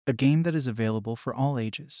a game that is available for all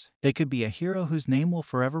ages. They could be a hero whose name we'll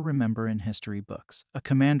forever remember in history books, a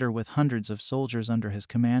commander with hundreds of soldiers under his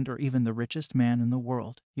command, or even the richest man in the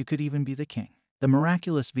world. You could even be the king. The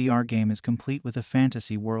miraculous VR game is complete with a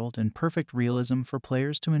fantasy world and perfect realism for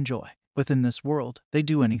players to enjoy. Within this world, they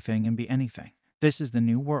do anything and be anything. This is the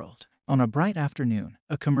new world. On a bright afternoon,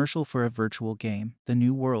 a commercial for a virtual game, The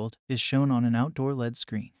New World, is shown on an outdoor LED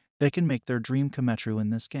screen. They can make their dream come true in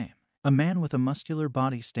this game. A man with a muscular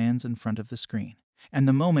body stands in front of the screen, and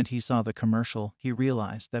the moment he saw the commercial, he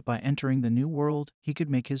realized that by entering the new world, he could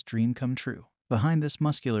make his dream come true. Behind this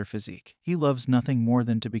muscular physique, he loves nothing more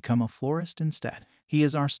than to become a florist instead. He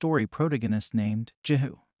is our story protagonist named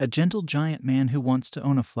Jaeho, a gentle giant man who wants to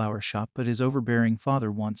own a flower shop, but his overbearing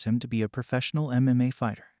father wants him to be a professional MMA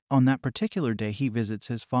fighter. On that particular day, he visits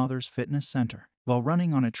his father's fitness center. While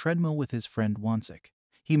running on a treadmill with his friend Wansik,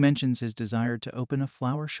 he mentions his desire to open a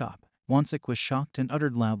flower shop. Wansik was shocked and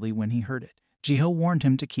uttered loudly when he heard it. Jaeho warned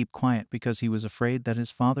him to keep quiet because he was afraid that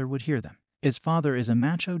his father would hear them. His father is a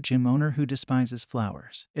macho gym owner who despises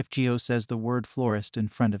flowers. If Jaeho says the word florist in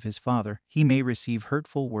front of his father, he may receive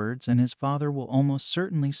hurtful words and his father will almost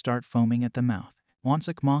certainly start foaming at the mouth.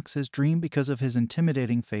 Wansik mocks his dream because of his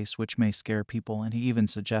intimidating face, which may scare people, and he even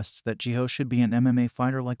suggests that Jaeho should be an MMA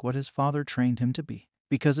fighter like what his father trained him to be.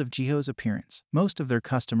 Because of Jaeho's appearance, most of their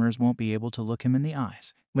customers won't be able to look him in the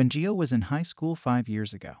eyes. When Jaeho was in high school 5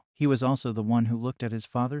 years ago, he was also the one who looked at his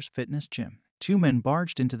father's fitness gym. Two men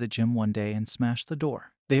barged into the gym one day and smashed the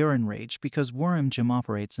door. They are enraged because Warm Gym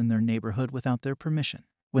operates in their neighborhood without their permission.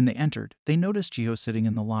 When they entered, they noticed Jaeho sitting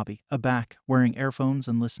in the lobby, aback, wearing earphones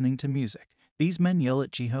and listening to music. These men yell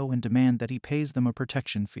at Jaeho and demand that he pays them a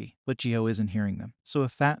protection fee, but Jaeho isn't hearing them, so a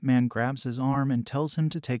fat man grabs his arm and tells him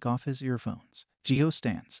to take off his earphones. Jaeho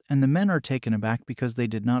stands, and the men are taken aback because they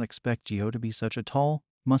did not expect Jaeho to be such a tall,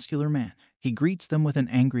 muscular man. He greets them with an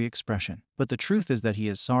angry expression, but the truth is that he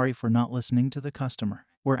is sorry for not listening to the customer.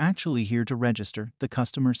 "We're actually here to register," the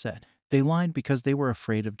customer said. They lied because they were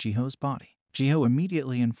afraid of Jaeho's body. Jaeho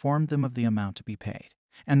immediately informed them of the amount to be paid,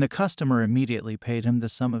 and the customer immediately paid him the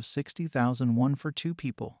sum of 60,000 won for 2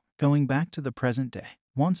 people. Going back to the present day,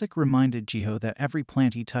 Wansik reminded Jaeho that every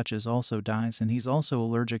plant he touches also dies, and he's also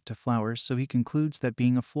allergic to flowers, so he concludes that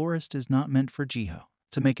being a florist is not meant for Jaeho.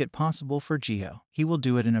 To make it possible for Jaeho, he will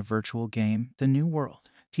do it in a virtual game, The New World.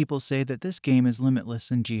 People say that this game is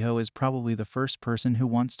limitless, and Jaeho is probably the first person who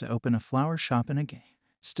wants to open a flower shop in a game.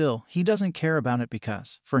 Still, he doesn't care about it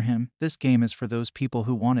because, for him, this game is for those people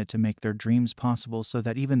who wanted to make their dreams possible, so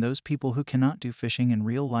that even those people who cannot do fishing in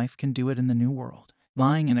real life can do it in the new world.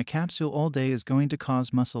 Lying in a capsule all day is going to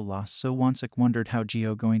cause muscle loss, so Wansik wondered how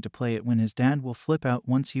Jaeho going to play it when his dad will flip out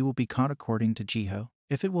once he will be caught. According to Jaeho,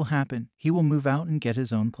 if it will happen, he will move out and get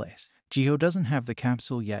his own place. Jaeho doesn't have the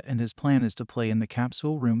capsule yet, and his plan is to play in the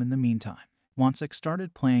capsule room in the meantime. Wansik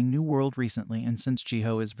started playing New World recently, and since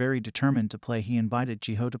Jaeho is very determined to play, he invited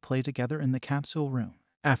Jaeho to play together in the capsule room.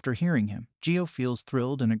 After hearing him, Jaeho feels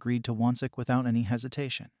thrilled and agreed to Wansik without any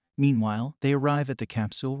hesitation. Meanwhile, they arrive at the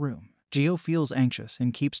capsule room. Jaeho feels anxious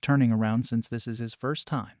and keeps turning around since this is his first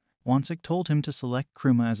time. Wansik told him to select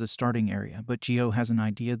Kruma as a starting area, but Jaeho has an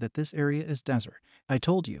idea that this area is desert. "I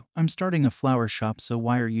told you, I'm starting a flower shop, so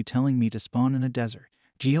why are you telling me to spawn in a desert?"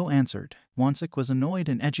 Jaeho answered. Wansik was annoyed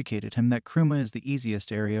and educated him that Kruma is the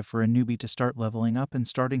easiest area for a newbie to start leveling up and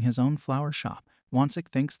starting his own flower shop. Wansik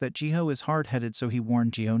thinks that Jaeho is hard-headed, so he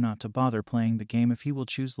warned Jaeho not to bother playing the game if he will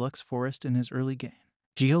choose Lux Forest in his early game.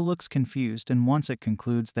 Jaeho looks confused, and Wansik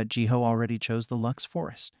concludes that Jaeho already chose the Lux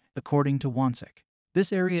Forest. According to Wansik,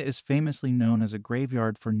 this area is famously known as a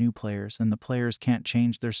graveyard for new players, and the players can't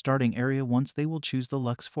change their starting area once they will choose the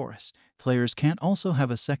Lux Forest. Players can't also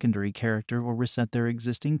have a secondary character or reset their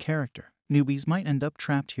existing character. Newbies might end up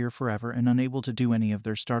trapped here forever and unable to do any of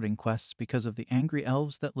their starting quests because of the angry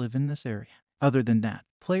elves that live in this area. Other than that,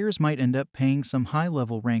 players might end up paying some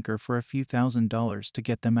high-level ranker for a few $1,000s to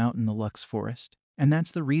get them out in the Lux Forest, and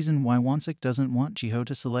that's the reason why Wansik doesn't want Jaeho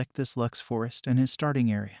to select this Lux Forest in his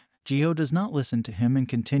starting area. Jaeho does not listen to him and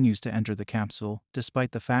continues to enter the capsule,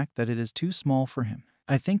 despite the fact that it is too small for him.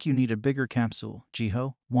 "I think you need a bigger capsule,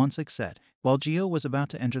 Jaeho," Wansik said. While Jaeho was about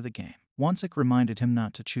to enter the game, Wansik reminded him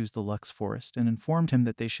not to choose the Lux Forest and informed him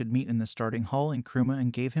that they should meet in the starting hall in Kruma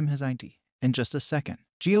and gave him his ID. In just a second,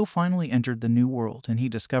 Jaeho finally entered the new world, and he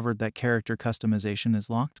discovered that character customization is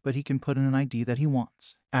locked, but he can put in an ID that he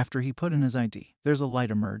wants. After he put in his ID, there's a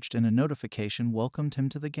light emerged and a notification welcomed him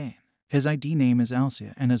to the game. His ID name is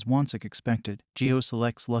Alcia, and as Wansik expected, Jaeho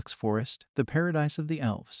selects Lux Forest, the paradise of the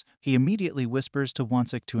elves. He immediately whispers to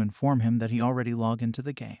Wansik to inform him that he already logged into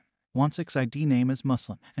the game. Wonsik's ID name is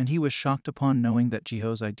Muslim, and he was shocked upon knowing that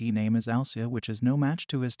Jaeho's ID name is Alsia, which is no match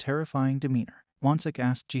to his terrifying demeanor. Wonsik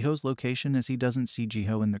asked Jaeho's location as he doesn't see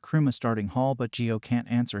Jaeho in the Kruma starting hall, but Jaeho can't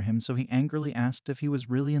answer him, so he angrily asked if he was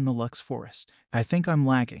really in the Lux Forest. I think I'm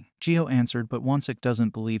lagging, Jaeho answered, but Wonsik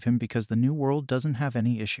doesn't believe him because the new world doesn't have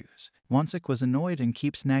any issues. Wonsik was annoyed and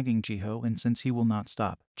keeps nagging Jaeho, and since he will not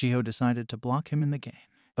stop, Jaeho decided to block him in the game.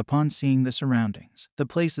 Upon seeing the surroundings, the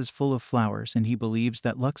place is full of flowers and he believes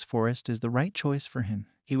that Lux Forest is the right choice for him.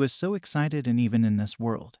 He was so excited, and even in this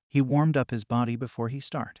world, he warmed up his body before he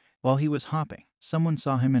started. While he was hopping, someone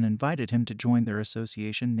saw him and invited him to join their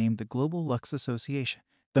association named the Global Lux Association.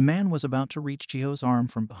 The man was about to reach Jaeho's arm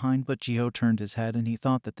from behind, but Jaeho turned his head and he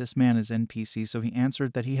thought that this man is NPC, so he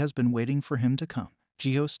answered that he has been waiting for him to come.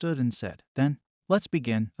 Jaeho stood and said, "Then, let's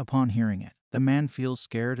begin." Upon hearing it, the man feels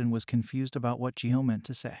scared and was confused about what Jaeho meant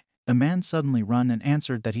to say. The man suddenly ran and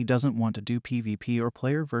answered that he doesn't want to do PvP or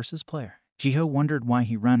player versus player. Jaeho wondered why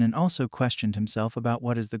he ran and also questioned himself about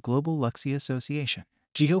what is the Global Luxie Association.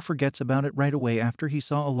 Jaeho forgets about it right away after he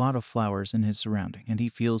saw a lot of flowers in his surrounding, and he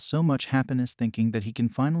feels so much happiness thinking that he can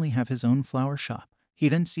finally have his own flower shop. He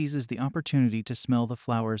then seizes the opportunity to smell the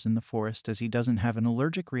flowers in the forest as he doesn't have an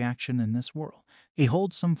allergic reaction in this world. He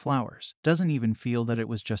holds some flowers, doesn't even feel that it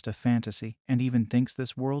was just a fantasy, and even thinks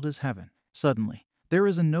this world is heaven. Suddenly, there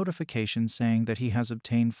is a notification saying that he has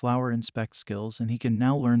obtained flower inspect skills and he can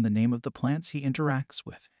now learn the name of the plants he interacts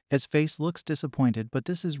with. His face looks disappointed, but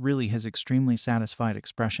this is really his extremely satisfied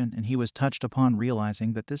expression, and he was touched upon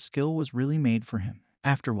realizing that this skill was really made for him.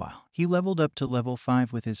 After a while, he leveled up to level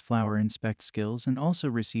 5 with his flower inspect skills and also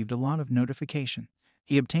received a lot of notification.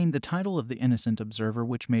 He obtained the title of the Innocent Observer,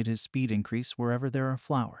 which made his speed increase wherever there are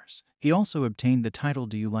flowers. He also obtained the title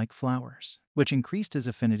Do You Like Flowers, which increased his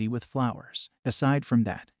affinity with flowers. Aside from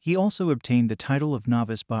that, he also obtained the title of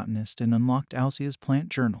Novice Botanist and unlocked Alsia's plant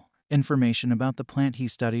journal. Information about the plant he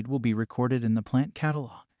studied will be recorded in the plant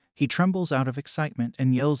catalog. He trembles out of excitement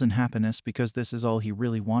and yells in happiness because this is all he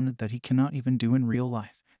really wanted that he cannot even do in real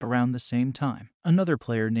life. Around the same time, another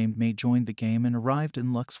player named May joined the game and arrived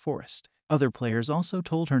in Lux Forest. Other players also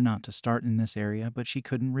told her not to start in this area, but she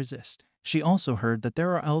couldn't resist. She also heard that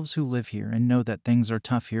there are elves who live here and know that things are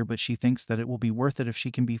tough here, but she thinks that it will be worth it if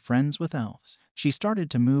she can be friends with elves. She started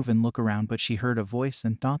to move and look around, but she heard a voice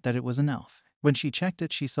and thought that it was an elf. When she checked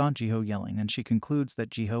it, she saw Jaeho yelling, and she concludes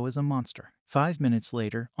that Jaeho is a monster. 5 minutes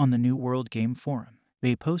later, on the New World Game forum,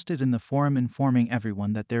 they posted in the forum informing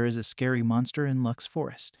everyone that there is a scary monster in Lux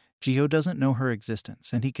Forest. Jaeho doesn't know her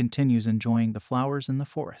existence, and he continues enjoying the flowers in the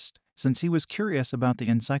forest. Since he was curious about the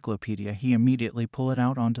encyclopedia, he immediately pulled it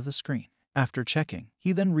out onto the screen. After checking,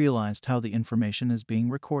 he then realized how the information is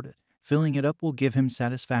being recorded. Filling it up will give him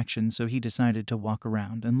satisfaction, so he decided to walk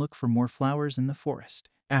around and look for more flowers in the forest.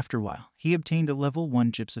 After a while, he obtained a level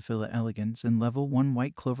 1 Gypsophila elegans and level 1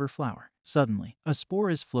 white clover flower. Suddenly, a spore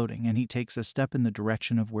is floating and he takes a step in the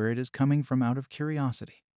direction of where it is coming from out of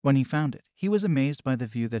curiosity. When he found it, he was amazed by the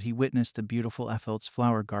view that he witnessed the beautiful Effelt's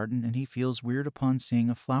flower garden, and he feels weird upon seeing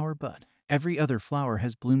a flower bud. Every other flower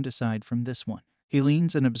has bloomed aside from this one. He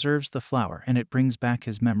leans and observes the flower, and it brings back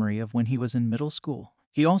his memory of when he was in middle school.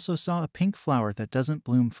 He also saw a pink flower that doesn't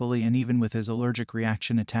bloom fully, and even with his allergic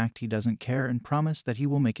reaction attacked, he doesn't care and promised that he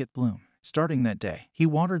will make it bloom. Starting that day, he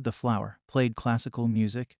watered the flower, played classical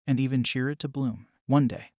music, and even cheered it to bloom. One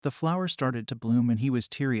day, the flower started to bloom and he was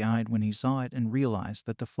teary-eyed when he saw it and realized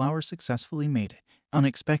that the flower successfully made it.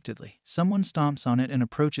 Unexpectedly, someone stomps on it and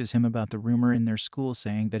approaches him about the rumor in their school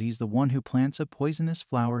saying that he's the one who plants a poisonous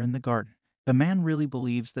flower in the garden. The man really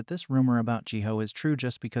believes that this rumor about Jaeho is true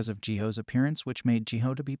just because of Jaeho's appearance, which made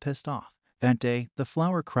Jaeho to be pissed off. That day, the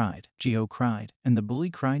flower cried, Jaeho cried, and the bully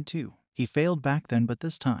cried too. He failed back then, but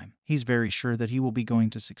this time, he's very sure that he will be going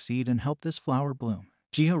to succeed and help this flower bloom.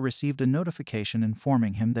 Jaeho received a notification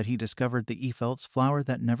informing him that he discovered the Effelt's flower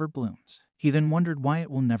that never blooms. He then wondered why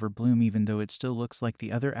it will never bloom even though it still looks like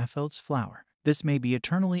the other Effelt's flower. This may be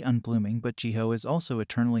eternally unblooming, but Jaeho is also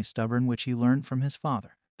eternally stubborn, which he learned from his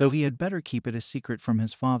father. Though he had better keep it a secret from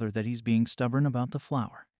his father that he's being stubborn about the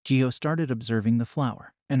flower. Jaeho started observing the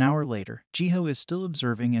flower. An hour later, Jaeho is still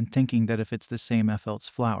observing and thinking that if it's the same Effelt's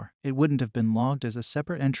flower, it wouldn't have been logged as a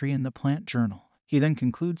separate entry in the plant journal. He then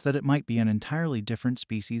concludes that it might be an entirely different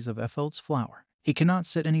species of Effelt's flower. He cannot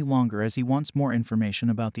sit any longer as he wants more information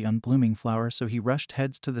about the unblooming flower, so he rushed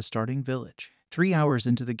heads to the starting village. 3 hours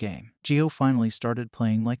into the game, Jaeho finally started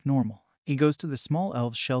playing like normal. He goes to the small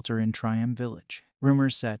elves' shelter in Triam Village.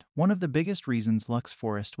 Rumors said one of the biggest reasons Lux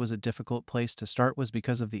Forest was a difficult place to start was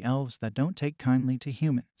because of the elves that don't take kindly to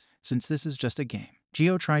humans. Since this is just a game,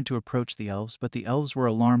 Jaeho tried to approach the elves, but the elves were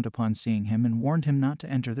alarmed upon seeing him and warned him not to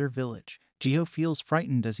enter their village. Jaeho feels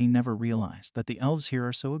frightened as he never realized that the elves here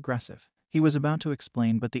are so aggressive. He was about to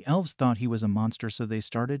explain, but the elves thought he was a monster, so they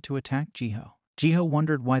started to attack Jaeho. Jaeho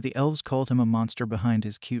wondered why the elves called him a monster behind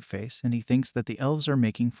his cute face, and he thinks that the elves are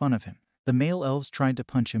making fun of him. The male elves tried to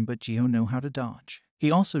punch him, but Jaeho knew how to dodge. He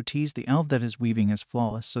also teased the elf that his weaving is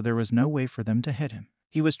flawless, so there was no way for them to hit him.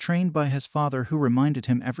 He was trained by his father, who reminded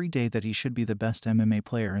him every day that he should be the best MMA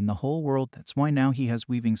player in the whole world. That's why now he has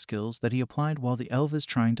weaving skills that he applied while the elf is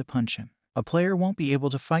trying to punch him. A player won't be able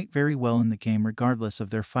to fight very well in the game regardless of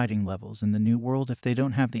their fighting levels in the new world if they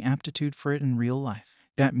don't have the aptitude for it in real life.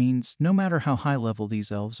 That means, no matter how high level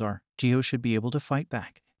these elves are, Jaeho should be able to fight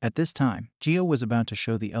back. At this time, Jaeho was about to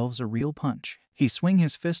show the elves a real punch. He swung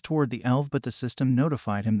his fist toward the elf, but the system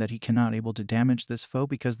notified him that he cannot able to damage this foe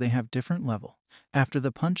because they have different level. After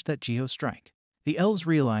the punch that Jaeho strike, the elves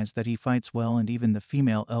realized that he fights well, and even the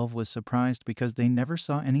female elf was surprised because they never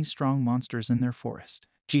saw any strong monsters in their forest.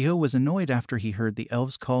 Jaeho was annoyed after he heard the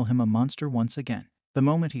elves call him a monster once again. The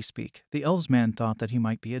moment he speak, the elves man thought that he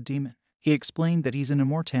might be a demon. He explained that he's an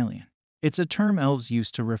immortalian. It's a term elves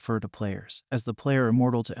use to refer to players, as the player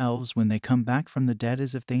immortal to elves when they come back from the dead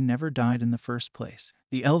as if they never died in the first place.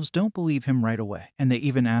 The elves don't believe him right away, and they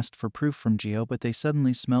even asked for proof from Jaeho, but they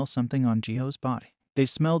suddenly smell something on Jaeho's body. They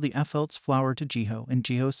smell the Felt's flower to Jaeho, and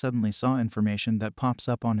Jaeho suddenly saw information that pops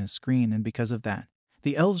up on his screen, and because of that,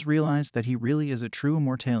 the elves realized that he really is a true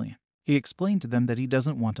immortalian. He explained to them that he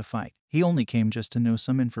doesn't want to fight. He only came just to know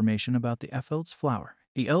some information about the Felt's flower.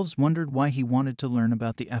 The elves wondered why he wanted to learn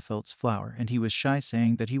about the Felt's flower, and he was shy,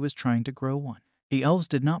 saying that he was trying to grow one. The elves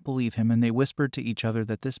did not believe him, and they whispered to each other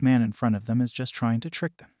that this man in front of them is just trying to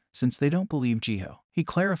trick them. Since they don't believe Jaeho, he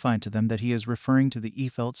clarified to them that he is referring to the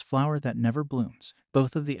Felt's flower that never blooms.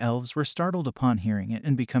 Both of the elves were startled upon hearing it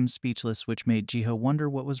and become speechless, which made Jaeho wonder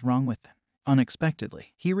what was wrong with them.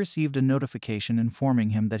 Unexpectedly, he received a notification informing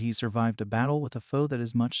him that he survived a battle with a foe that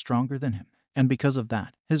is much stronger than him, and because of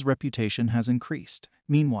that, his reputation has increased.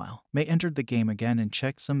 Meanwhile, Mei entered the game again and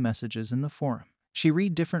checked some messages in the forum. She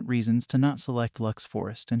read different reasons to not select Lux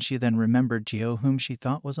Forest, and she then remembered Jaeho, whom she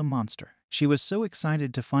thought was a monster. She was so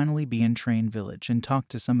excited to finally be in Train Village and talk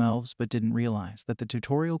to some elves, but didn't realize that the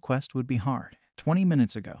tutorial quest would be hard. 20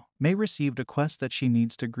 minutes ago, Mei received a quest that she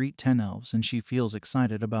needs to greet 10 elves, and she feels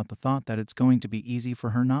excited about the thought that it's going to be easy for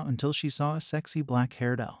her, not until she saw a sexy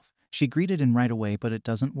black-haired elf. She greeted him right away, but it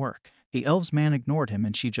doesn't work. The elves man ignored him,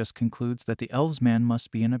 and she just concludes that the elves man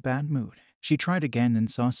must be in a bad mood. She tried again and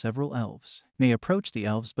saw several elves. Mei approached the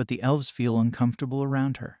elves, but the elves feel uncomfortable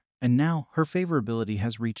around her. And now, her favorability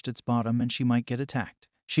has reached its bottom and she might get attacked.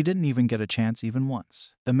 She didn't even get a chance even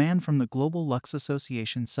once. The man from the Global Lux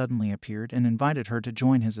Association suddenly appeared and invited her to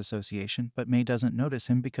join his association, but Mei doesn't notice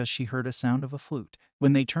him because she heard a sound of a flute.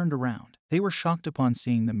 When they turned around, they were shocked upon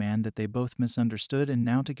seeing the man that they both misunderstood and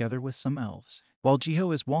now together with some elves. While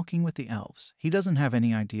Jaeho is walking with the elves, he doesn't have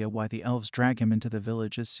any idea why the elves drag him into the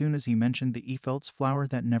village as soon as he mentioned the Felt's flower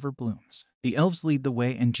that never blooms. The elves lead the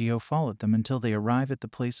way and Jaeho followed them until they arrive at the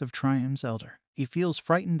place of Trium's elder. He feels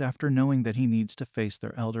frightened after knowing that he needs to face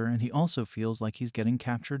their elder, and he also feels like he's getting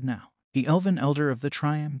captured now. The elven elder of the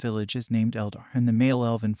Trium village is named Eldar, and the male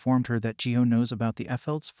elf informed her that Jaeho knows about the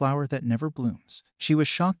Felt's flower that never blooms. She was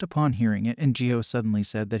shocked upon hearing it, and Jaeho suddenly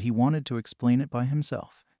said that he wanted to explain it by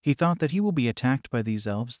himself. He thought that he will be attacked by these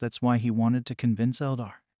elves, that's why he wanted to convince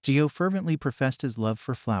Eldar. Jaeho fervently professed his love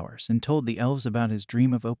for flowers and told the elves about his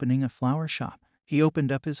dream of opening a flower shop. He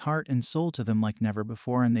opened up his heart and soul to them like never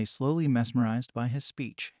before, and they slowly mesmerized by his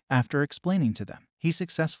speech. After explaining to them, he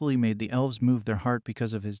successfully made the elves move their heart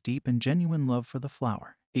because of his deep and genuine love for the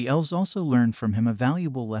flower. The elves also learned from him a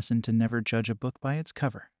valuable lesson to never judge a book by its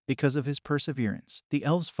cover. Because of his perseverance, the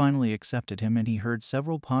elves finally accepted him, and he heard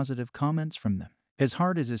several positive comments from them. His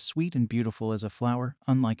heart is as sweet and beautiful as a flower,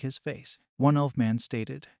 unlike his face. One elf man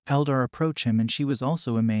stated. Eldar approached him, and she was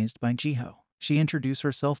also amazed by Jaeho. She introduced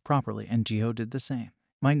herself properly, and Jaeho did the same.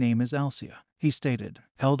 My name is Alcia, he stated.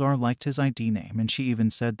 Eldar liked his ID name, and she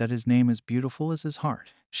even said that his name is beautiful as his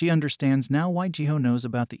heart. She understands now why Jaeho knows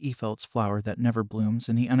about the Felt's flower that never blooms,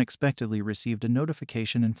 and he unexpectedly received a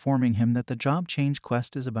notification informing him that the job change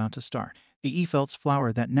quest is about to start. The Felt's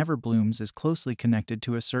flower that never blooms is closely connected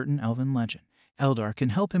to a certain elven legend. Eldar can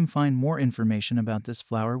help him find more information about this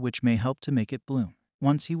flower, which may help to make it bloom.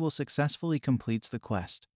 Once he will successfully completes the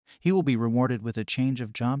quest, he will be rewarded with a change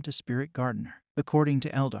of job to Spirit Gardener. According to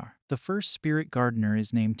Eldar, the first Spirit Gardener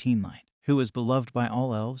is named Teenlight, who is beloved by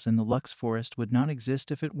all elves, and the Lux Forest would not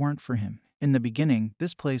exist if it weren't for him. In the beginning,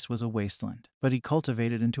 this place was a wasteland, but he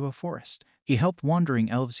cultivated into a forest. He helped wandering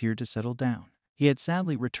elves here to settle down. He had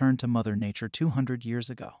sadly returned to Mother Nature 200 years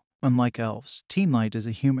ago. Unlike elves, Teen Light is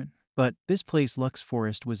a human, but this place Lux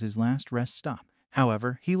Forest was his last rest stop.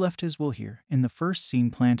 However, he left his will here, in the first scene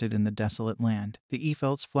planted in the desolate land, the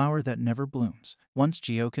Efeld's flower that never blooms. Once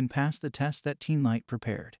Jaeho can pass the test that Teen Light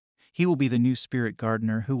prepared, he will be the new spirit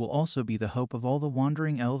gardener who will also be the hope of all the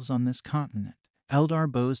wandering elves on this continent.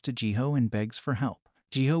 Eldar bows to Jaeho and begs for help.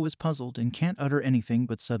 Jaeho is puzzled and can't utter anything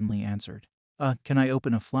but suddenly answered, can I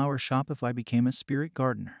open a flower shop if I became a spirit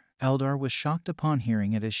gardener? Eldar was shocked upon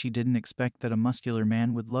hearing it, as she didn't expect that a muscular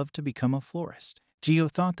man would love to become a florist. Jaeho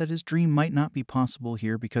thought that his dream might not be possible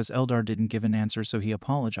here because Eldar didn't give an answer, so he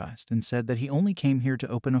apologized and said that he only came here to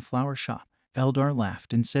open a flower shop. Eldar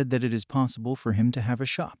laughed and said that it is possible for him to have a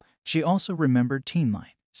shop. She also remembered Teen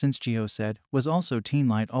Light, since Jaeho said, was also Teen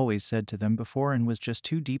Light always said to them before and was just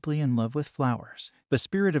too deeply in love with flowers. The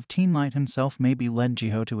spirit of Teen Light himself maybe led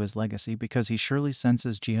Jaeho to his legacy because he surely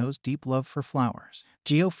senses Jaeho's deep love for flowers.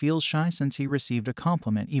 Jaeho feels shy since he received a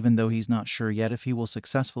compliment, even though he's not sure yet if he will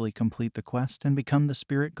successfully complete the quest and become the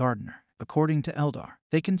spirit gardener. According to Eldar,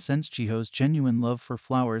 they can sense Jaeho's genuine love for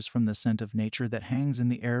flowers from the scent of nature that hangs in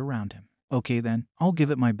the air around him. Okay then, I'll give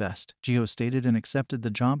it my best, Jaeho stated and accepted the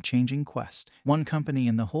job-changing quest. One company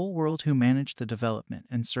in the whole world who managed the development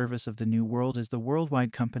and service of the new world is the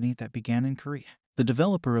worldwide company that began in Korea. The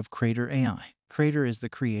developer of Crater AI. Crater is the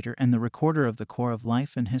creator and the recorder of the core of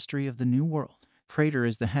life and history of the new world. Crater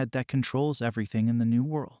is the head that controls everything in the new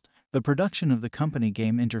world. The production of the company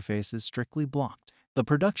game interface is strictly blocked. The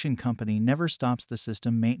production company never stops the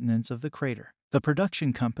system maintenance of the Crater. The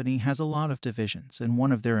production company has a lot of divisions, and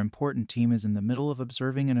one of their important team is in the middle of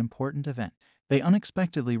observing an important event. They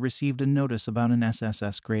unexpectedly received a notice about an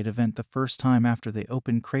SSS grade event the first time after they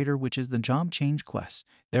opened Crater, which is the job change quest.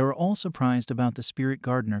 They were all surprised about the Spirit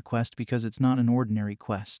Gardener quest because it's not an ordinary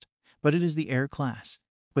quest, but it is the Air class.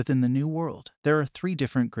 Within the new world, there are 3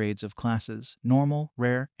 different grades of classes: normal,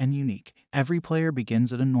 rare, and unique. Every player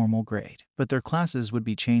begins at a normal grade, but their classes would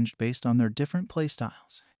be changed based on their different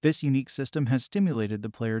playstyles. This unique system has stimulated the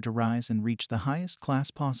player to rise and reach the highest class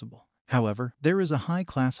possible. However, there is a high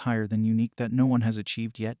class higher than unique that no one has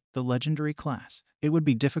achieved yet, the legendary class. It would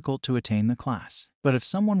be difficult to attain the class, but if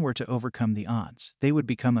someone were to overcome the odds, they would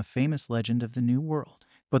become a famous legend of the new world.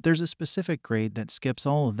 But there's a specific grade that skips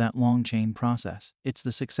all of that long chain process. It's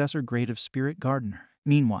the successor grade of Spirit Gardener.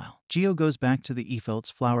 Meanwhile, Jaeho goes back to the Efeld's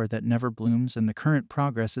flower that never blooms, and the current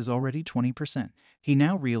progress is already 20%. He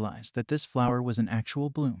now realized that this flower was an actual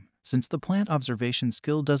bloom. Since the plant observation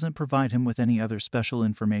skill doesn't provide him with any other special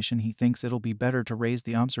information, he thinks it'll be better to raise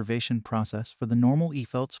the observation process for the normal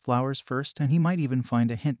Efeld's flowers first, and he might even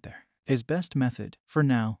find a hint there. His best method, for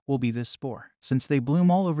now, will be this spore. Since they bloom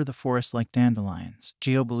all over the forest like dandelions,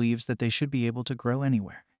 Jaeho believes that they should be able to grow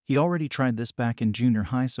anywhere. He already tried this back in junior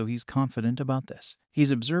high, so he's confident about this.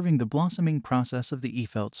 He's observing the blossoming process of the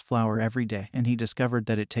Efeld's flower every day, and he discovered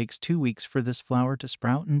that it takes 2 weeks for this flower to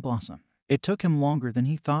sprout and blossom. It took him longer than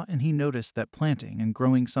he thought, and he noticed that planting and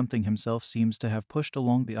growing something himself seems to have pushed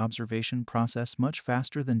along the observation process much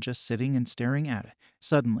faster than just sitting and staring at it.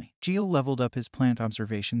 Suddenly, Jaeho leveled up his plant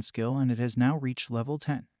observation skill, and it has now reached level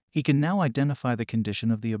 10. He can now identify the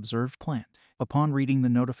condition of the observed plant. Upon reading the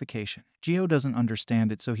notification, Jaeho doesn't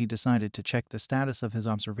understand it, so he decided to check the status of his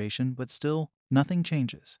observation, but still, nothing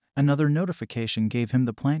changes. Another notification gave him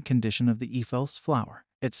the plant condition of the Efeld's flower.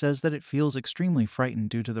 It says that it feels extremely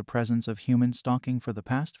frightened due to the presence of humans stalking for the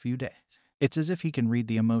past few days. It's as if he can read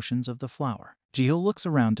the emotions of the flower. Jaeho looks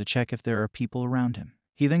around to check if there are people around him.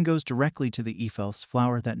 He then goes directly to the Efeld's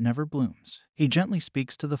flower that never blooms. He gently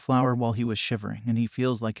speaks to the flower while he was shivering, and he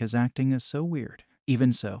feels like his acting is so weird.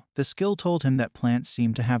 Even so, the skill told him that plants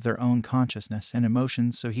seem to have their own consciousness and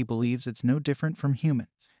emotions, so he believes it's no different from humans.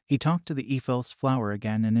 He talked to the Efeld's flower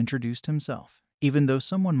again and introduced himself. Even though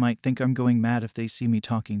someone might think I'm going mad if they see me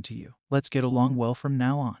talking to you, let's get along well from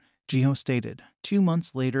now on, Jaeho stated. 2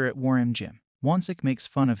 months later at Warm Gym, Wansik makes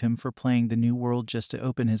fun of him for playing the new world just to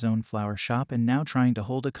open his own flower shop and now trying to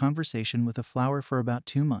hold a conversation with a flower for about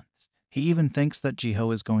 2 months. He even thinks that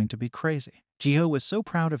Jaeho is going to be crazy. Jaeho was so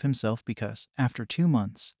proud of himself because, after 2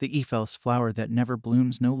 months, the Efeld's flower that never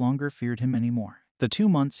blooms no longer feared him anymore. The 2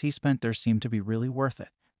 months he spent there seemed to be really worth it.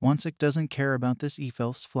 Wansik doesn't care about this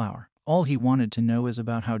Efeld's flower. All he wanted to know is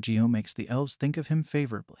about how Jaeho makes the elves think of him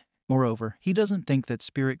favorably. Moreover, he doesn't think that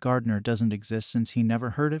Spirit Gardener doesn't exist since he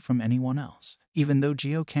never heard it from anyone else. Even though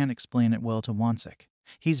Jaeho can't explain it well to Wansik,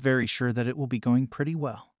 he's very sure that it will be going pretty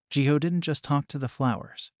well. Jaeho didn't just talk to the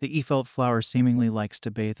flowers. The Efeld flower seemingly likes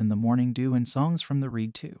to bathe in the morning dew and songs from the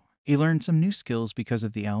reed too. He learned some new skills because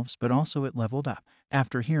of the elves, but also it leveled up.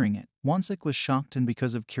 After hearing it, Wansik was shocked, and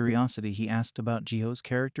because of curiosity he asked about Jaeho's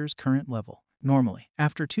character's current level. Normally,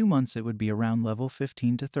 after 2 months it would be around level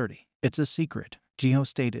 15 to 30. It's a secret, Jaeho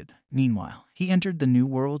stated. Meanwhile, he entered the new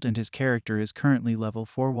world and his character is currently level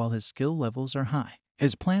 4 while his skill levels are high.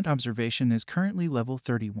 His plant observation is currently level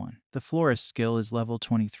 31, the florist skill is level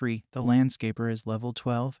 23, the landscaper is level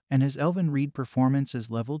 12, and his elven read performance is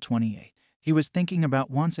level 28. He was thinking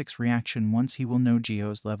about Wonsek's reaction once he will know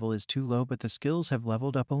Jaeho's level is too low but the skills have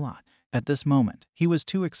leveled up a lot. At this moment, he was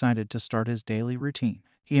too excited to start his daily routine.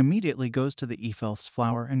 He immediately goes to the Efel's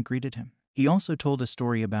flower and greeted him. He also told a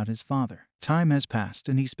story about his father. Time has passed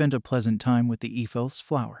and he spent a pleasant time with the Efel's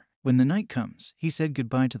flower. When the night comes, he said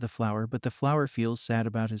goodbye to the flower but the flower feels sad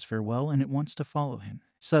about his farewell and it wants to follow him.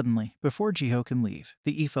 Suddenly, before Jaeho can leave,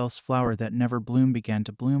 the Efel's flower that never bloomed began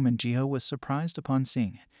to bloom and Jaeho was surprised upon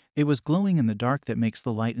seeing it. It was glowing in the dark that makes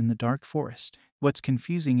the light in the dark forest. What's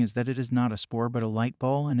confusing is that it is not a spore but a light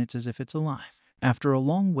ball and it's as if it's alive. After a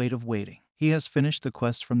long wait of waiting, he has finished the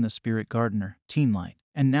quest from the spirit gardener, Teen Light,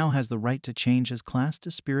 and now has the right to change his class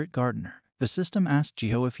to spirit gardener. The system asked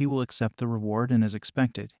Jaeho if he will accept the reward and as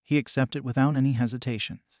expected, he accepted it without any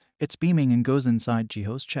hesitation. It's beaming and goes inside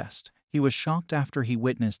Jaeho's chest. He was shocked after he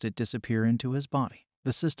witnessed it disappear into his body.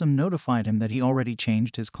 The system notified him that he already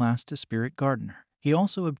changed his class to spirit gardener. He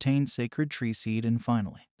also obtained Sacred Tree Seed and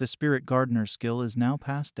finally, the Spirit Gardener skill is now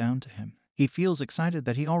passed down to him. He feels excited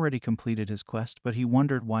that he already completed his quest but he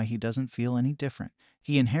wondered why he doesn't feel any different.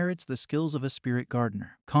 He inherits the skills of a Spirit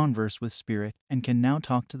Gardener, converse with Spirit, and can now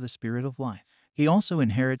talk to the Spirit of Life. He also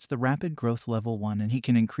inherits the Rapid Growth level 1 and he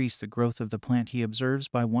can increase the growth of the plant he observes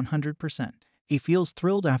by 100%. He feels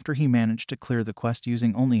thrilled after he managed to clear the quest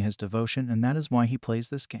using only his devotion and that is why he plays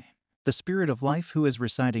this game. The Spirit of Life who is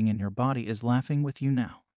residing in your body is laughing with you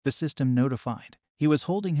now. The system notified. He was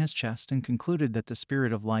holding his chest and concluded that the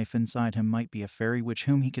Spirit of Life inside him might be a fairy witch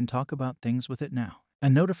whom he can talk about things with it now. A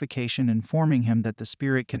notification informing him that the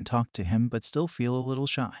spirit can talk to him but still feel a little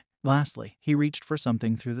shy. Lastly, he reached for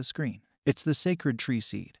something through the screen. It's the Sacred Tree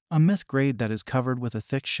Seed, a myth grade that is covered with a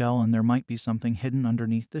thick shell and there might be something hidden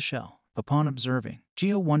underneath the shell. Upon observing,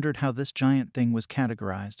 Jaeho wondered how this giant thing was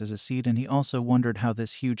categorized as a seed and he also wondered how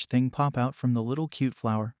this huge thing pop out from the little cute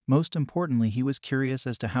flower. Most importantly, he was curious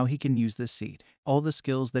as to how he can use this seed. All the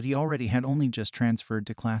skills that he already had only just transferred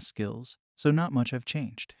to class skills, so not much have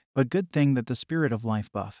changed. But good thing that the Spirit of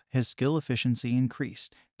Life buff, his skill efficiency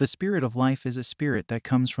increased. The Spirit of Life is a spirit that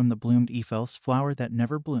comes from the bloomed Efel's flower that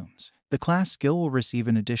never blooms. The class skill will receive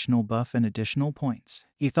an additional buff and additional points.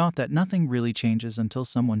 He thought that nothing really changes until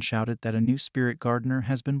someone shouted that a new spirit gardener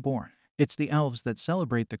has been born. It's the elves that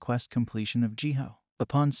celebrate the quest completion of Jaeho.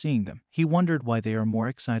 Upon seeing them, he wondered why they are more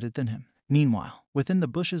excited than him. Meanwhile, within the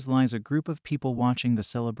bushes lies a group of people watching the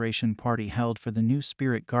celebration party held for the new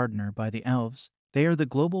spirit gardener by the elves. They are the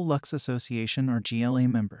Global Lux Association or GLA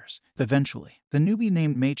members. Eventually, the newbie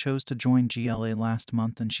named May chose to join GLA last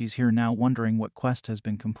month and she's here now wondering what quest has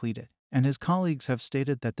been completed. And his colleagues have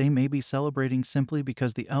stated that they may be celebrating simply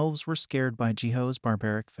because the elves were scared by Jaeho's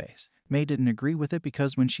barbaric face. May didn't agree with it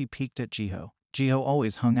because when she peeked at Jaeho, Jaeho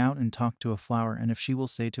always hung out and talked to a flower and if she will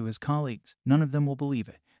say to his colleagues, none of them will believe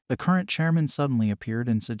it. The current chairman suddenly appeared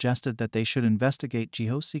and suggested that they should investigate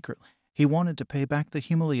Jaeho secretly. He wanted to pay back the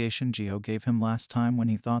humiliation Jaeho gave him last time when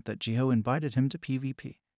he thought that Jaeho invited him to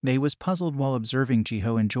PvP. May was puzzled while observing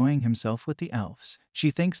Jaeho enjoying himself with the elves. She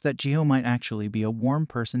thinks that Jaeho might actually be a warm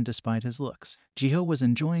person despite his looks. Jaeho was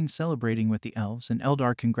enjoying celebrating with the elves and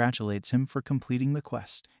Eldar congratulates him for completing the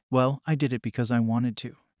quest. Well, I did it because I wanted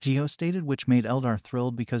to, Jaeho stated, which made Eldar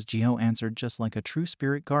thrilled because Jaeho answered just like a true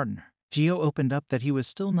spirit gardener. Jaeho opened up that he was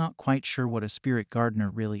still not quite sure what a spirit gardener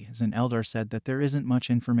really is and Eldar said that there isn't much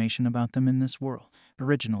information about them in this world.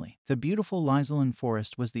 Originally, the beautiful Lysalan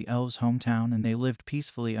Forest was the elves' hometown and they lived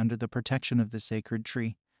peacefully under the protection of the sacred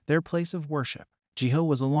tree, their place of worship. Jaeho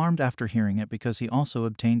was alarmed after hearing it because he also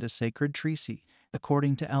obtained a sacred tree seed.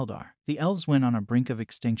 According to Eldar, the elves went on a brink of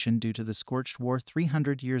extinction due to the Scorched War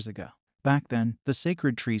 300 years ago. Back then, the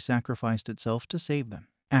sacred tree sacrificed itself to save them.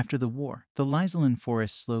 After the war, the Lysalan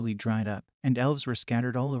forest slowly dried up, and elves were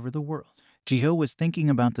scattered all over the world. Jaeho was thinking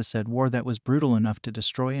about the said war that was brutal enough to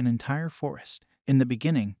destroy an entire forest. In the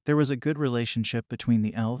beginning, there was a good relationship between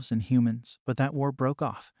the elves and humans, but that war broke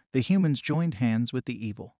off. The humans joined hands with the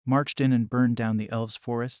evil, marched in and burned down the elves'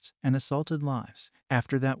 forests, and assaulted lives.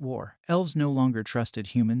 After that war, elves no longer trusted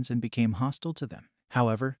humans and became hostile to them.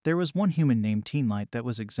 However, there was one human named Teen Light that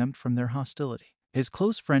was exempt from their hostility. His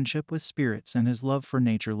close friendship with spirits and his love for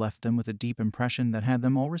nature left them with a deep impression that had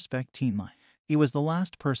them all respect Teen Light. He was the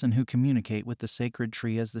last person who communicate with the sacred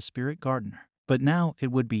tree as the spirit gardener. But now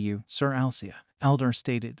it would be you, Sir Alcia, Eldar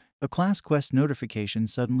stated. A class quest notification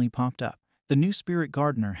suddenly popped up. The new Spirit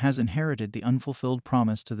Gardener has inherited the unfulfilled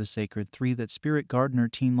promise to the Sacred Three that Spirit Gardener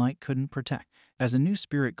Teen Light couldn't protect. As a new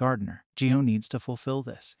Spirit Gardener, Jaeho needs to fulfill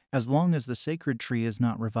this. As long as the Sacred Tree is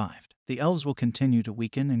not revived, the elves will continue to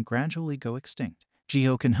weaken and gradually go extinct.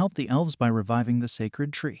 Jaeho can help the elves by reviving the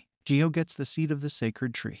Sacred Tree. Jaeho gets the seed of the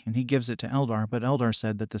Sacred Tree and he gives it to Eldar, but Eldar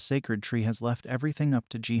said that the Sacred Tree has left everything up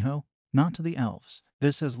to Jaeho, not to the elves.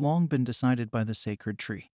 This has long been decided by the Sacred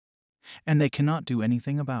Tree, and they cannot do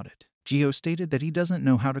anything about it. Jaeho stated that he doesn't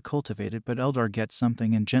know how to cultivate it, but Eldar gets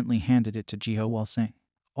something and gently handed it to Jaeho while saying,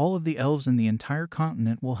 "All of the elves in the entire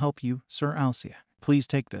continent will help you, Sir Alcia. Please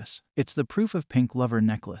take this. It's the Proof of Pink Lover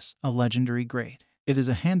necklace, a legendary grade. It is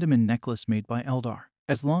a hand-diamond necklace made by Eldar.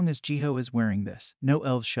 As long as Jaeho is wearing this, no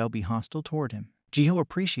elves shall be hostile toward him." Jaeho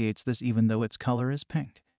appreciates this even though its color is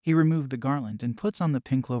pink. He removed the garland and puts on the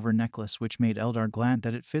pink clover necklace, which made Eldar glad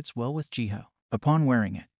that it fits well with Jaeho. Upon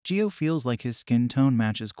wearing it, Jaeho feels like his skin tone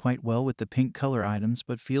matches quite well with the pink color items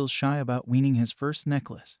but feels shy about wearing his first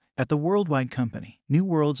necklace. At the Worldwide Company, New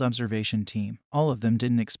World's observation team, all of them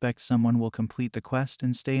didn't expect someone will complete the quest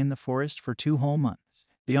and stay in the forest for 2 whole months.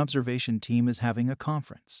 The observation team is having a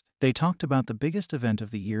conference. They talked about the biggest event of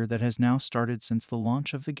the year that has now started since the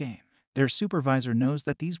launch of the game. Their supervisor knows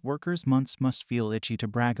that these workers' must feel itchy to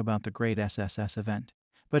brag about the great SSS event,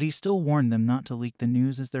 but he still warned them not to leak the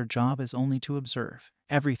news as their job is only to observe.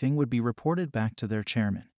 Everything would be reported back to their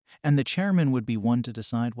chairman, and the chairman would be one to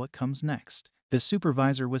decide what comes next. The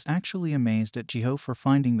supervisor was actually amazed at Jaeho for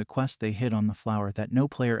finding the quest they hid on the flower that no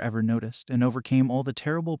player ever noticed and overcame all the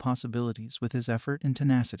terrible possibilities with his effort and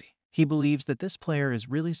tenacity. He believes that this player is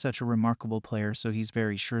really such a remarkable player, so he's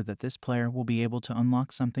very sure that this player will be able to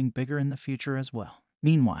unlock something bigger in the future as well.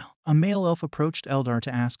 Meanwhile, a male elf approached Eldar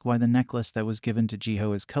to ask why the necklace that was given to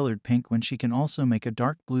Jaeho is colored pink when she can also make a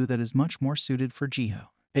dark blue that is much more suited for Jaeho.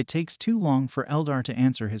 It takes too long for Eldar to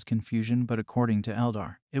answer his confusion, but according to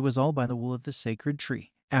Eldar, it was all by the will of the Sacred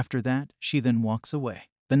Tree. After that, she then walks away.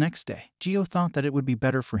 The next day, Jaeho thought that it would be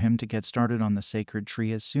better for him to get started on the Sacred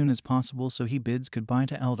Tree as soon as possible, so he bids goodbye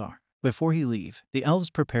to Eldar. Before he leave, the elves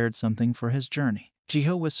prepared something for his journey.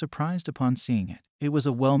 Jaeho was surprised upon seeing it. It was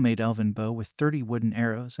a well-made elven bow with 30 wooden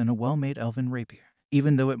arrows and a well-made elven rapier.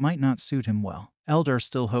 Even though it might not suit him well, Eldar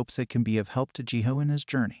still hopes it can be of help to Jaeho in his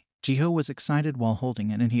journey. Jaeho was excited while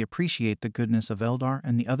holding it, and he appreciated the goodness of Eldar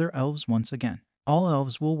and the other elves once again. All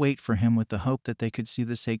elves will wait for him with the hope that they could see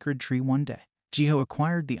the Sacred Tree one day. Jaeho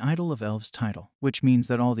acquired the Idol of Elves title, which means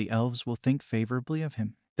that all the elves will think favorably of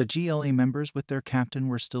him. The GLA members with their captain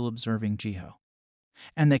were still observing Jaeho,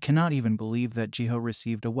 and they cannot even believe that Jaeho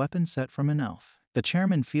received a weapon set from an elf. The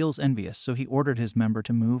chairman feels envious, so he ordered his member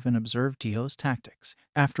to move and observe Jaeho's tactics.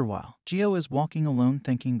 After a while, Jaeho is walking alone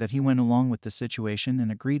thinking that he went along with the situation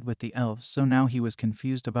and agreed with the elves, so now he was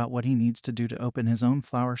confused about what he needs to do to open his own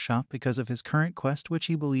flower shop because of his current quest, which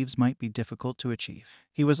he believes might be difficult to achieve.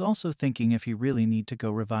 He was also thinking if he really need to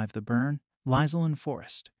go revive the Burn, Lyselin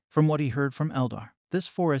forest. From what he heard from Eldar, this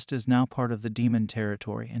forest is now part of the demon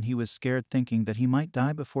territory, and he was scared thinking that he might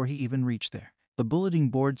die before he even reached there. The bulletin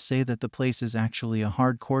boards say that the place is actually a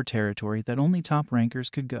hardcore territory that only top rankers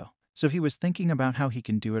could go, so he was thinking about how he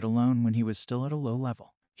can do it alone when he was still at a low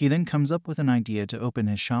level. He then comes up with an idea to open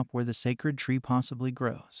his shop where the Sacred Tree possibly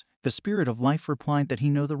grows. The Spirit of Life replied that he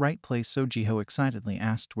know the right place, so Jaeho excitedly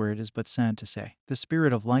asked where it is, but sad to say, the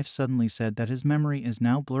Spirit of Life suddenly said that his memory is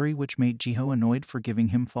now blurry, which made Jaeho annoyed for giving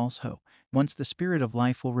him false hope. Once the Spirit of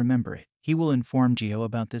Life will remember it, he will inform Jaeho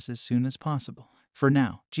about this as soon as possible. For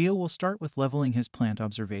now, Jaeho will start with leveling his plant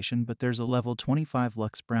observation, but there's a level 25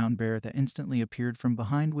 Lux brown bear that instantly appeared from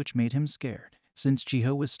behind, which made him scared. Since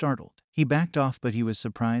Jaeho was startled, he backed off, but he was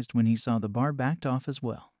surprised when he saw the bar backed off as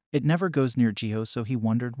well. It never goes near Jaeho, so he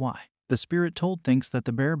wondered why. The spirit thinks that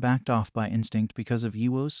the bear backed off by instinct because of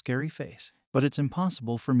Yuo's scary face. But it's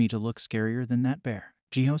impossible for me to look scarier than that bear,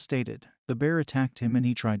 Jaeho stated. The bear attacked him and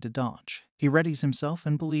he tried to dodge. He readies himself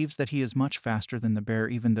and believes that he is much faster than the bear,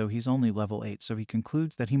 even though he's only level 8, so he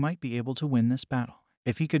concludes that he might be able to win this battle.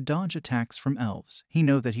 If he could dodge attacks from elves, he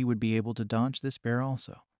knows that he would be able to dodge this bear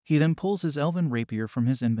also. He then pulls his elven rapier from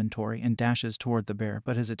his inventory and dashes toward the bear,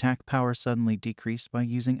 but his attack power suddenly decreased by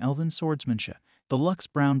using elven swordsmanship. The Lux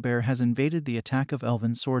brown bear has invaded the attack of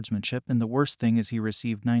elven swordsmanship, and the worst thing is he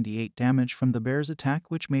received 98 damage from the bear's attack,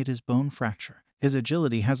 which made his bone fracture. His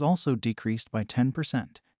agility has also decreased by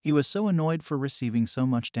 10%. He was so annoyed for receiving so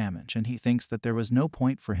much damage, and he thinks that there was no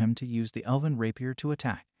point for him to use the elven rapier to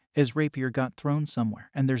attack. His rapier got thrown somewhere,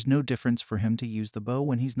 and there's no difference for him to use the bow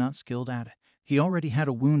when he's not skilled at it. He already had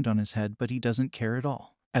a wound on his head, but he doesn't care at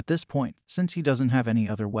all. At this point, since he doesn't have any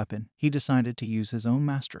other weapon, he decided to use his own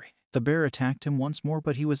mastery. The bear attacked him once more,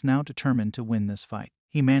 but he was now determined to win this fight.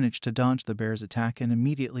 He managed to dodge the bear's attack and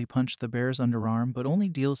immediately punched the bear's underarm but only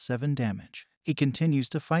deals 7 damage. He continues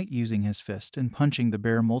to fight using his fist and punching the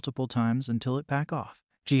bear multiple times until it back off.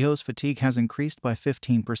 Jaeho's fatigue has increased by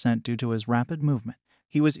 15% due to his rapid movement.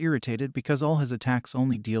 He was irritated because all his attacks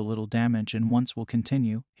only deal little damage and once will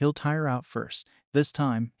continue, he'll tire out first. This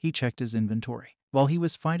time, he checked his inventory. While he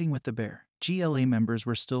was fighting with the bear, GLA members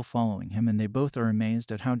were still following him and they both are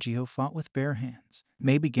amazed at how Jaeho fought with bare hands.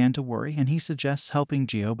 Mei began to worry and he suggests helping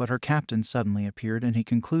Jaeho, but her captain suddenly appeared and he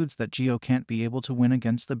concludes that Jaeho can't be able to win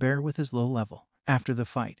against the bear with his low level. After the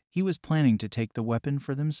fight, he was planning to take the weapon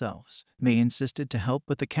for themselves. Mei insisted to help,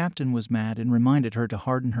 but the captain was mad and reminded her to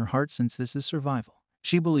harden her heart since this is survival.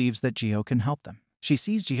 She believes that Jaeho can help them. She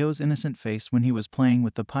sees Jaeho's innocent face when he was playing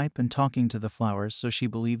with the pipe and talking to the flowers, so she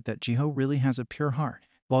believed that Jaeho really has a pure heart.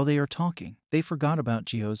 While they are talking, they forgot about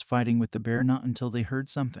Jaeho's fighting with the bear not until they heard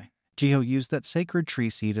something. Jaeho used that sacred tree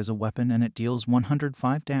seed as a weapon and it deals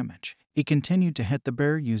 105 damage. He continued to hit the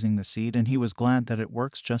bear using the seed and he was glad that it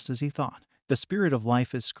works just as he thought. The spirit of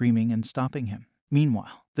life is screaming and stopping him.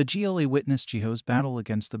 Meanwhile, the GLA witnessed Jaeho's battle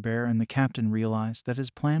against the bear and the captain realized that his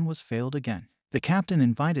plan was failed again. The captain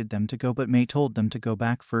invited them to go, but Mei told them to go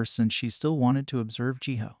back first since she still wanted to observe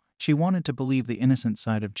Jaeho. She wanted to believe the innocent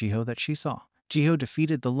side of Jaeho that she saw. Jaeho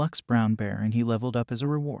defeated the Lux Brown Bear and he leveled up as a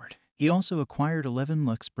reward. He also acquired 11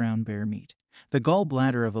 Lux Brown Bear meat, the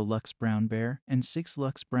gallbladder of a Lux Brown Bear, and 6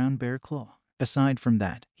 Lux Brown Bear claw. Aside from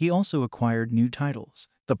that, he also acquired new titles.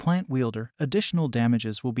 The Plant Wielder, additional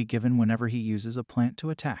damages will be given whenever he uses a plant to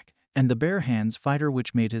attack, and the Bare Hands Fighter,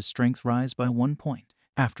 which made his strength rise by 1 point.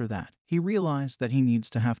 After that, he realized that he needs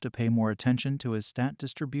to have to pay more attention to his stat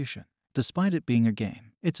distribution. Despite it being a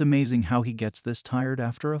game, it's amazing how he gets this tired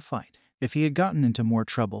after a fight. If he had gotten into more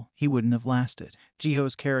trouble, he wouldn't have lasted.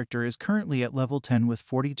 Jaeho's character is currently at level 10 with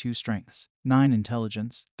 42 strengths, 9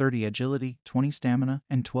 intelligence, 30 agility, 20 stamina,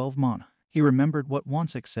 and 12 mana. He remembered what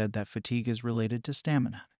Wansik said, that fatigue is related to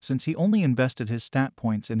stamina. Since he only invested his stat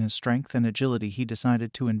points in his strength and agility, he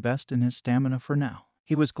decided to invest in his stamina for now.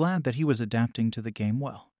 He was glad that he was adapting to the game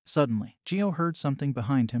well. Suddenly, Jaeho heard something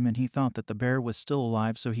behind him and he thought that the bear was still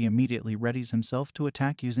alive, so he immediately readies himself to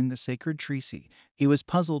attack using the sacred tree seed. He was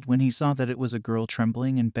puzzled when he saw that it was a girl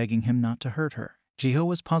trembling and begging him not to hurt her. Jaeho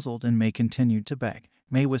was puzzled and Mei continued to beg.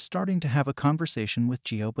 Mei was starting to have a conversation with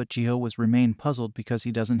Jaeho, but Jaeho remained puzzled because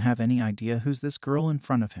he doesn't have any idea who's this girl in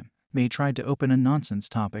front of him. Mei tried to open a nonsense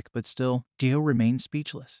topic, but still, Jaeho remained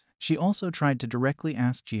speechless. She also tried to directly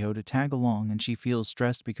ask Jaeho to tag along and she feels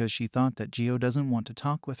stressed because she thought that Jaeho doesn't want to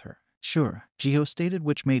talk with her. Sure, Jaeho stated,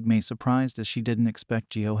 which made Mei surprised as she didn't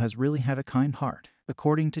expect Jaeho has really had a kind heart.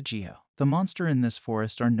 According to Jaeho, the monster in this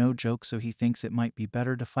forest are no joke, so he thinks it might be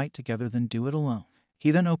better to fight together than do it alone.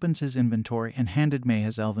 He then opens his inventory and handed Mei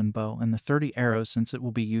his elven bow and the 30 arrows, since it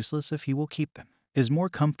will be useless if he will keep them. Is more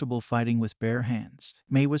comfortable fighting with bare hands.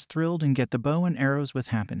 Mei was thrilled and get the bow and arrows with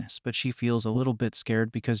happiness, but she feels a little bit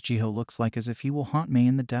scared because Jaeho looks like as if he will haunt Mei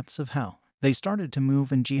in the depths of hell. They started to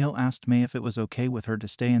move and Jaeho asked Mei if it was okay with her to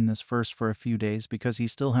stay in this first for a few days because he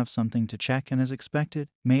still have something to check, and as expected,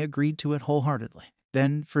 Mei agreed to it wholeheartedly.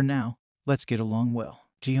 Then, for now, let's get along well,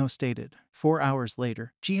 Jaeho stated. 4 hours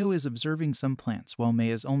later, Jaeho is observing some plants while Mei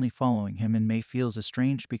is only following him, and Mei feels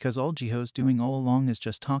estranged because all Jaeho's doing all along is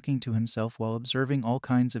just talking to himself while observing all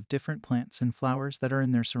kinds of different plants and flowers that are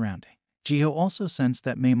in their surrounding. Jaeho also sensed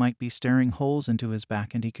that Mei might be staring holes into his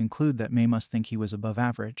back, and he concluded that Mei must think he was above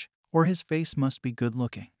average, or his face must be good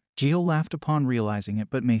looking. Jaeho laughed upon realizing it,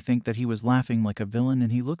 but Mei think that he was laughing like a villain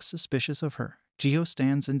and he looks suspicious of her. Jaeho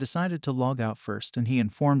stands and decided to log out first, and he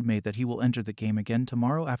informed Mei that he will enter the game again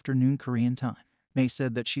tomorrow afternoon Korean time. Mei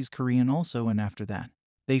said that she's Korean also, and after that,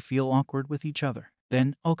 they feel awkward with each other.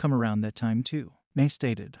 Then, I'll come around that time too, Mei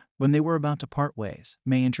stated. When they were about to part ways,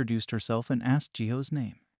 Mei introduced herself and asked Jaeho's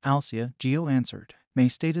name. Alcia, Jaeho answered. Mei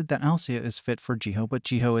stated that Alcia is fit for Jaeho, but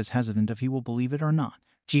Jaeho is hesitant if he will believe it or not.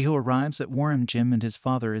 Jaeho arrives at Warren Gym and his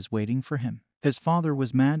father is waiting for him. His father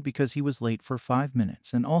was mad because he was late for 5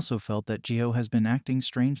 minutes and also felt that Jaeho has been acting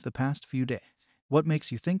strange the past few days. What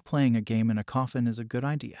makes you think playing a game in a coffin is a good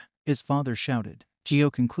idea? His father shouted.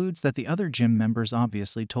 Jaeho concludes that the other gym members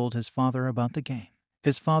obviously told his father about the game.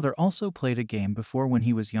 His father also played a game before when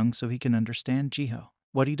he was young, so he can understand Jaeho.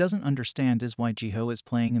 What he doesn't understand is why Jaeho is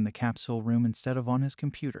playing in the capsule room instead of on his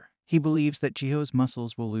computer. He believes that Jaeho's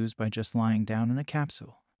muscles will lose by just lying down in a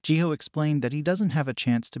capsule. Jaeho explained that he doesn't have a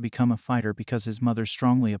chance to become a fighter because his mother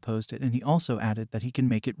strongly opposed it, and he also added that he can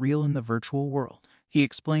make it real in the virtual world. He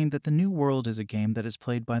explained that the new world is a game that is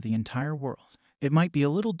played by the entire world. It might be a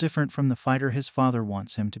little different from the fighter his father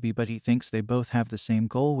wants him to be, but he thinks they both have the same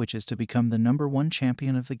goal, which is to become the #1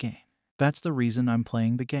 champion of the game. That's the reason I'm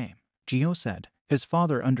playing the game, Jaeho said. His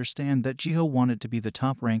father understood that Jaeho wanted to be the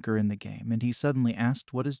top ranker in the game, and he suddenly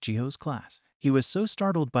asked what is Jaeho's class. He was so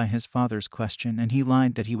startled by his father's question, and he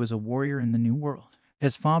lied that he was a warrior in the new world.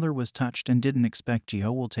 His father was touched and didn't expect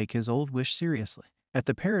Jaeho will take his old wish seriously. At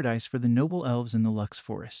the paradise for the noble elves in the Lux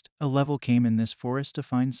Forest, a level came in this forest to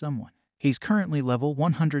find someone. He's currently level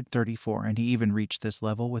 134, and he even reached this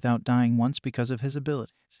level without dying once because of his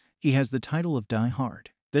abilities. He has the title of Die Hard.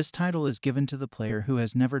 This title is given to the player who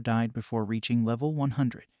has never died before reaching level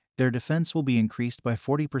 100. Their defense will be increased by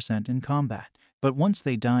 40% in combat, but once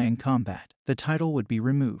they die in combat, the title would be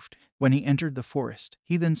removed. When he entered the forest,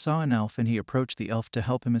 he then saw an elf and he approached the elf to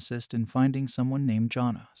help him assist in finding someone named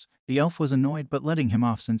Jaeho. The elf was annoyed but letting him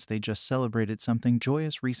off since they just celebrated something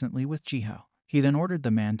joyous recently with Jaeho. He then ordered the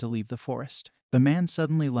man to leave the forest. The man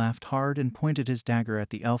suddenly laughed hard and pointed his dagger at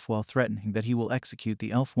the elf while threatening that he will execute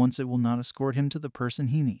the elf once it will not escort him to the person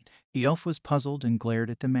he needs. The elf was puzzled and glared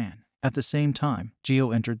at the man. At the same time,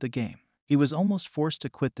 Jaeho entered the game. He was almost forced to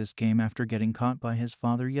quit this game after getting caught by his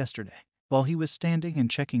father yesterday. While he was standing and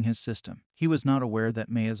checking his system, he was not aware that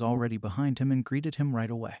Mei is already behind him and greeted him right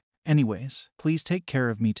away. Anyways, please take care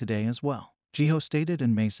of me today as well, Jaeho stated,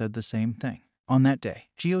 and Mei said the same thing. On that day,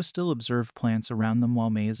 Jaeho still observed plants around them while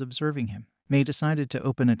Mei is observing him. Mei decided to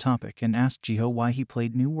open a topic and asked Jaeho why he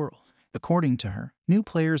played New World. According to her, new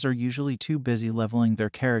players are usually too busy leveling their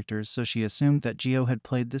characters, so she assumed that Jaeho had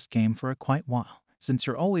played this game for a quite while. Since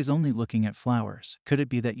you're always only looking at flowers, could it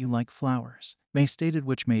be that you like flowers? Mei stated,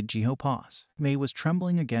 which made Jaeho pause. Mei was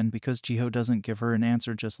trembling again because Jaeho doesn't give her an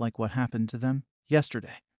answer, just like what happened to them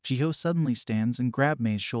yesterday. Jaeho suddenly stands and grabbed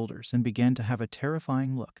Mei's shoulders and began to have a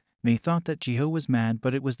terrifying look. Mei thought that Jaeho was mad,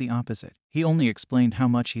 but it was the opposite. He only explained how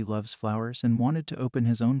much he loves flowers and wanted to open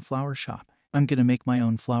his own flower shop. I'm gonna make my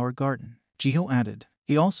own flower garden, Jaeho added.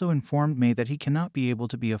 He also informed Mei that he cannot be able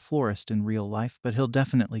to be a florist in real life, but he'll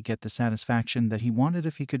definitely get the satisfaction that he wanted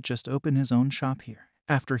if he could just open his own shop here.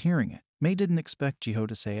 After hearing it, Mei didn't expect Jaeho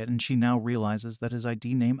to say it, and she now realizes that his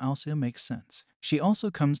ID name also makes sense. She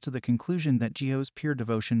also comes to the conclusion that Jaeho's pure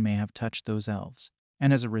devotion may have touched those elves,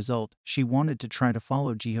 and as a result, she wanted to try to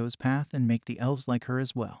follow Jaeho's path and make the elves like her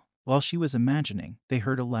as well. While she was imagining, they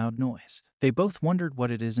heard a loud noise. They both wondered what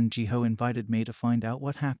it is, and Jaeho invited Mei to find out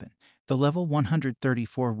what happened. The level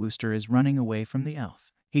 134 Wooster is running away from the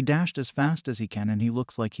elf. He dashed as fast as he can, and he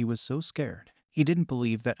looks like he was so scared. He didn't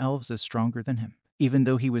believe that elves is stronger than him. Even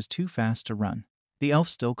though he was too fast to run, the elf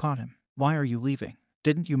still caught him. Why are you leaving?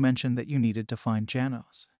 Didn't you mention that you needed to find Jaeho?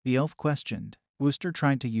 The elf questioned. Wooster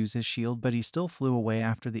tried to use his shield, but he still flew away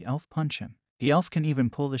after the elf punched him. The elf can even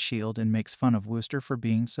pull the shield and makes fun of Wooster for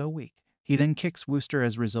being so weak. He then kicks Wooster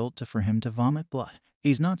as a result for him to vomit blood.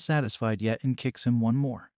 He's not satisfied yet and kicks him one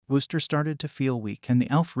more. Wooster started to feel weak, and the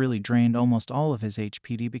elf really drained almost all of his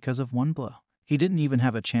HP because of one blow. He didn't even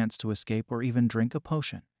have a chance to escape or even drink a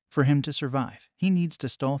potion. For him to survive, he needs to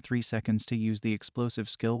stall 3 seconds to use the explosive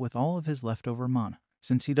skill with all of his leftover mana.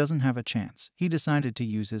 Since he doesn't have a chance, he decided to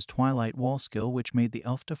use his Twilight Wall skill, which made the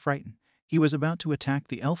elf to frighten. He was about to attack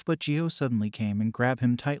the elf, but Jaeho suddenly came and grabbed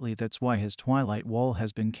him tightly. That's why his Twilight Wall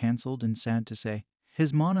has been cancelled, and sad to say,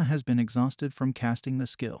 his mana has been exhausted from casting the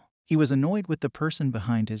skill. He was annoyed with the person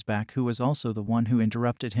behind his back, who was also the one who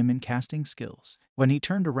interrupted him in casting skills. When he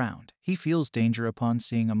turned around, he feels danger upon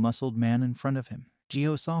seeing a muscled man in front of him.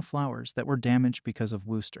 Jaeho saw flowers that were damaged because of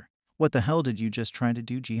Wooster. What the hell did you just try to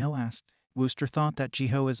do? Jaeho asked. Wooster thought that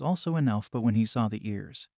Jaeho is also an elf, but when he saw the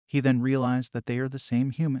ears, he then realized that they are the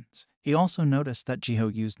same humans. He also noticed that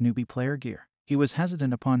Jaeho used newbie player gear. He was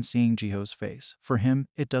hesitant upon seeing Jaeho's face. For him,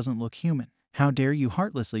 it doesn't look human. How dare you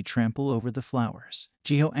heartlessly trample over the flowers?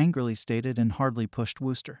 Jaeho angrily stated and hardly pushed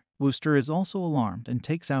Wooster. Wooster is also alarmed and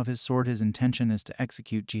takes out his sword. His intention is to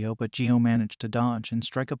execute Jaeho, but Jaeho managed to dodge and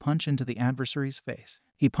strike a punch into the adversary's face.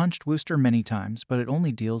 He punched Wooster many times, but it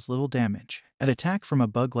only deals little damage. An attack from a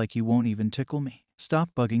bug like you won't even tickle me. Stop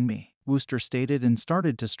bugging me, Wooster stated and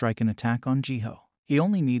started to strike an attack on Jaeho. He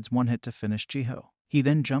only needs one hit to finish Jaeho. He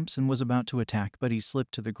then jumps and was about to attack, but he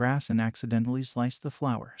slipped to the grass and accidentally sliced the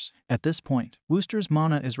flowers. At this point, Wooster's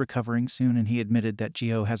mana is recovering soon, and he admitted that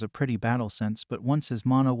Jaeho has a pretty battle sense, but once his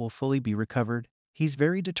mana will fully be recovered, he's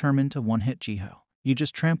very determined to one-hit Jaeho. You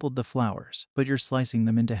just trampled the flowers, but you're slicing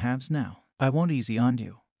them into halves now. I won't easy on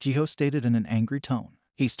you, Jaeho stated in an angry tone.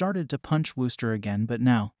 He started to punch Wooster again, but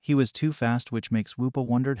now he was too fast, which makes Woopa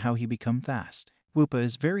wondered how he become fast. Woopa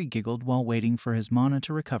is very giggled while waiting for his mana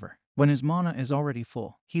to recover. When his mana is already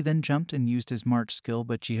full, he then jumped and used his march skill,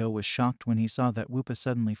 but Jaeho was shocked when he saw that Woopa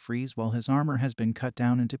suddenly freeze while his armor has been cut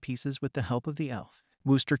down into pieces with the help of the elf.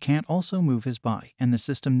 Wooster can't also move his body, and the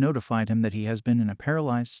system notified him that he has been in a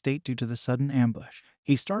paralyzed state due to the sudden ambush.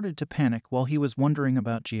 He started to panic while he was wondering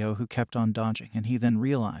about Jaeho, who kept on dodging, and he then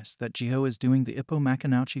realized that Jaeho is doing the Ippo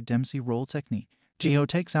Makinauchi Dempsey roll technique. Jaeho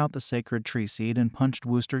takes out the sacred tree seed and punched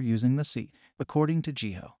Wooster using the seed. According to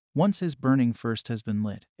Jaeho, once his burning first has been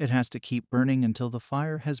lit, it has to keep burning until the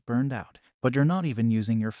fire has burned out. But you're not even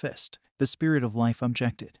using your fist, the spirit of life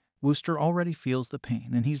objected. Wooster already feels the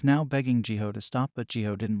pain, and he's now begging Jaeho to stop, but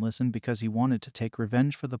Jaeho didn't listen because he wanted to take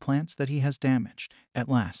revenge for the plants that he has damaged. At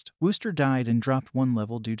last, Wooster died and dropped 1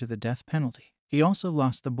 level due to the death penalty. He also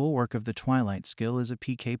lost the Bulwark of the Twilight skill as a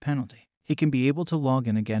PK penalty. He can be able to log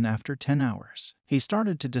in again after 10 hours. He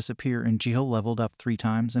started to disappear, and Jaeho leveled up 3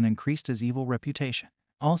 times and increased his evil reputation.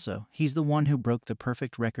 Also, he's the one who broke the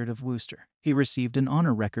perfect record of Wooster. He received an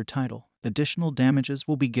honor record title. Additional damages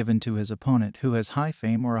will be given to his opponent who has high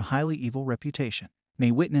fame or a highly evil reputation.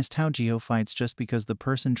 May witnessed how Jaeho fights just because the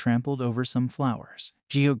person trampled over some flowers.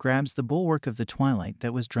 Jaeho grabs the Bulwark of the Twilight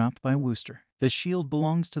that was dropped by Wooster. The shield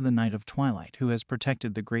belongs to the Knight of Twilight, who has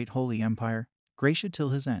protected the Great Holy Empire, Gracia, till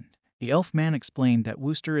his end. The elf man explained that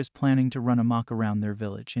Wooster is planning to run amok around their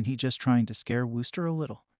village, and he just trying to scare Wooster a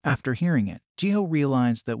little. After hearing it, Jaeho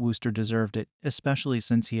realized that Wooster deserved it, especially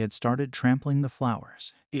since he had started trampling the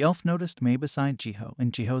flowers. The elf noticed May beside Jaeho,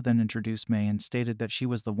 and Jaeho then introduced May and stated that she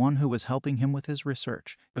was the one who was helping him with his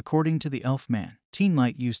research. According to the elf man, Teen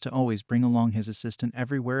Light used to always bring along his assistant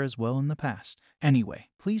everywhere as well in the past. Anyway,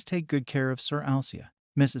 please take good care of Sir Alcia,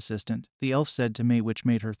 Miss Assistant, the elf said to May, which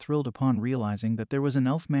made her thrilled upon realizing that there was an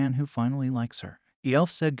elf man who finally likes her. The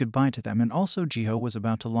elf said goodbye to them, and also Jaeho was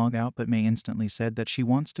about to log out, but May instantly said that she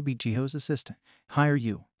wants to be Jaeho's assistant. Hire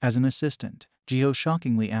you as an assistant? Jaeho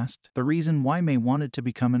shockingly asked. The reason why May wanted to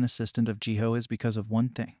become an assistant of Jaeho is because of one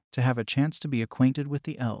thing: to have a chance to be acquainted with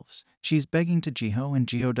the elves. She's begging to Jaeho, and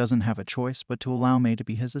Jaeho doesn't have a choice but to allow May to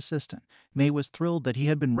be his assistant. May was thrilled that he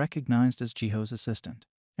had been recognized as Jaeho's assistant.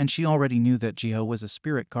 And she already knew that Jaeho was a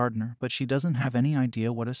spirit gardener, but she doesn't have any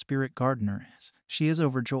idea what a spirit gardener is. She is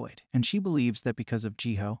overjoyed, and she believes that because of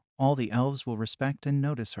Jaeho, all the elves will respect and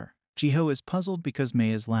notice her. Jaeho is puzzled because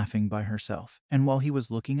May is laughing by herself, and while he was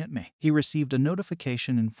looking at May, he received a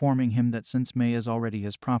notification informing him that since May is already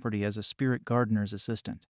his property as a spirit gardener's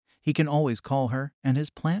assistant, he can always call her, and his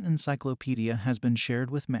plant encyclopedia has been shared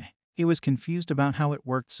with May. He was confused about how it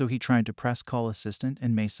worked, so he tried to press call assistant,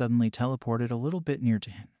 and May suddenly teleported a little bit near to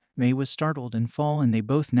him. May was startled and fall, and they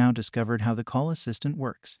both now discovered how the call assistant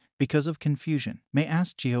works. Because of confusion, May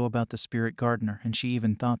asked Jaeho about the spirit gardener, and she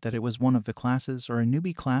even thought that it was one of the classes or a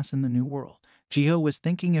newbie class in the new world. Jaeho was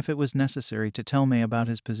thinking if it was necessary to tell May about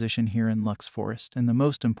his position here in Lux Forest, and the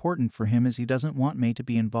most important for him is he doesn't want May to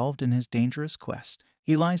be involved in his dangerous quest.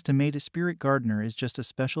 He lies to May. The spirit gardener is just a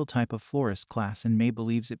special type of florist class, and May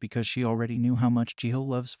believes it because she already knew how much Jaeho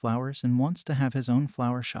loves flowers and wants to have his own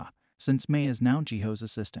flower shop. Since May is now Jaeho's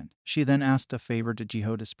assistant, she then asked a favor to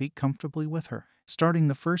Jaeho to speak comfortably with her. Starting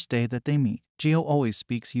the first day that they meet, Jaeho always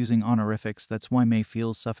speaks using honorifics. That's why May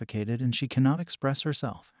feels suffocated and she cannot express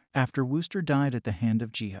herself. After Wooster died at the hand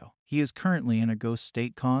of Jaeho, he is currently in a ghost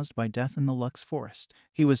state caused by death in the Lux Forest.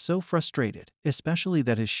 He was so frustrated, especially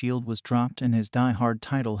that his shield was dropped and his die-hard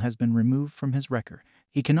title has been removed from his record.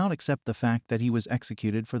 He cannot accept the fact that he was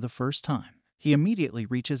executed for the first time. He immediately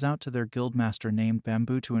reaches out to their guildmaster named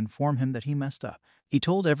Bamboo to inform him that he messed up. He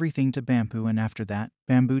told everything to Bamboo, and after that,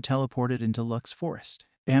 Bamboo teleported into Lux Forest.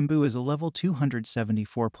 Bamboo is a level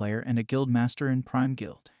 274 player and a guildmaster in Prime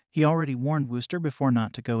Guild. He already warned Wooster before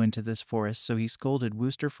not to go into this forest, so he scolded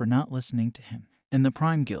Wooster for not listening to him. In the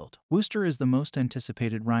Prime Guild, Wooster is the most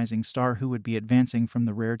anticipated rising star who would be advancing from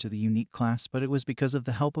the rare to the unique class, but it was because of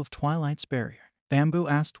the help of Twilight's Barrier. Bamboo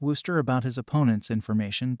asked Wooster about his opponent's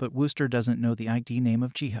information, but Wooster doesn't know the ID name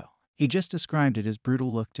of Jaeho. He just described it as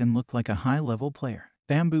brutal looked and looked like a high-level player.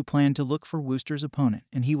 Bamboo planned to look for Wooster's opponent,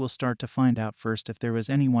 and he will start to find out first if there was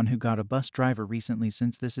anyone who got a bus driver recently,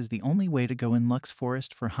 since this is the only way to go in Lux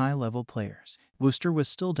Forest for high-level players. Wooster was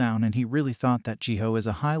still down, and he really thought that Jaeho is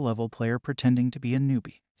a high-level player pretending to be a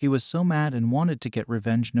newbie. He was so mad and wanted to get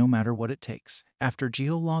revenge no matter what it takes. After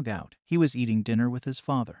Jaeho logged out, he was eating dinner with his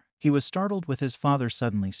father. He was startled with his father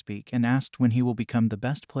suddenly speak and asked when he will become the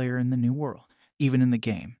best player in the new world. Even in the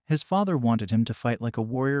game, his father wanted him to fight like a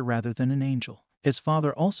warrior rather than an angel. His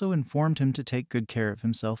father also informed him to take good care of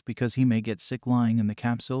himself because he may get sick lying in the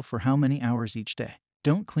capsule for how many hours each day.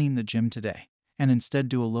 Don't clean the gym today, and instead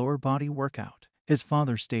do a lower body workout, his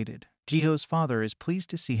father stated. Jaeho's father is pleased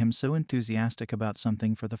to see him so enthusiastic about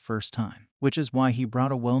something for the first time, which is why he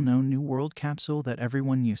brought a well-known New World capsule that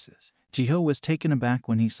everyone uses. Jaeho was taken aback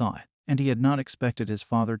when he saw it. and he had not expected his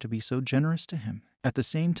father to be so generous to him. At the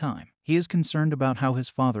same time, he is concerned about how his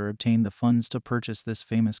father obtained the funds to purchase this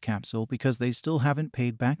famous capsule because they still haven't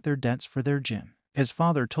paid back their debts for their gym. His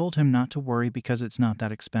father told him not to worry because it's not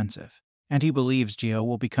that expensive, and he believes Jaeho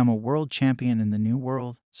will become a world champion in the new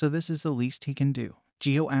world, so this is the least he can do.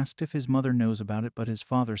 Jaeho asked if his mother knows about it, but his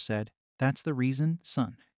father said, "That's the reason,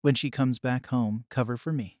 son. When she comes back home, cover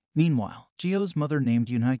for me." Meanwhile, Jaeho's mother named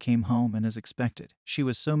Yunhai came home, and as expected, she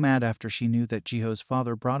was so mad after she knew that Jaeho's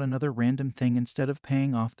father brought another random thing instead of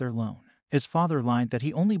paying off their loan. His father lied that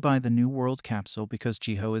he only buy the new world capsule because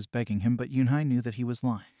Jaeho is begging him, but Yunhai knew that he was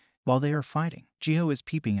lying. While they are fighting, Jaeho is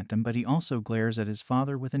peeping at them, but he also glares at his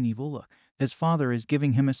father with an evil look. His father is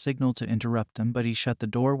giving him a signal to interrupt them, but he shut the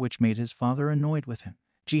door, which made his father annoyed with him.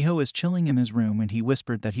 Jaeho is chilling in his room, and he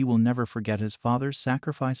whispered that he will never forget his father's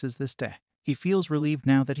sacrifices this day. He feels relieved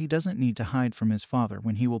now that he doesn't need to hide from his father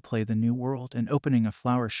when he will play the new world, and opening a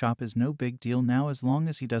flower shop is no big deal now as long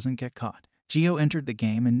as he doesn't get caught. Jaeho entered the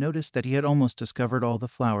game and noticed that he had almost discovered all the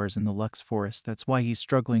flowers in the Lux Forest. That's why he's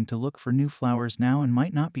struggling to look for new flowers now and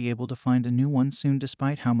might not be able to find a new one soon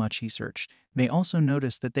despite how much he searched. They also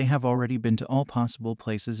noticed that they have already been to all possible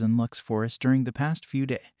places in Lux Forest during the past few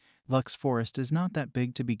days. Lux Forest is not that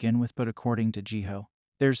big to begin with, but according to Jaeho,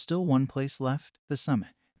 there's still one place left, the summit.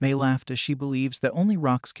 May laughed as she believes that only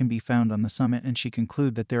rocks can be found on the summit, and she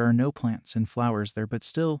concluded that there are no plants and flowers there, but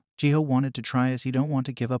still, Jaeho wanted to try as he don't want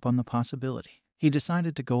to give up on the possibility. He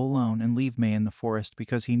decided to go alone and leave May in the forest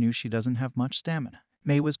because he knew she doesn't have much stamina.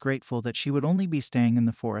 May was grateful that she would only be staying in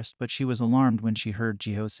the forest, but she was alarmed when she heard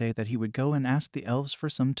Jaeho say that he would go and ask the elves for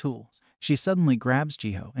some tools. She suddenly grabs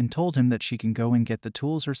Jaeho and told him that she can go and get the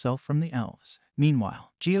tools herself from the elves.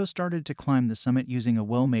 Meanwhile, Jaeho started to climb the summit using a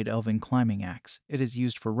well-made elven climbing axe. It is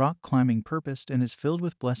used for rock climbing purpose and is filled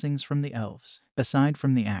with blessings from the elves. Aside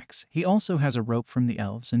from the axe, he also has a rope from the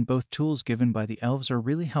elves, and both tools given by the elves are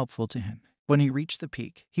really helpful to him. When he reached the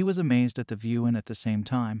peak, he was amazed at the view and at the same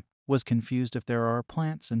time was confused if there are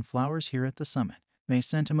plants and flowers here at the summit. May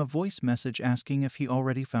sent him a voice message asking if he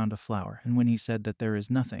already found a flower, and when he said that there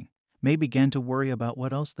is nothing, May began to worry about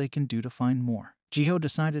what else they can do to find more. Jaeho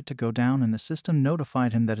decided to go down, and the system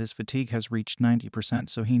notified him that his fatigue has reached 90%,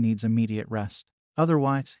 so he needs immediate rest.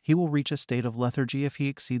 Otherwise, he will reach a state of lethargy if he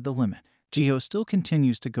exceed the limit. Jaeho still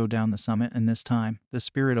continues to go down the summit, and this time, the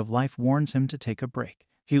Spirit of Life warns him to take a break.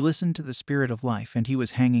 He listened to the Spirit of Life, and he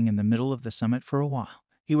was hanging in the middle of the summit for a while.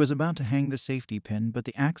 He was about to hang the safety pin, but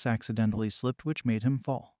the axe accidentally slipped, which made him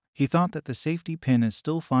fall. He thought that the safety pin is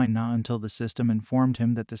still fine now until the system informed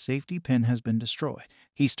him that the safety pin has been destroyed.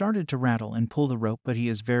 He started to rattle and pull the rope, but he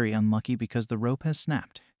is very unlucky because the rope has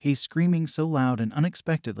snapped. He's screaming so loud, and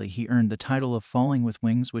unexpectedly he earned the title of Falling with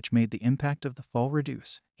Wings, which made the impact of the fall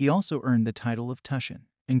reduce. He also earned the title of Tushin.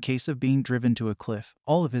 In case of being driven to a cliff,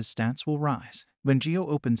 all of his stats will rise. When Jaeho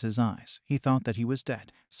opens his eyes, he thought that he was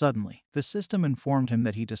dead. Suddenly, the system informed him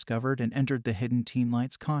that he discovered and entered the hidden teen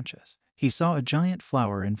light's conscious. He saw a giant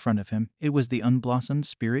flower in front of him. It was the unblossomed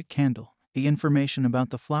spirit candle. The information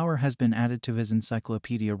about the flower has been added to his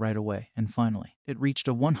encyclopedia right away, and finally, it reached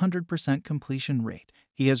a 100% completion rate.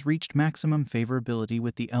 He has reached maximum favorability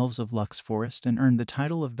with the elves of Lux Forest and earned the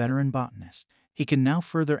title of veteran botanist. He can now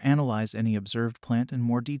further analyze any observed plant in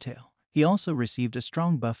more detail. He also received a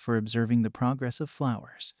strong buff for observing the progress of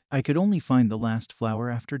flowers. I could only find the last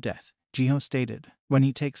flower after death, Jaeho stated. When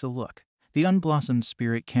he takes a look, the unblossomed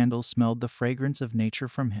spirit candle smelled the fragrance of nature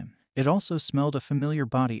from him. It also smelled a familiar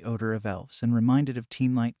body odor of elves and reminded of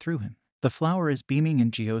teen light through him. The flower is beaming,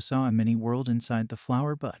 and Jaeho saw a mini world inside the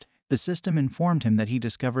flower bud. The system informed him that he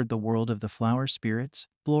discovered the world of the flower spirits,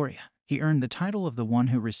 Gloria. He earned the title of the one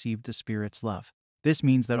who received the spirit's love. This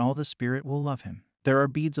means that all the spirit will love him. There are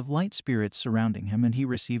beads of light spirits surrounding him, and he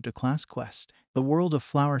received a class quest. The world of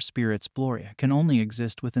flower spirits, Gloria, can only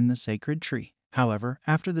exist within the sacred tree. However,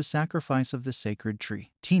 after the sacrifice of the sacred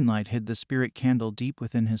tree, teen light hid the spirit candle deep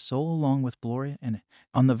within his soul along with Gloria in it.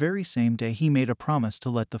 On the very same day, he made a promise to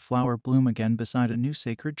let the flower bloom again beside a new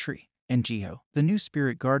sacred tree. And Jaeho, the new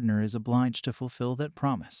spirit gardener, is obliged to fulfill that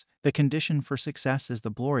promise. The condition for success is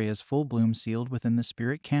the Gloria's full bloom sealed within the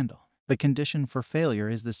spirit candle. The condition for failure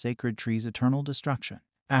is the sacred tree's eternal destruction.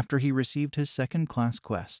 After he received his second-class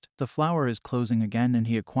quest, the flower is closing again, and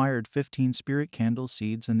he acquired 15 spirit candle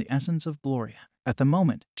seeds and the essence of Gloria. At the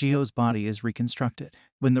moment, Jaeho's body is reconstructed.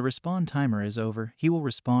 When the respawn timer is over, he will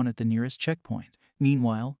respawn at the nearest checkpoint.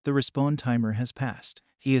 Meanwhile, the respawn timer has passed.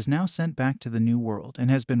 He is now sent back to the new world and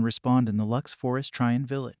has been respawned in the Lux Forest Tryon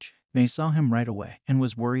village. May saw him right away and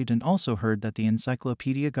was worried, and also heard that the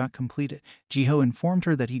encyclopedia got completed. Jaeho informed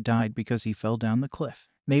her that he died because he fell down the cliff.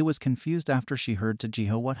 May was confused after she heard to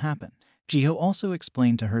Jaeho what happened. Jaeho also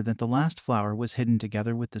explained to her that the last flower was hidden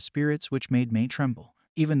together with the spirits, which made Mei tremble.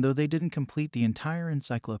 Even though they didn't complete the entire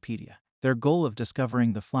encyclopedia, their goal of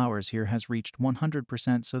discovering the flowers here has reached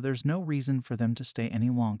 100%, so there's no reason for them to stay any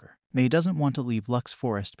longer. Mei doesn't want to leave Lux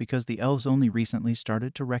Forest because the elves only recently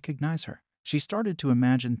started to recognize her. She started to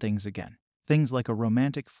imagine things again. Things like a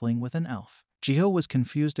romantic fling with an elf. Jaeho was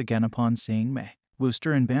confused again upon seeing Mei.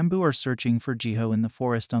 Wooster and Bamboo are searching for Jaeho in the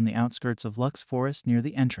forest on the outskirts of Lux Forest near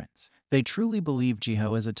the entrance. They truly believe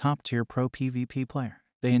Jaeho is a top-tier pro PvP player.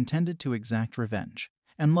 They intended to exact revenge.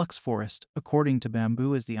 And Lux Forest, according to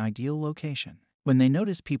Bamboo, is the ideal location. When they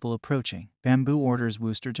notice people approaching, Bamboo orders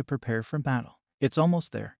Wooster to prepare for battle. It's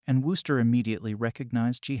almost there, and Wooster immediately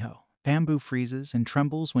recognized Jaeho. Bamboo freezes and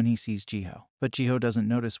trembles when he sees Jaeho, but Jaeho doesn't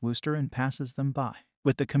notice Wooster and passes them by.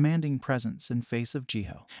 With the commanding presence and face of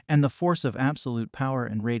Jaeho, and the force of absolute power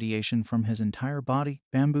and radiation from his entire body,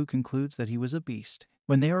 Bamboo concludes that he was a beast.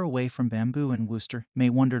 When they are away from Bamboo and Wooster, Mei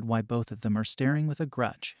wondered why both of them are staring with a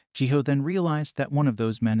grudge. Jaeho then realized that one of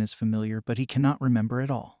those men is familiar, but he cannot remember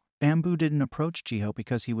it all. Bamboo didn't approach Jaeho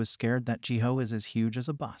because he was scared that Jaeho is as huge as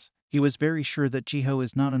a boss. He was very sure that Jaeho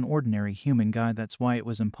is not an ordinary human guy, that's why it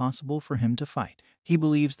was impossible for him to fight. He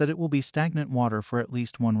believes that it will be stagnant water for at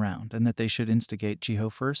least one round and that they should instigate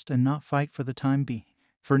Jaeho first and not fight for the time being.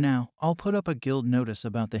 For now, I'll put up a guild notice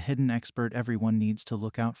about the hidden expert everyone needs to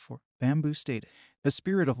look out for, Bamboo stated. The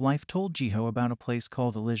spirit of life told Jaeho about a place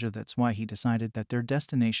called Elysia, that's why he decided that their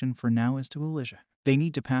destination for now is to Elysia. They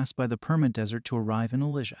need to pass by the perma-desert to arrive in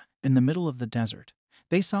Elysia. In the middle of the desert,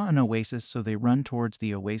 they saw an oasis, so they run towards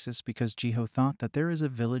the oasis because Jaeho thought that there is a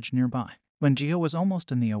village nearby. When Jaeho was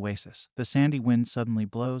almost in the oasis, the sandy wind suddenly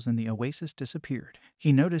blows and the oasis disappeared.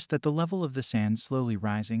 He noticed that the level of the sand slowly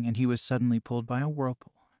rising and he was suddenly pulled by a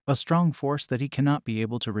whirlpool. A strong force that he cannot be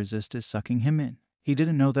able to resist is sucking him in. He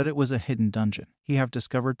didn't know that it was a hidden dungeon. He have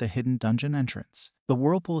discovered the hidden dungeon entrance. The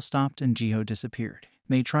whirlpool stopped and Jaeho disappeared.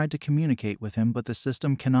 Mei tried to communicate with him, but the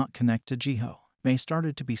system cannot connect to Jaeho. Mei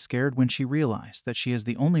started to be scared when she realized that she is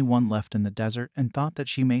the only one left in the desert and thought that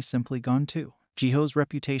she may simply gone too. Jaeho's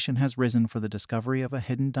reputation has risen for the discovery of a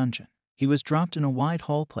hidden dungeon. He was dropped in a wide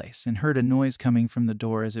hall place and heard a noise coming from the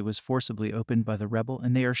door as it was forcibly opened by the rebel,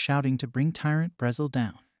 and they are shouting to bring Tyrant Brezel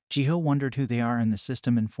down. Jaeho wondered who they are, and the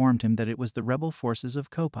system informed him that it was the rebel forces of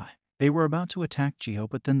Kopai. They were about to attack Jaeho,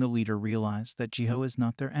 but then the leader realized that Jaeho is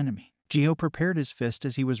not their enemy. Jaeho prepared his fist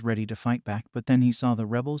as he was ready to fight back, but then he saw the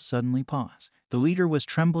rebels suddenly pause. The leader was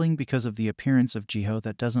trembling because of the appearance of Jaeho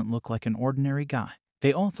that doesn't look like an ordinary guy.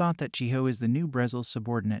 They all thought that Jaeho is the new Brezel's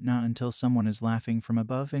subordinate, not until someone is laughing from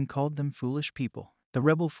above and called them foolish people. The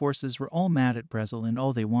rebel forces were all mad at Brezel, and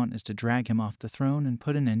all they want is to drag him off the throne and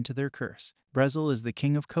put an end to their curse. Brezel is the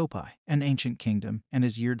king of Kopai, an ancient kingdom, and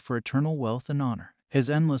is yearned for eternal wealth and honor. His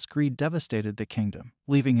endless greed devastated the kingdom,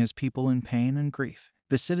 leaving his people in pain and grief.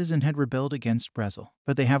 The citizen had rebelled against Brezel,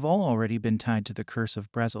 but they have all already been tied to the curse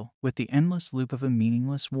of Brezel with the endless loop of a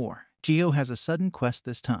meaningless war. Jaeho has a sudden quest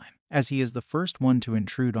this time. As he is the first one to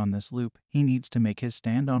intrude on this loop, he needs to make his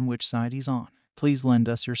stand on which side he's on. Please lend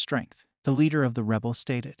us your strength, the leader of the rebel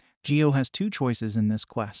stated. Jaeho has two choices in this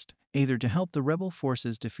quest, either to help the rebel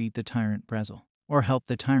forces defeat the tyrant Brezel, or help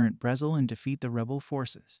the tyrant Brezel and defeat the rebel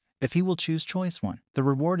forces. If he will choose choice 1, the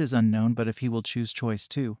reward is unknown, but if he will choose choice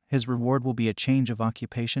 2, his reward will be a change of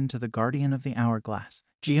occupation to the Guardian of the Hourglass.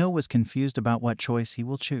 Jaeho was confused about what choice he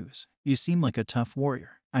will choose. You seem like a tough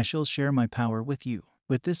warrior. I shall share my power with you.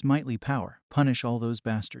 With this mighty power, punish all those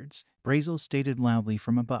bastards, Brezel stated loudly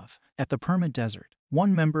from above. At the perma-desert,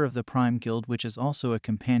 one member of the Prime Guild, which is also a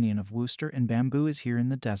companion of Wooster and Bamboo, is here in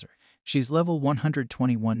the desert. She's level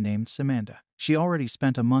 121 named Samantha. She already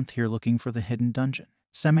spent a month here looking for the hidden dungeon.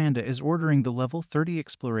 Samantha is ordering the level 30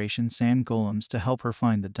 exploration sand golems to help her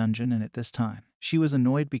find the dungeon, and at this time, she was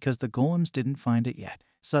annoyed because the golems didn't find it yet.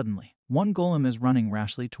 Suddenly, one golem is running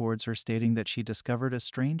rashly towards her, stating that she discovered a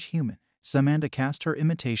strange human. Samantha cast her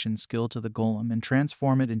imitation skill to the golem and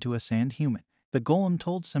transformed it into a sand human. The golem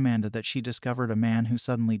told Samantha that she discovered a man who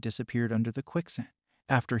suddenly disappeared under the quicksand.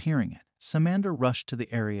 After hearing it, Samantha rushed to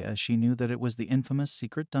the area as she knew that it was the infamous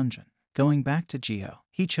secret dungeon. Going back to Jaeho,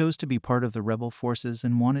 he chose to be part of the rebel forces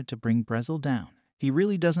and wanted to bring Brezel down. He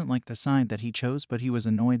really doesn't like the side that he chose, but he was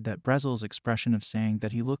annoyed that Brezel's expression of saying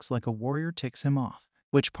that he looks like a warrior ticks him off.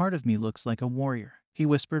 Which part of me looks like a warrior? He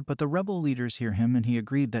whispered, but the rebel leaders hear him, and he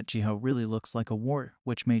agreed that Jaeho really looks like a warrior,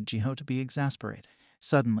 which made Jaeho to be exasperated.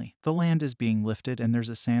 Suddenly, the land is being lifted and there's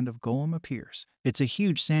a sand of golem appears. It's a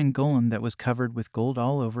huge sand golem that was covered with gold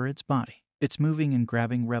all over its body. It's moving and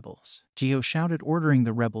grabbing rebels. Jaeho shouted, ordering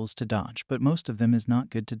the rebels to dodge, but most of them is not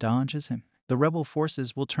good to dodge as him. The rebel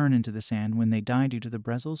forces will turn into the sand when they die due to the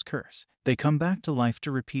Brezel's curse. They come back to life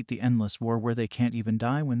to repeat the endless war where they can't even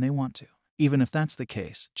die when they want to. Even if that's the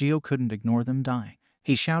case, Jaeho couldn't ignore them dying.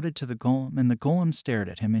 He shouted to the golem, and the golem stared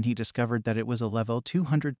at him, and he discovered that it was a level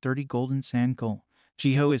 230 golden sand golem.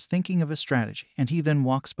 Jaeho is thinking of a strategy, and he then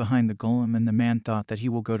walks behind the golem, and the man thought that he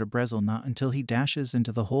will go to Brezel not until he dashes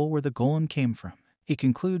into the hole where the golem came from. He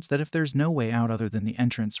concludes that if there's no way out other than the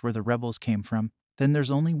entrance where the rebels came from, then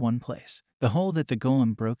there's only one place, the hole that the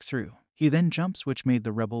golem broke through. He then jumps, which made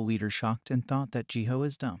the rebel leader shocked and thought that Jaeho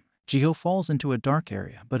is dumb. Jaeho falls into a dark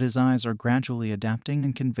area, but his eyes are gradually adapting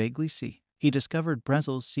and can vaguely see. He discovered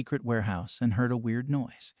Brezel's secret warehouse and heard a weird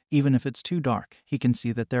noise. Even if it's too dark, he can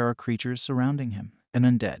see that there are creatures surrounding him. An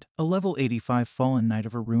undead, a level 85 fallen knight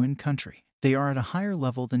of a ruined country. They are at a higher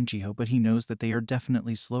level than Jaeho, but he knows that they are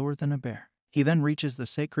definitely slower than a bear. He then reaches the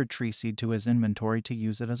sacred tree seed to his inventory to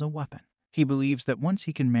use it as a weapon. He believes that once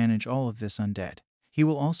he can manage all of this undead, he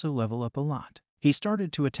will also level up a lot. He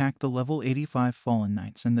started to attack the level 85 fallen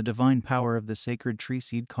knights, and the divine power of the sacred tree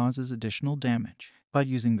seed causes additional damage. By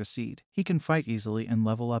using the seed, he can fight easily and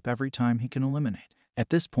level up every time he can eliminate. At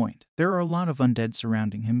this point, there are a lot of undead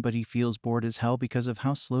surrounding him, but he feels bored as hell because of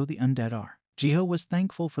how slow the undead are. Jaeho was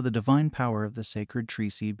thankful for the divine power of the sacred tree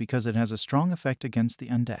seed because it has a strong effect against the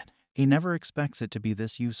undead. He never expects it to be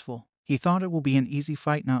this useful. He thought it will be an easy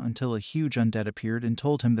fight, not until a huge undead appeared and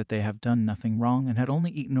told him that they have done nothing wrong and had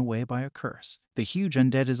only eaten away by a curse. The huge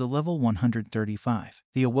undead is a level 135,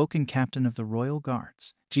 the awoken captain of the royal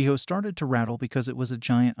guards. Jaeho started to rattle because it was a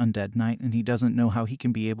giant undead knight and he doesn't know how he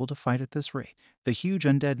can be able to fight at this rate. The huge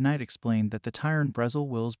undead knight explained that the tyrant Brezel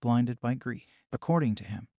wills blinded by greed. According to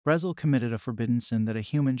him, Brezel committed a forbidden sin that a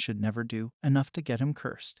human should never do, enough to get him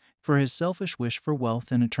cursed. For his selfish wish for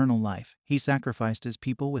wealth and eternal life, he sacrificed his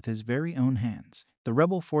people with his very own hands. The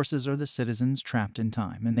rebel forces are the citizens trapped in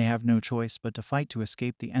time, and they have no choice but to fight to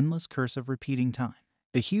escape the endless curse of repeating time.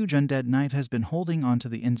 The huge undead knight has been holding on to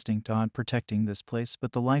the instinct of protecting this place,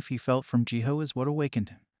 but the life he felt from Jaeho is what awakened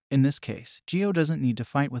him. In this case, Jaeho doesn't need to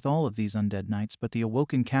fight with all of these undead knights, but the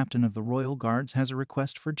awoken captain of the royal guards has a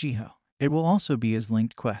request for Jaeho. It will also be his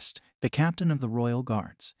linked quest. The captain of the royal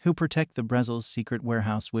guards, who protect the Brezel's secret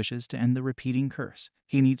warehouse, wishes to end the repeating curse.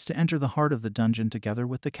 He needs to enter the heart of the dungeon together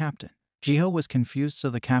with the captain. Jaeho was confused,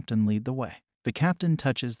 so the captain lead the way. The captain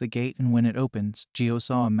touches the gate, and when it opens, Jaeho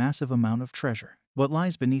saw a massive amount of treasure. What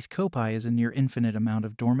lies beneath Kopai is a near infinite amount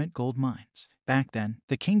of dormant gold mines. Back then,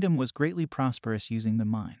 the kingdom was greatly prosperous using the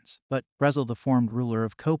mines, but Brezel, the formed ruler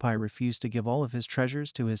of Kopai, refused to give all of his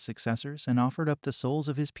treasures to his successors and offered up the souls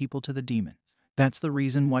of his people to the demons. That's the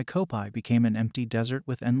reason why Kopai became an empty desert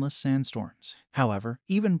with endless sandstorms. However,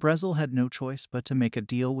 even Brezel had no choice but to make a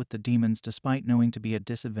deal with the demons, despite knowing to be a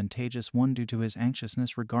disadvantageous one due to his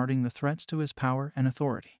anxiousness regarding the threats to his power and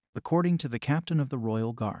authority. According to the captain of the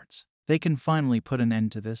royal guards, they can finally put an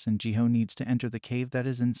end to this, and Jaeho needs to enter the cave that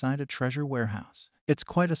is inside a treasure warehouse. It's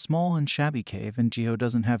quite a small and shabby cave, and Jaeho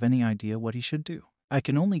doesn't have any idea what he should do. I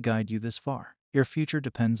can only guide you this far. Your future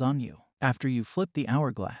depends on you. After you flip the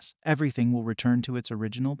hourglass, everything will return to its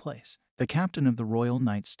original place, the captain of the royal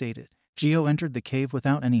knights stated. Jaeho entered the cave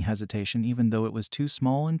without any hesitation, even though it was too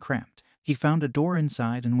small and cramped. He found a door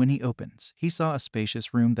inside, and when he opens, he saw a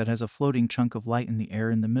spacious room that has a floating chunk of light in the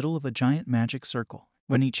air in the middle of a giant magic circle.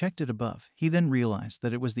 When he checked it above, he then realized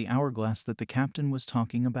that it was the hourglass that the captain was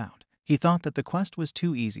talking about. He thought that the quest was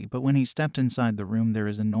too easy, but when he stepped inside the room, there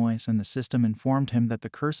is a noise, and the system informed him that the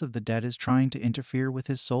curse of the dead is trying to interfere with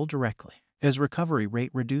his soul directly. His recovery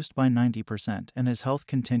rate reduced by 90%, and his health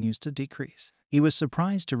continues to decrease. He was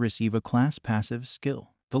surprised to receive a class passive skill.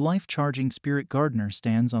 The life-charging spirit gardener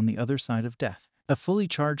stands on the other side of death. A fully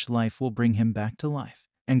charged life will bring him back to life.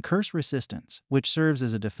 And curse resistance, which serves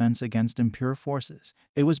as a defense against impure forces.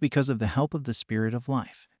 It was because of the help of the spirit of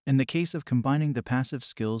life. In the case of combining the passive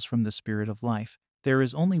skills from the spirit of life, there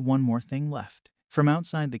is only one more thing left. From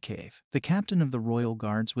outside the cave, the captain of the royal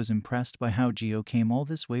guards was impressed by how Jaeho came all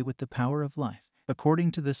this way with the power of life.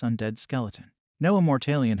 According to this undead skeleton, no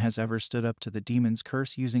Immortalian has ever stood up to the demon's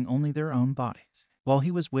curse using only their own bodies. While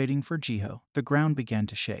he was waiting for Jaeho, the ground began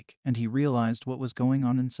to shake, and he realized what was going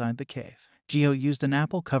on inside the cave. Jaeho used an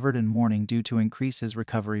apple covered in mourning due to increase his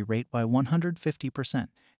recovery rate by 150%.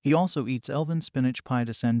 He also eats elven spinach pie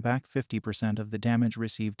to send back 50% of the damage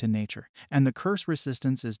received to nature, and the curse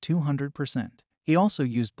resistance is 200%. He also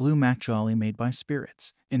used blue mac jolly made by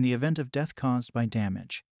spirits. In the event of death caused by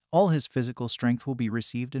damage, all his physical strength will be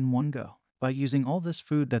received in one go. By using all this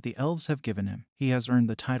food that the elves have given him, he has earned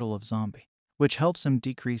the title of zombie, which helps him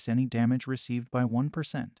decrease any damage received by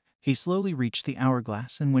 1%. He slowly reached the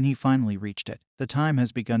hourglass, and when he finally reached it, the time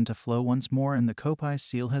has begun to flow once more and the Kopai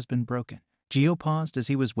seal has been broken. Jaeho paused as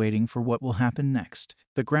he was waiting for what will happen next.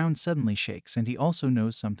 The ground suddenly shakes and he also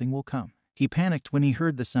knows something will come. He panicked when he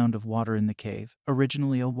heard the sound of water in the cave,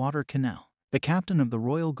 originally a water canal. The captain of the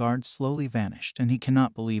royal guard slowly vanished and he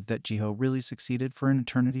cannot believe that Jaeho really succeeded for an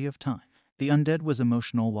eternity of time. The undead was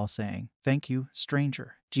emotional while saying, "Thank you,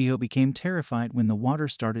 stranger." Jaeho became terrified when the water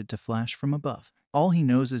started to flash from above. All he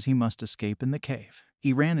knows is he must escape in the cave.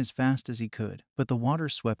 He ran as fast as he could, but the water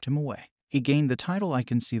swept him away. He gained the title "I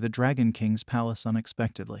Can See the Dragon King's Palace"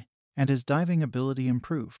 unexpectedly, and his diving ability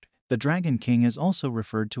improved. The Dragon King is also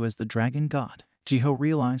referred to as the Dragon God. Jaeho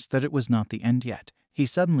realized that it was not the end yet. He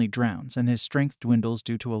suddenly drowns and his strength dwindles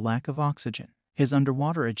due to a lack of oxygen. His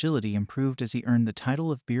underwater agility improved as he earned the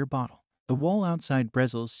title of Beer Bottle. The wall outside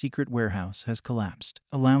Brezel's secret warehouse has collapsed,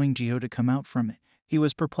 allowing Jaeho to come out from it. He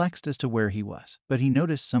was perplexed as to where he was, but he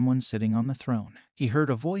noticed someone sitting on the throne. He heard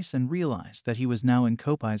a voice and realized that he was now in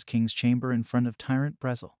Kopai's king's chamber in front of tyrant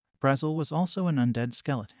Brezel. Brezel was also an undead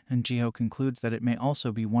skeleton, and Jaeho concludes that it may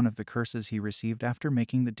also be one of the curses he received after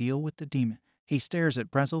making the deal with the demon. He stares at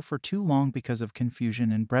Brezel for too long because of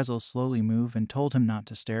confusion, and Brezel slowly moved and told him not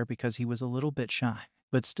to stare because he was a little bit shy.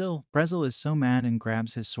 But still, Brezel is so mad and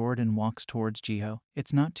grabs his sword and walks towards Jaeho.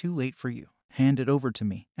 "It's not too late for you. Hand it over to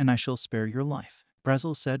me, and I shall spare your life,"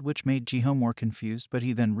 Brezel said, which made Jaeho more confused, but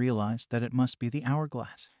he then realized that it must be the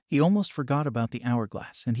hourglass. He almost forgot about the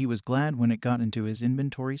hourglass, and he was glad when it got into his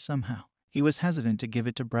inventory somehow. He was hesitant to give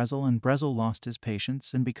it to Brezel, and Brezel lost his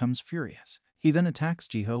patience and becomes furious. He then attacks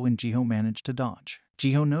Jaeho, and Jaeho managed to dodge.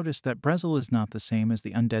 Jaeho noticed that Brezel is not the same as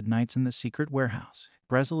the undead knights in the secret warehouse.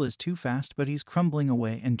 Brezel is too fast, but he's crumbling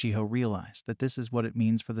away, and Jaeho realized that this is what it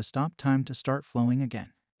means for the stop time to start flowing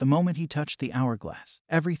again. The moment he touched the hourglass,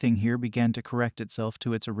 everything here began to correct itself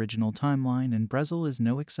to its original timeline, and Brezel is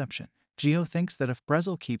no exception. Jaeho thinks that if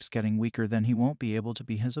Brezel keeps getting weaker, then he won't be able to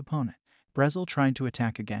be his opponent. Brezel tried to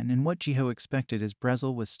attack again, and what Jaeho expected is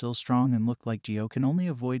Brezel was still strong and looked like Jaeho can only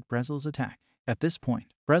avoid Brezel's attack. At this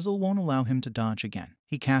point, Brezel won't allow him to dodge again.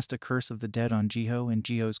 He cast a curse of the dead on Jaeho, and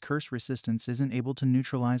Jaeho's curse resistance isn't able to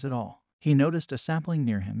neutralize it all. He noticed a sapling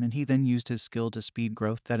near him, and he then used his skill to speed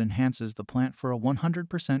growth that enhances the plant for a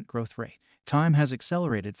 100% growth rate. Time has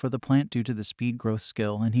accelerated for the plant due to the speed growth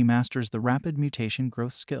skill, and he masters the rapid mutation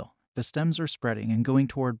growth skill. The stems are spreading and going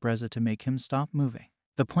toward Brezel to make him stop moving.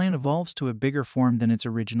 The plant evolves to a bigger form than its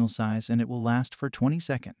original size, and it will last for 20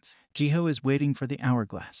 seconds. Jaeho is waiting for the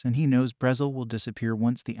hourglass, and he knows Brezel will disappear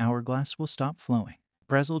once the hourglass will stop flowing.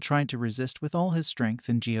 Brezel tried to resist with all his strength,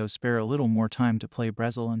 and Jaeho spared a little more time to play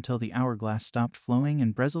Brezel until the hourglass stopped flowing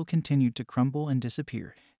and Brezel continued to crumble and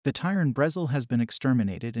disappeared. The tyrant Brezel has been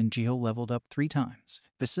exterminated, and Jaeho leveled up 3 times.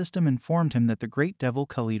 The system informed him that the great devil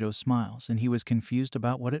Kalido smiles, and he was confused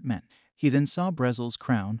about what it meant. He then saw Brezel's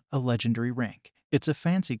crown, a legendary rank. It's a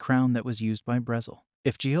fancy crown that was used by Brezel.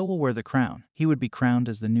 If Jaeho will wear the crown, he would be crowned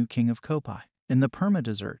as the new king of Kopai. In the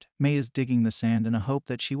perma-desert, Mei is digging the sand in a hope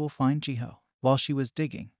that she will find Jaeho. While she was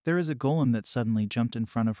digging, there is a golem that suddenly jumped in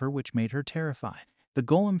front of her, which made her terrified. The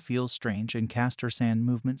golem feels strange and cast her sand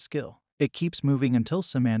movement skill. It keeps moving until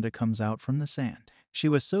Samantha comes out from the sand. She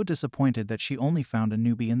was so disappointed that she only found a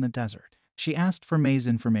newbie in the desert. She asked for Mei's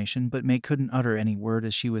information, but Mei couldn't utter any word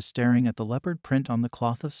as she was staring at the leopard print on the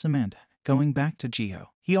cloth of Samantha. Going back to Jaeho,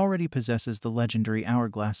 he already possesses the legendary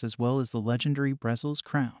hourglass as well as the legendary Brezel's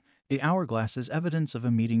crown. The hourglass is evidence of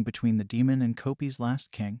a meeting between the demon and Kopai's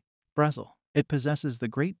last king, Brezel. It possesses the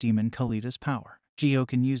great demon Kalida's power. Jaeho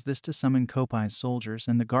can use this to summon Kopai's soldiers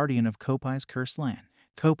and the guardian of Kopai's cursed land.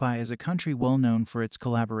 Kopai is a country well known for its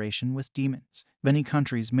collaboration with demons. Many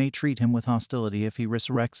countries may treat him with hostility if he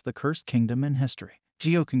resurrects the cursed kingdom in history.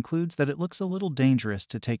 Jaeho concludes that it looks a little dangerous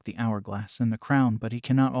to take the hourglass and the crown, but he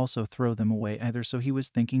cannot also throw them away either, so he was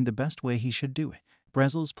thinking the best way he should do it.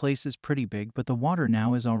 Brezel's place is pretty big, but the water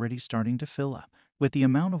now is already starting to fill up. With the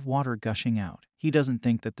amount of water gushing out, he doesn't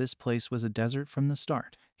think that this place was a desert from the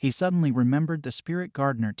start. He suddenly remembered the spirit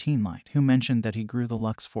gardener Teenlight, who mentioned that he grew the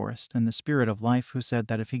Lux Forest, and the spirit of life, who said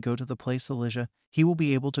that if he go to the place Elijah, he will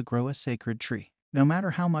be able to grow a sacred tree. No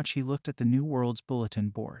matter how much he looked at the New World's bulletin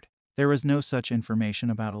board, there was no such information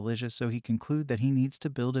about Elijah, so he concluded that he needs to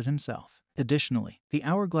build it himself. Additionally, the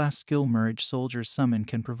hourglass skill merge soldiers summon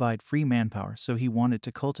can provide free manpower, so he wanted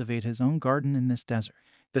to cultivate his own garden in this desert.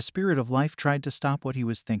 The spirit of life tried to stop what he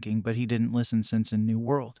was thinking, but he didn't listen, since in New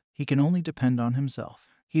World, he can only depend on himself.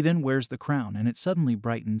 He then wears the crown, and it suddenly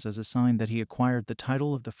brightens as a sign that he acquired the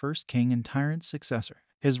title of the first king and tyrant's successor.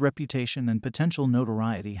 His reputation and potential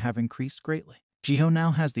notoriety have increased greatly. Jaeho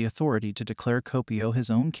now has the authority to declare Kopio his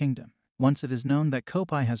own kingdom. Once it is known that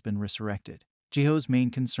Kopai has been resurrected, Jaeho's main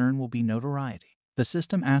concern will be notoriety. The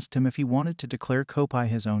system asked him if he wanted to declare Kopai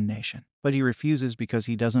his own nation, but he refuses because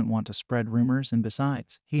he doesn't want to spread rumors, and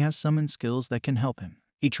besides, he has summon skills that can help him.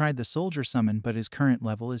 He tried the soldier summon, but his current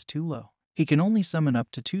level is too low. He can only summon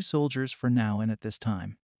up to 2 soldiers for now, and at this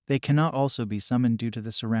time, they cannot also be summoned due to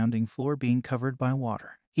the surrounding floor being covered by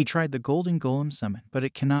water. He tried the golden golem summon, but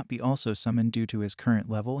it cannot be also summoned due to his current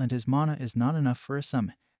level, and his mana is not enough for a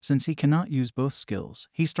summon. Since he cannot use both skills,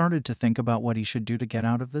 he started to think about what he should do to get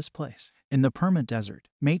out of this place. In the perma desert,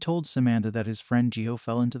 May told Samantha that his friend Jaeho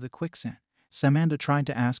fell into the quicksand. Samantha tried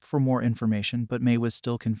to ask for more information, but May was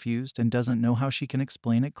still confused and doesn't know how she can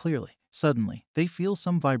explain it clearly. Suddenly, they feel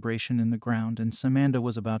some vibration in the ground, and Samantha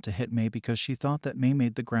was about to hit May because she thought that May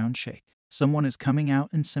made the ground shake. Someone is coming out,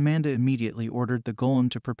 and Samantha immediately ordered the golem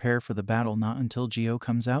to prepare for the battle not until Jaeho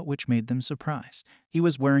comes out, which made them surprised. He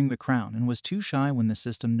was wearing the crown and was too shy when the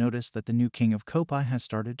system noticed that the new king of Kopai has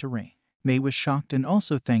started to reign. May was shocked and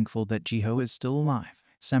also thankful that Jaeho is still alive.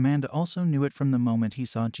 Samantha also knew it from the moment he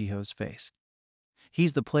saw Jaeho's face.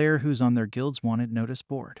 He's the player who's on their guild's wanted notice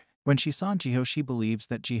board. When she saw Jaeho, she believes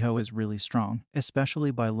that Jaeho is really strong,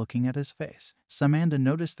 especially by looking at his face. Samantha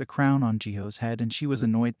noticed the crown on Jaeho's head, and she was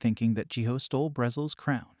annoyed thinking that Jaeho stole Brezel's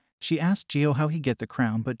crown. She asked Jaeho how he get the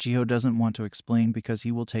crown, but Jaeho doesn't want to explain because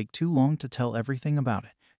he will take too long to tell everything about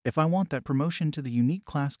it. If I want that promotion to the unique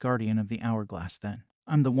class guardian of the hourglass, then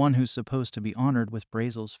I'm the one who's supposed to be honored with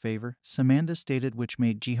Brezel's favor, Samantha stated, which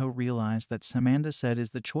made Jaeho realize that Samantha said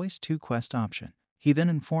is the choice 2 quest option. He then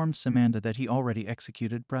informed Samantha that he already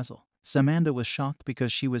executed Brezel. Samantha was shocked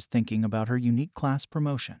because she was thinking about her unique class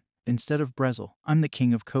promotion. Instead of Brezel, I'm the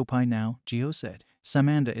king of Kopai now, Jaeho said.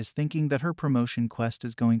 Samantha is thinking that her promotion quest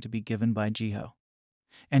is going to be given by Jaeho,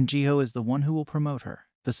 and Jaeho is the one who will promote her.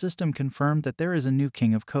 The system confirmed that there is a new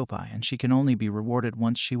king of Kopai, and she can only be rewarded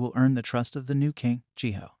once she will earn the trust of the new king,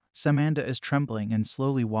 Jaeho. Samantha is trembling and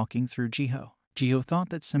slowly walking through Jaeho. Jaeho thought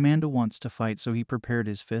that Samantha wants to fight, so he prepared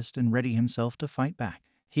his fist and ready himself to fight back.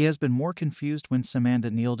 He has been more confused when Samantha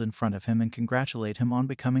kneeled in front of him and congratulate him on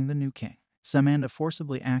becoming the new king. Samantha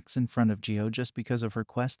forcibly acts in front of Jaeho just because of her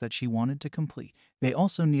quest that she wanted to complete. They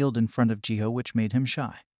also kneeled in front of Jaeho, which made him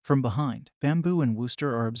shy. From behind, Bamboo and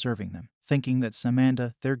Wooster are observing them, thinking that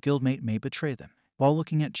Samantha, their guildmate, may betray them. While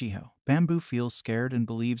looking at Jaeho, Bamboo feels scared and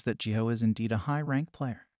believes that Jaeho is indeed a high-rank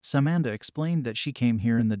player. Samantha explained that she came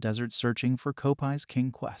here in the desert searching for Kopai's king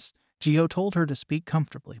quest. Jaeho told her to speak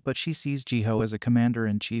comfortably, but she sees Jaeho as a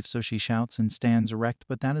commander-in-chief, so she shouts and stands erect,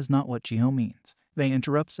 but that is not what Jaeho means. They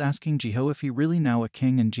interrupts asking Jaeho if he really now a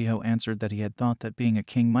king, and Jaeho answered that he had thought that being a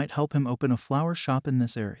king might help him open a flower shop in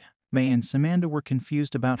this area. May and Samantha were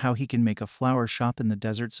confused about how he can make a flower shop in the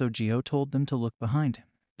desert, so Jaeho told them to look behind him.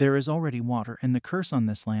 There is already water, and the curse on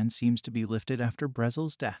this land seems to be lifted after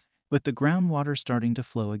Brezel's death. With the groundwater starting to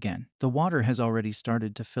flow again, the water has already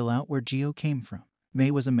started to fill out where Jaeho came from.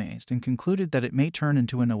 May was amazed and concluded that it may turn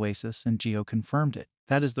into an oasis, and Jaeho confirmed it.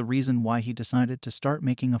 That is the reason why he decided to start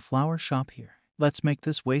making a flower shop here. Let's make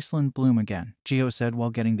this wasteland bloom again, Jaeho said while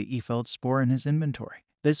getting the Efeld spore in his inventory.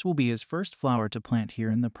 This will be his first flower to plant here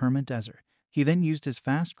in the perma desert. He then used his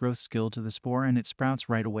fast growth skill to the spore, and it sprouts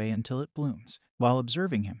right away until it blooms. While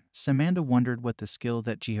observing him, Samantha wondered what the skill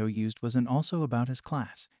that Jaeho used was and also about his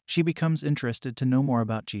class. She becomes interested to know more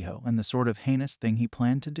about Jaeho and the sort of heinous thing he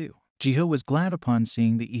planned to do. Jaeho was glad upon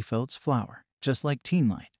seeing the Efeld's flower. Just like Teen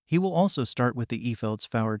Light, he will also start with the Efeld's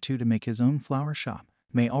flower too to make his own flower shop.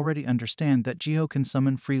 May already understand that Jaeho can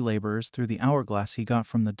summon free laborers through the hourglass he got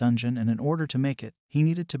from the dungeon, and in order to make it, he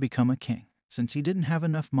needed to become a king. Since he didn't have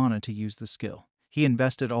enough mana to use the skill, he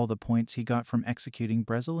invested all the points he got from executing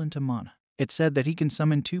Brezel into mana. It said that he can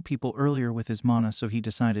summon 2 people earlier with his mana, so he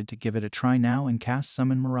decided to give it a try now and cast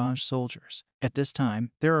Summon Mirage Soldiers. At this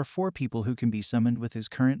time, there are 4 people who can be summoned with his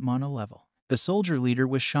current mana level. The soldier leader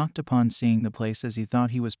was shocked upon seeing the place, as he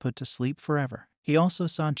thought he was put to sleep forever. He also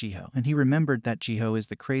saw Jaeho, and he remembered that Jaeho is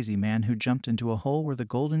the crazy man who jumped into a hole where the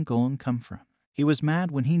golden golem come from. He was mad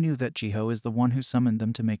when he knew that Jaeho is the one who summoned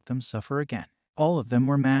them to make them suffer again. All of them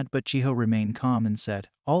were mad, but Jaeho remained calm and said,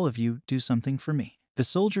 "All of you, do something for me." The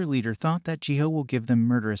soldier leader thought that Jaeho will give them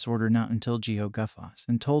murderous order not until Jaeho guffaws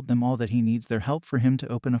and told them all that he needs their help for him to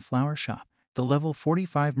open a flower shop. The level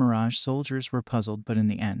 45 Mirage soldiers were puzzled, but in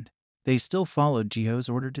the end, they still followed Jaeho's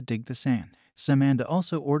order to dig the sand. Samantha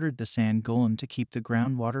also ordered the sand golem to keep the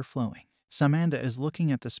groundwater flowing. Samantha is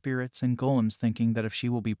looking at the spirits and golems, thinking that if she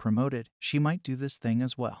will be promoted, she might do this thing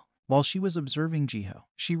as well. While she was observing Jaeho,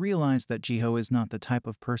 she realized that Jaeho is not the type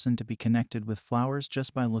of person to be connected with flowers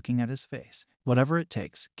just by looking at his face. Whatever it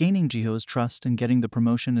takes, gaining Jaeho's trust and getting the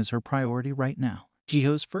promotion is her priority right now.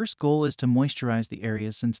 Jaeho's first goal is to moisturize the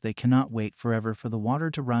areas, since they cannot wait forever for the water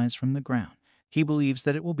to rise from the ground. He believes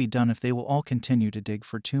that it will be done if they will all continue to dig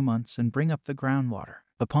for 2 months and bring up the groundwater.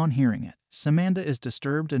 Upon hearing it, Samantha is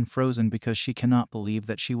disturbed and frozen because she cannot believe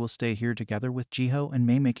that she will stay here together with Jaeho and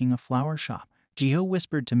May making a flower shop. Jaeho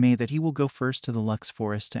whispered to May that he will go first to the Lux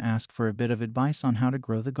Forest to ask for a bit of advice on how to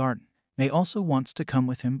grow the garden. May also wants to come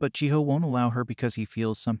with him, but Jaeho won't allow her because he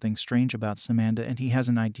feels something strange about Samantha and he has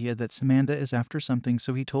an idea that Samantha is after something,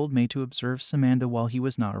 so he told May to observe Samantha while he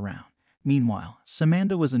was not around. Meanwhile,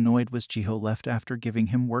 Samantha was annoyed when Jaeho left after giving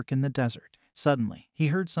him work in the desert. Suddenly, he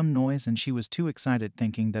heard some noise and she was too excited,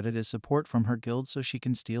 thinking that it is support from her guild so she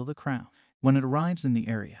can steal the crown. When it arrives in the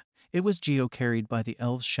area, it was Jaeho, carried by the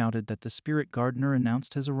elves, shouted that the spirit gardener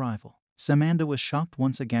announced his arrival. Samantha was shocked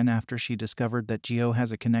once again after she discovered that Jaeho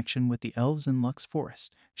has a connection with the elves in Lux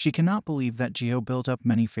Forest. She cannot believe that Jaeho built up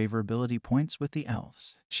many favorability points with the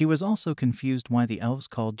elves. She was also confused why the elves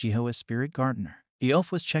called Jaeho a spirit gardener. The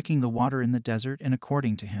elf was checking the water in the desert, and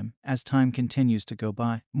according to him, as time continues to go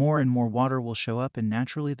by, more and more water will show up and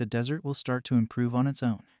naturally the desert will start to improve on its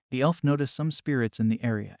own. The elf noticed some spirits in the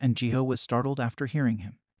area and Jaeho was startled after hearing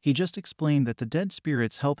him. He just explained that the dead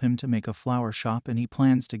spirits help him to make a flower shop and he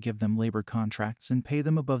plans to give them labor contracts and pay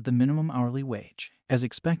them above the minimum hourly wage, as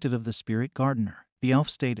expected of the spirit gardener. The elf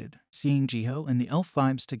stated, seeing Jaeho and the elf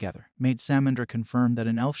vibes together made Samandra confirm that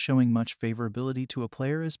an elf showing much favorability to a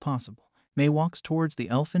player is possible. May walks towards the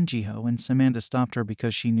elf and Jaeho, and Samantha stopped her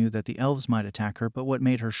because she knew that the elves might attack her, but what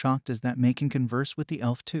made her shocked is that May can converse with the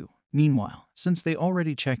elf too. Meanwhile, since they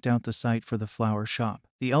already checked out the site for the flower shop,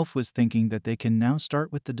 the elf was thinking that they can now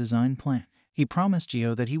start with the design plan. He promised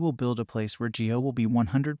Jaeho that he will build a place where Jaeho will be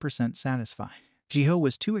 100% satisfied. Jaeho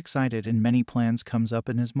was too excited and many plans comes up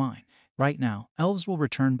in his mind. Right now, elves will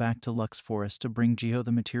return back to Lux Forest to bring Jaeho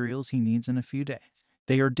the materials he needs in a few days.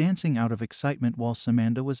 They are dancing out of excitement while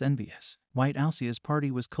Samantha was envious. White Alcia's party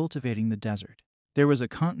was cultivating the desert. There was a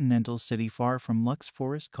continental city far from Lux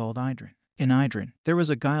Forest called Idrin. In Idrin, there was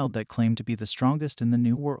a guild that claimed to be the strongest in the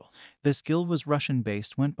New World. This guild was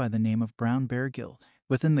Russian-based, went by the name of Brown Bear Guild.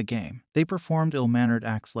 Within the game, they performed ill-mannered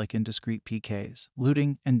acts like indiscreet PKs,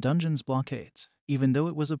 looting, and dungeons blockades. Even though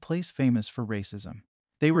it was a place famous for racism,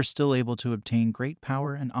 they were still able to obtain great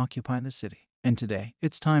power and occupy the city. And today,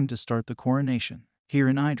 it's time to start the coronation. Here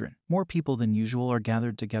in Idrin, more people than usual are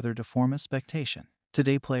gathered together to form a spectation.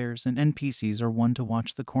 Today players and NPCs are one to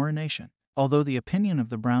watch the coronation. Although the opinion of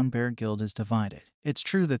the Brown Bear Guild is divided, it's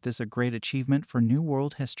true that this is a great achievement for New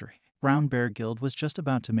World history. Brown Bear Guild was just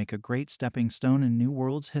about to make a great stepping stone in New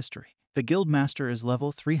World's history. The guild master is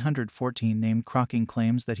level 314 named Crocking,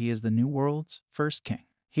 claims that he is the New World's first king.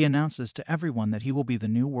 He announces to everyone that he will be the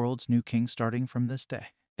New World's new king starting from this day.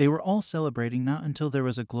 They were all celebrating, not until there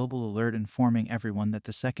was a global alert informing everyone that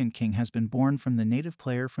the second king has been born from the native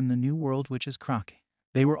player from the New World, which is Crocking.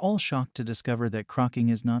 They were all shocked to discover that Crocking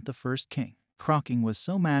is not the first king. Crocking was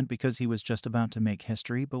so mad because he was just about to make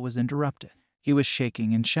history but was interrupted. He was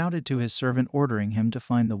shaking and shouted to his servant, ordering him to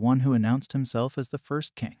find the one who announced himself as the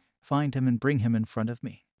first king. "Find him and bring him in front of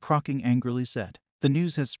me," Crocking angrily said. The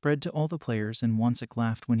news has spread to all the players and Wansik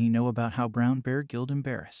laughed when he knew about how Brown Bear Guild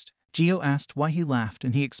embarrassed. Jaeho asked why he laughed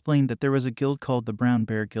and he explained that there was a guild called the Brown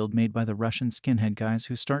Bear Guild made by the Russian skinhead guys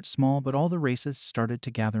who start small, but all the racists started to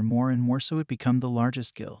gather more and more, so it became the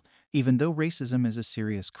largest guild. Even though racism is a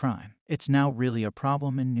serious crime, it's now really a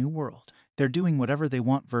problem in New World. They're doing whatever they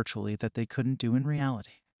want virtually that they couldn't do in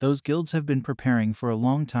reality. Those guilds have been preparing for a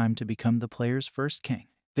long time to become the player's first king.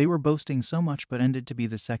 They were boasting so much but ended to be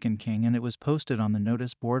the second king, and it was posted on the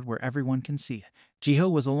notice board where everyone can see it. Jaeho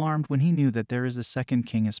was alarmed when he knew that there is a second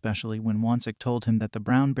king, especially when Wansik told him that the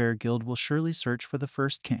Brown Bear Guild will surely search for the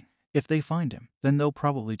first king. If they find him, then they'll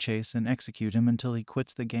probably chase and execute him until he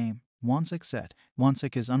quits the game, Wansik said.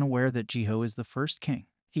 Wansik is unaware that Jaeho is the first king.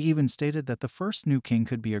 He even stated that the first new king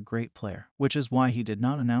could be a great player, which is why he did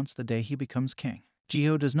not announce the day he becomes king.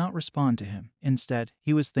 Jaeho does not respond to him. Instead,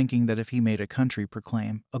 he was thinking that if he made a country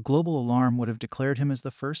proclaim, a global alarm would have declared him as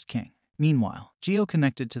the first king. Meanwhile, Jaeho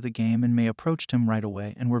connected to the game and May approached him right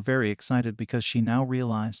away and were very excited because she now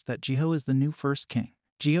realized that Jaeho is the new first king.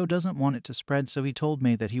 Jaeho doesn't want it to spread, so he told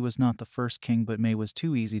May that he was not the first king, but May was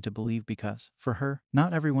too easy to believe because, for her,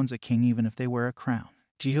 not everyone's a king even if they wear a crown.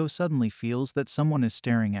 Jaeho suddenly feels that someone is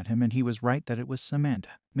staring at him and he was right that it was Samantha.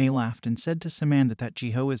 May laughed and said to Samantha that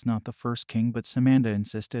Jaeho is not the first king, but Samantha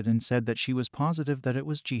insisted and said that she was positive that it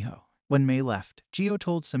was Jaeho. When May left, Jaeho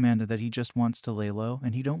told Samantha that he just wants to lay low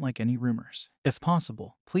and he don't like any rumors. "If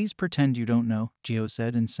possible, please pretend you don't know," Jaeho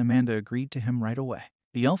said, and Samantha agreed to him right away.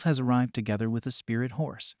 The elf has arrived together with a spirit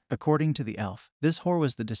horse. According to the elf, this horse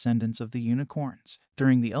was the descendants of the unicorns.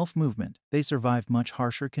 During the elf movement, they survived much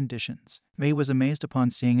harsher conditions. May was amazed upon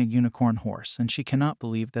seeing a unicorn horse, and she cannot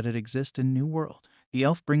believe that it exists in New World. The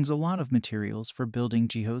elf brings a lot of materials for building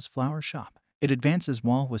Jaeho's flower shop. It advances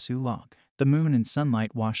Walwasu log. The moon and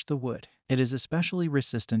sunlight wash the wood. It is especially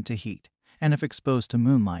resistant to heat, and if exposed to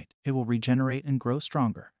moonlight, it will regenerate and grow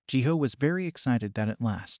stronger. Jaeho was very excited that at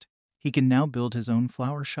last he can now build his own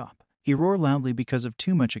flower shop. He roared loudly because of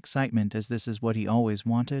too much excitement, as this is what he always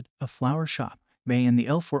wanted, a flower shop. May and the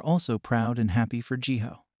elf were also proud and happy for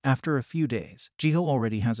Jaeho. After a few days, Jaeho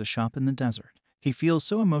already has a shop in the desert. He feels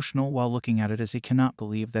so emotional while looking at it, as he cannot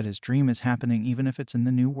believe that his dream is happening even if it's in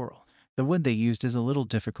the new world. The wood they used is a little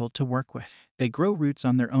difficult to work with. They grow roots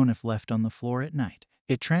on their own if left on the floor at night.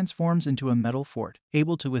 It transforms into a metal fort,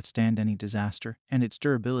 able to withstand any disaster, and its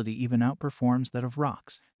durability even outperforms that of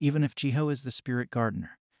rocks. Even if Jaeho is the spirit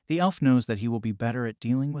gardener, the elf knows that he will be better at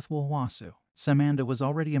dealing with Walwasu. Samanda was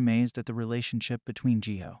already amazed at the relationship between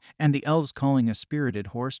Jaeho and the elves, calling a spirited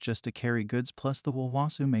horse just to carry goods, plus the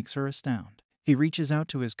Walwasu makes her astound. He reaches out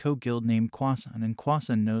to his co-guild named Kwasan, and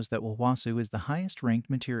Kwasan knows that Walwasu is the highest ranked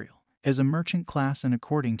material as a merchant class, and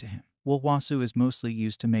according to him, Walwasu is mostly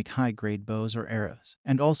used to make high-grade bows or arrows,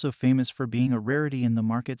 and also famous for being a rarity in the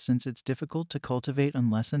market since it's difficult to cultivate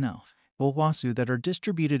unless an elf. Walwasu that are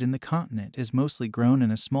distributed in the continent is mostly grown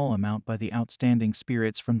in a small amount by the outstanding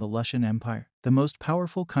spirits from the Lushan Empire, the most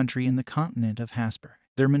powerful country in the continent of Hasper.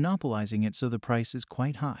 They're monopolizing it, so the price is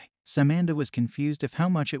quite high. Samanda was confused of how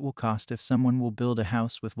much it will cost if someone will build a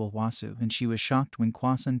house with Walwasu, and she was shocked when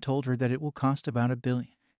Kwasan told her that it will cost about $1 billion.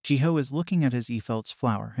 Jaeho is looking at his Efelt's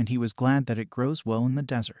flower, and he was glad that it grows well in the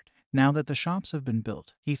desert. Now that the shops have been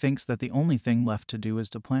built, he thinks that the only thing left to do is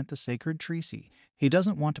to plant the sacred tree seed. He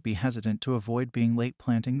doesn't want to be hesitant to avoid being late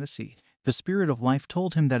planting the seed. The spirit of life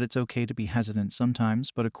told him that it's okay to be hesitant sometimes,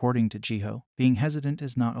 but according to Jaeho, being hesitant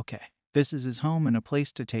is not okay. This is his home and a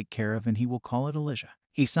place to take care of, and he will call it Elijah.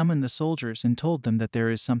 He summoned the soldiers and told them that there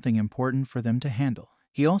is something important for them to handle.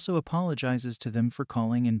 He also apologizes to them for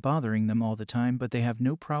calling and bothering them all the time, but they have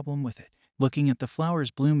no problem with it. Looking at the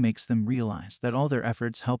flowers bloom makes them realize that all their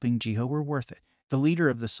efforts helping Jaeho were worth it. The leader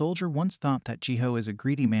of the soldier once thought that Jaeho is a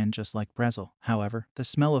greedy man just like Brezel. However, the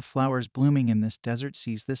smell of flowers blooming in this desert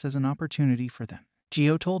sees this as an opportunity for them.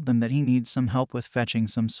 Jaeho told them that he needs some help with fetching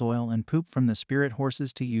some soil and poop from the spirit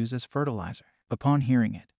horses to use as fertilizer. Upon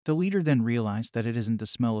hearing it, the leader then realized that it isn't the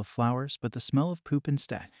smell of flowers but the smell of poop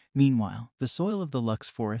instead. Meanwhile, the soil of the Lux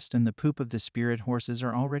Forest and the poop of the spirit horses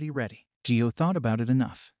are already ready. Jaeho thought about it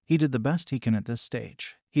enough. He did the best he can at this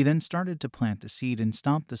stage. He then started to plant the seed and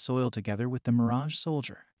stomp the soil together with the Mirage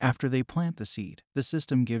Soldier. After they plant the seed, the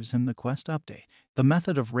system gives him the quest update. The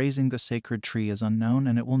method of raising the sacred tree is unknown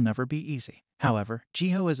and it will never be easy. However,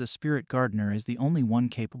 Jaeho as a spirit gardener is the only one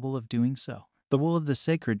capable of doing so. The wool of the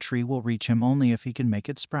sacred tree will reach him only if he can make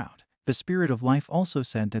it sprout. The spirit of life also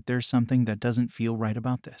said that there's something that doesn't feel right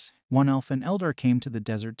about this. One elf and Eldar came to the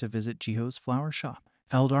desert to visit Jaeho's flower shop.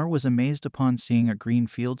 Eldar was amazed upon seeing a green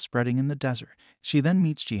field spreading in the desert. She then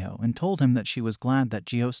meets Jaeho and told him that she was glad that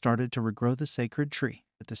Jaeho started to regrow the sacred tree.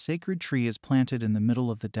 That the sacred tree is planted in the middle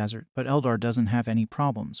of the desert, but Eldar doesn't have any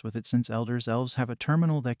problems with it since elves have a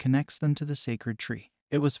terminal that connects them to the sacred tree.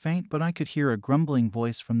 It was faint, but I could hear a grumbling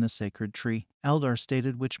voice from the sacred tree, Eldar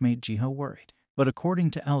stated, which made Jaeho worried. But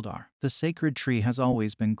according to Eldar, the sacred tree has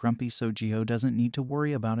always been grumpy, so Jaeho doesn't need to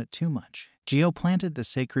worry about it too much. Jaeho planted the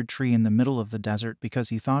sacred tree in the middle of the desert because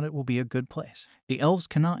he thought it will be a good place. The elves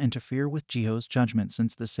cannot interfere with Jaeho's judgment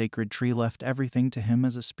since the sacred tree left everything to him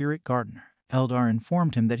as a spirit gardener. Eldar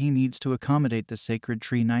informed him that he needs to accommodate the sacred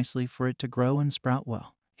tree nicely for it to grow and sprout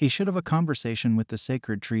well. He should have a conversation with the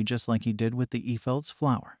sacred tree just like he did with the Efelt's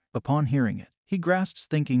flower. Upon hearing it, he grasps,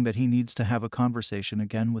 thinking that he needs to have a conversation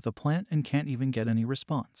again with a plant and can't even get any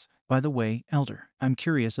response. By the way, Elder, I'm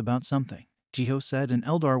curious about something, Jaeho said, and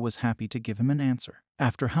Eldar was happy to give him an answer.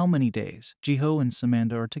 After how many days, Jaeho and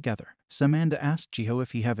Samanda are together. Samanda asked Jaeho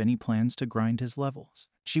if he have any plans to grind his levels.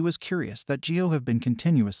 She was curious that Jaeho have been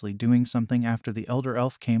continuously doing something after the elder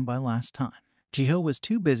elf came by last time. Jaeho was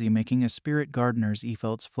too busy making a spirit gardener's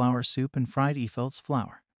Efelt's flower soup and fried Efelt's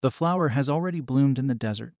flower. The flower has already bloomed in the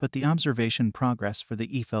desert, but the observation progress for the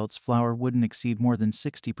Efelt's flower wouldn't exceed more than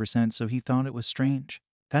 60%, so he thought it was strange.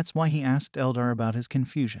 That's why he asked Eldar about his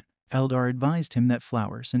confusion. Eldar advised him that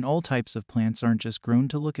flowers and all types of plants aren't just grown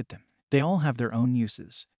to look at them. They all have their own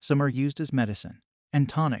uses. Some are used as medicine. and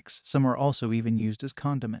tonics. Some are also even used as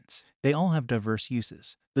condiments. They all have diverse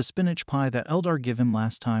uses. The spinach pie that Eldar gave him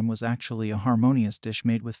last time was actually a harmonious dish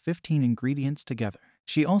made with 15 ingredients together.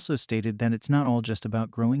 She also stated that it's not all just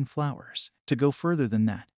about growing flowers. To go further than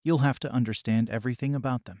that, you'll have to understand everything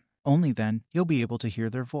about them. Only then, you'll be able to hear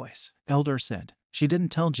their voice, Eldar said. She didn't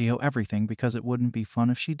tell Jaeho everything because it wouldn't be fun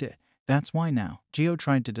if she did. That's why now, Jaeho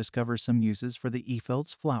tried to discover some uses for the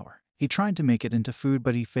Efeld's flower. He tried to make it into food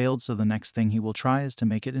but he failed, so the next thing he will try is to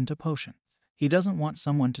make it into potions. He doesn't want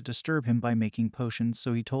someone to disturb him by making potions,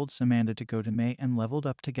 so he told Samantha to go to May and leveled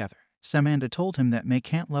up together. Samantha told him that May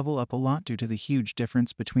can't level up a lot due to the huge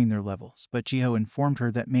difference between their levels, but Jaeho informed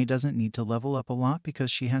her that May doesn't need to level up a lot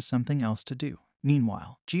because she has something else to do.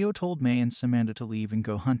 Meanwhile, Jaeho told May and Samantha to leave and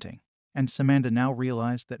go hunting, and Samantha now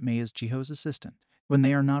realized that May is Jaeho's assistant. When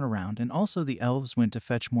they are not around and also the elves went to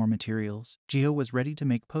fetch more materials, Jaeho was ready to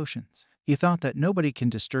make potions. He thought that nobody can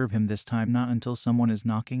disturb him this time, not until someone is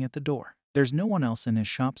knocking at the door. There's no one else in his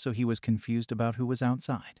shop, so he was confused about who was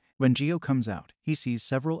outside. When Jaeho comes out, he sees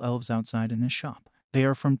several elves outside in his shop. They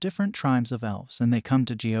are from different tribes of elves and they come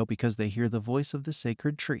to Jaeho because they hear the voice of the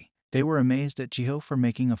sacred tree. They were amazed at Jaeho for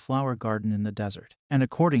making a flower garden in the desert, and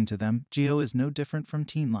according to them, Jaeho is no different from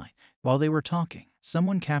Teen Light. While they were talking,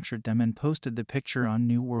 someone captured them and posted the picture on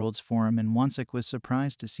New World's forum, and Wansik was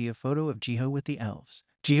surprised to see a photo of Jaeho with the elves.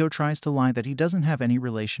 Jaeho tries to lie that he doesn't have any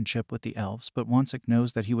relationship with the elves, but Wansik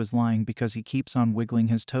knows that he was lying because he keeps on wiggling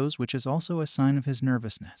his toes, which is also a sign of his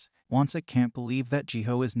nervousness. Wansik can't believe that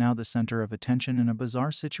Jaeho is now the center of attention in a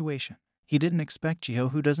bizarre situation. He didn't expect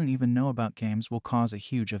Jaeho, who doesn't even know about games, will cause a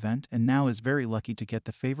huge event and now is very lucky to get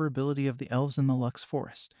the favorability of the elves in the Lux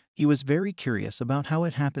Forest. He was very curious about how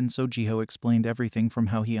it happened, so Jaeho explained everything from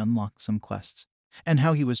how he unlocked some quests and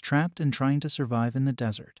how he was trapped and trying to survive in the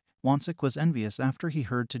desert. Wansik was envious after he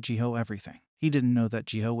heard to Jaeho everything. He didn't know that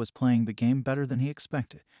Jaeho was playing the game better than he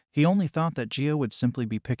expected. He only thought that Jaeho would simply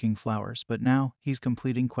be picking flowers, but now he's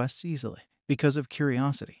completing quests easily. Because of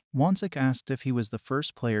curiosity, Wansik asked if he was the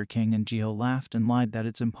first player king, and Jaeho laughed and lied that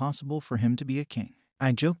it's impossible for him to be a king.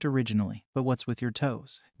 I joked originally, but what's with your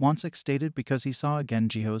toes? Wansik stated because he saw again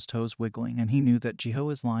Jaeho's toes wiggling and he knew that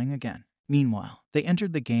Jaeho is lying again. Meanwhile, they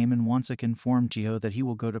entered the game and Wansik informed Jaeho that he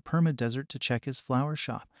will go to Perma Desert to check his flower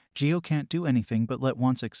shop. Jaeho can't do anything but let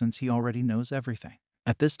Wansik since he already knows everything.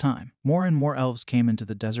 At this time, more and more elves came into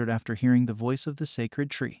the desert after hearing the voice of the sacred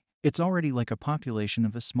tree. It's already like a population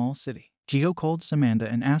of a small city. Jaeho called Samantha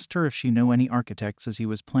and asked her if she knew any architects, as he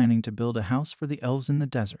was planning to build a house for the elves in the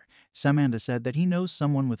desert. Samantha said that he knows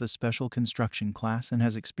someone with a special construction class and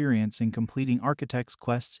has experience in completing architects'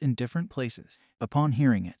 quests in different places. Upon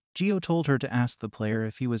hearing it, Jaeho told her to ask the player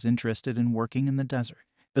if he was interested in working in the desert.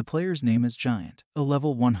 The player's name is Giant, a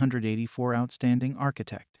level 184 outstanding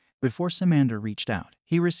architect. Before Samantha reached out,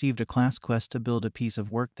 he received a class quest to build a piece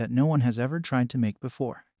of work that no one has ever tried to make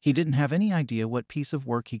before. He didn't have any idea what piece of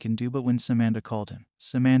work he can do, but when Samantha called him,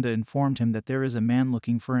 Samantha informed him that there is a man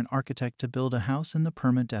looking for an architect to build a house in the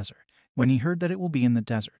Perma Desert. When he heard that it will be in the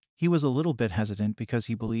desert, he was a little bit hesitant because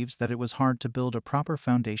he believes that it was hard to build a proper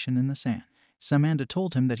foundation in the sand. Samantha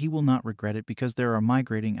told him that he will not regret it because there are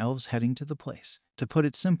migrating elves heading to the place. To put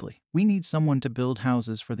it simply, we need someone to build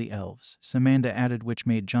houses for the elves, Samantha added, which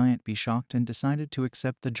made Giant be shocked and decided to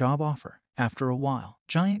accept the job offer. After a while,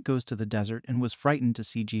 Giant goes to the desert and was frightened to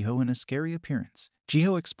see Jaeho in a scary appearance.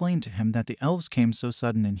 Jaeho explained to him that the elves came so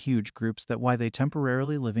sudden in huge groups that why they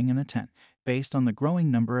temporarily living in a tent. Based on the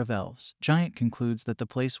growing number of elves, Giant concludes that the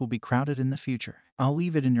place will be crowded in the future. I'll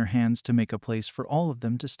leave it in your hands to make a place for all of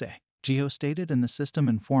them to stay, Jaeho stated, and the system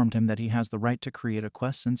informed him that he has the right to create a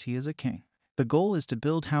quest since he is a king. The goal is to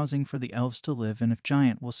build housing for the elves to live in. If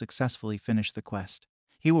Giant will successfully finish the quest,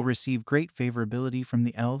 he will receive great favorability from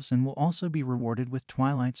the elves and will also be rewarded with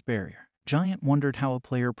Twilight's Barrier. Giant wondered how a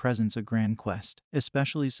player presents a grand quest,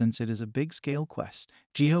 especially since it is a big-scale quest.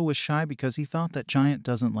 Jaeho was shy because he thought that Giant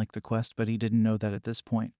doesn't like the quest, but he didn't know that at this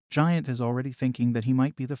point, Giant is already thinking that he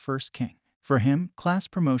might be the first king. For him, class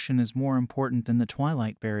promotion is more important than the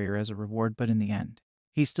Twilight Barrier as a reward, but in the end,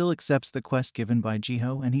 he still accepts the quest given by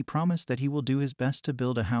Jaeho, and he promised that he will do his best to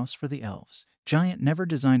build a house for the elves. Giant never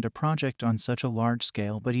designed a project on such a large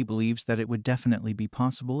scale, but he believes that it would definitely be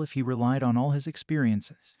possible if he relied on all his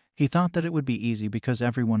experiences. He thought that it would be easy because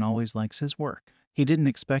everyone always likes his work. He didn't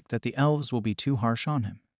expect that the elves will be too harsh on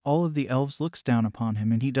him. All of the elves looks down upon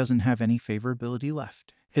him and he doesn't have any favorability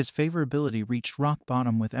left. His favorability reached rock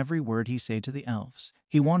bottom with every word he said to the elves.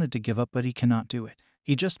 He wanted to give up, but he cannot do it.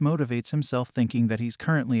 He just motivates himself thinking that he's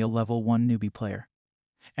currently a level 1 newbie player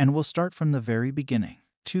and will start from the very beginning.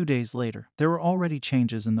 2 days later, there were already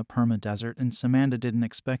changes in the Perma Desert, and Samantha didn't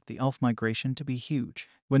expect the elf migration to be huge.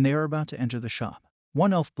 When they are about to enter the shop,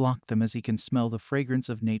 One elf blocked them as he can smell the fragrance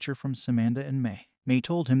of nature from Samantha and May. May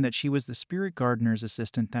told him that she was the spirit gardener's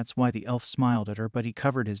assistant, that's why the elf smiled at her, but he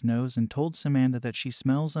covered his nose and told Samantha that she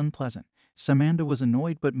smells unpleasant. Samantha was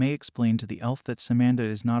annoyed, but May explained to the elf that Samantha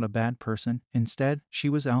is not a bad person. Instead, she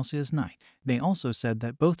was Alcia's knight. May also said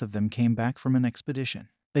that both of them came back from an expedition.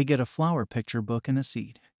 They get a flower picture book and a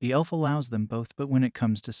seed. The elf allows them both, but when it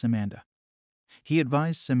comes to Samantha, he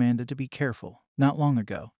advised Samantha to be careful. Not long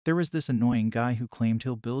ago, there was this annoying guy who claimed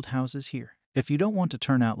he'll build houses here. If you don't want to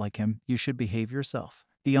turn out like him, you should behave yourself,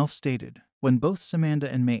 the elf stated. When both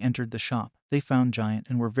Samantha and May entered the shop, they found Giant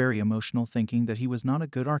and were very emotional, thinking that he was not a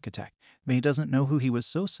good architect. May doesn't know who he was,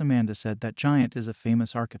 so Samantha said that Giant is a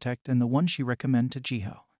famous architect and the one she recommended to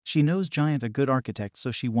Jaeho. She knows Giant a good architect,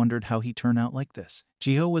 so she wondered how he turned out like this.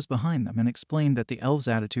 Jaeho was behind them and explained that the elves'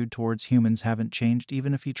 attitude towards humans haven't changed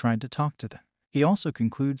even if he tried to talk to them. He also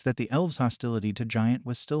concludes that the elves' hostility to Giant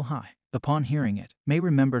was still high. Upon hearing it, May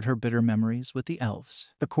remembered her bitter memories with the elves.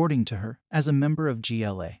 According to her, as a member of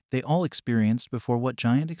GLA, they all experienced before what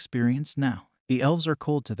Giant experienced now. The elves are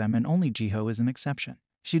cold to them and only Jaeho is an exception.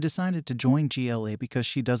 She decided to join GLA because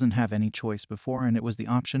she doesn't have any choice before, and it was the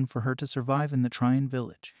option for her to survive in the Trine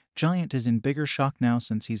village. Giant is in bigger shock now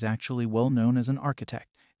since he's actually well known as an architect.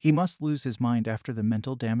 He must lose his mind after the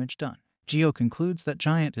mental damage done. Jaeho concludes that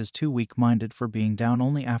Giant is too weak-minded for being down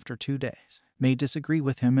only after 2 days. May disagree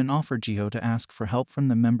with him and offer Jaeho to ask for help from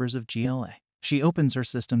the members of GLA. She opens her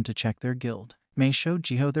system to check their guild. May showed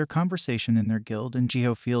Jaeho their conversation in their guild, and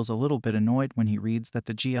Jaeho feels a little bit annoyed when he reads that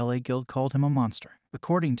the GLA guild called him a monster.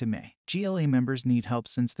 According to May, GLA members need help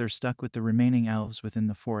since they're stuck with the remaining elves within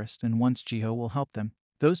the forest, and once Jaeho will help them,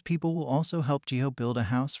 those people will also help Jaeho build a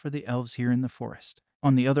house for the elves here in the forest.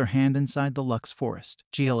 On the other hand, inside the Lux Forest,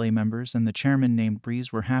 GLA members and the chairman named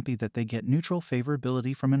Breeze were happy that they get neutral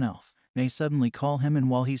favorability from an elf. May suddenly call him, and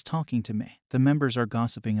while he's talking to May, the members are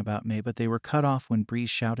gossiping about May, but they were cut off when Breeze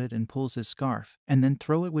shouted and pulls his scarf and then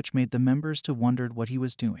throw it, which made the members to wondered what he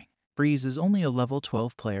was doing. Breeze is only a level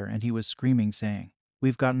 12 player and he was screaming saying,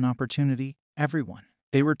 "We've got an opportunity, everyone."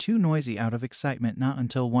 They were too noisy out of excitement, not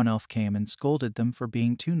until one elf came and scolded them for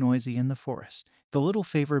being too noisy in the forest. The little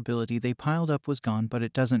favorability they piled up was gone, but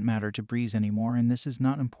it doesn't matter to Breeze anymore, and this is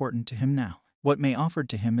not important to him now. What May offered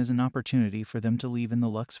to him is an opportunity for them to leave in the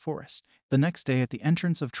Lux Forest. The next day at the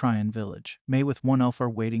entrance of Trine Village, May with one elf are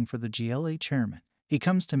waiting for the GLA chairman. He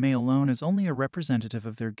comes to May alone as only a representative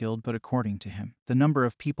of their guild, but according to him, the number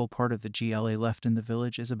of people part of the GLA left in the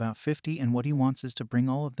village is about 50, and what he wants is to bring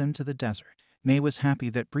all of them to the desert. May was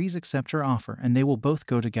happy that Breeze accepted her offer, and they will both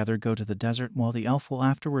go together to the desert, while the elf will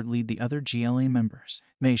afterward lead the other GLA members.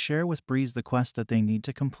 May share with Breeze the quest that they need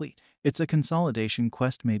to complete. It's a consolidation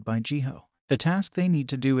quest made by Jaeho. The task they need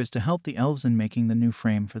to do is to help the elves in making the new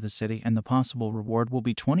frame for the city, and the possible reward will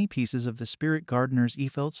be 20 pieces of the spirit gardener's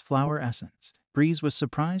Efeld's flower essence. Breeze was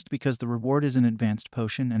surprised because the reward is an advanced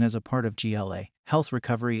potion, and as a part of GLA, health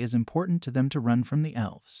recovery is important to them to run from the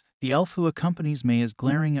elves. The elf who accompanies May is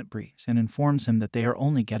glaring at Breeze and informs him that they are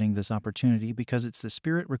only getting this opportunity because it's the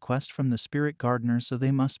spirit request from the spirit gardener, so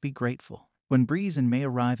they must be grateful. When Breeze and May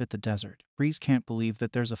arrive at the desert, Breeze can't believe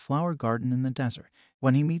that there's a flower garden in the desert.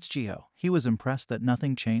 When he meets Jaeho, he was impressed that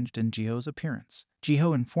nothing changed in Jaeho's appearance.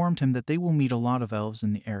 Jaeho informed him that they will meet a lot of elves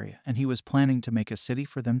in the area, and he was planning to make a city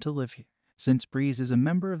for them to live here. Since Breeze is a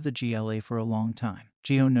member of the GLA for a long time,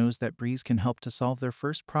 Jaeho knows that Breeze can help to solve their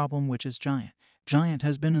first problem, which is Giant. Giant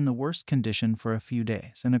has been in the worst condition for a few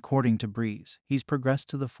days, and according to Breeze, he's progressed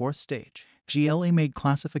to the 4th stage. GLA made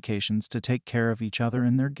classifications to take care of each other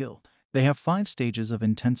in their guild. They have 5 stages of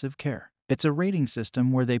intensive care. It's a rating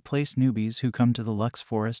system where they place newbies who come to the Lux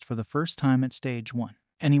Forest for the first time at stage 1.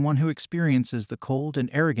 Anyone who experiences the cold and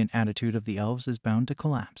arrogant attitude of the elves is bound to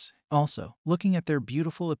collapse. Also, looking at their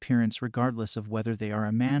beautiful appearance regardless of whether they are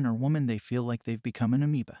a man or woman, they feel like they've become an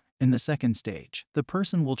amoeba. In the 2nd stage, the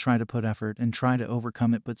person will try to put effort and try to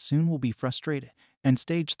overcome it, but soon will be frustrated. And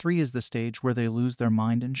stage 3 is the stage where they lose their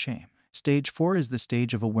mind in shame. Stage 4 is the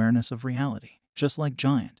stage of awareness of reality. Just like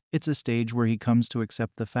Giant, it's a stage where he comes to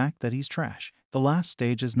accept the fact that he's trash. The last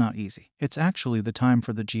stage is not easy. It's actually the time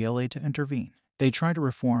for the GLA to intervene. They try to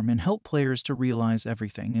reform and help players to realize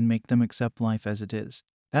everything and make them accept life as it is.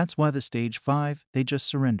 That's why the stage 5, they just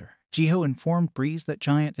surrender. Jaeho informed Breeze that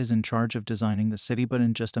Giant is in charge of designing the city, but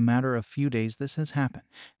in just a matter of few days this has happened.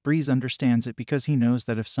 Breeze understands it because he knows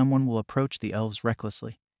that if someone will approach the elves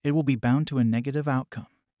recklessly, it will be bound to a negative outcome.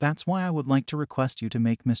 "That's why I would like to request you to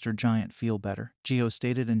make Mr. Giant feel better," Jaeho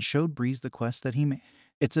stated, and showed Breeze the quest that he made.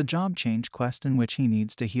 It's a job change quest in which he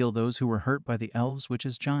needs to heal those who were hurt by the elves, which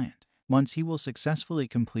is Giant. Once he will successfully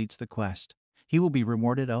completes the quest, he will be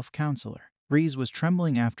rewarded Elf Counselor. Breeze was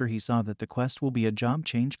trembling after he saw that the quest will be a job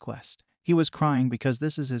change quest. He was crying because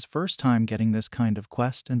this is his first time getting this kind of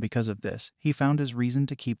quest, and because of this, he found his reason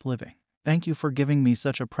to keep living. "Thank you for giving me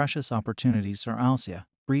such a precious opportunity, Sir Alcia,"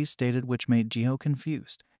 Breeze stated, which made Jaeho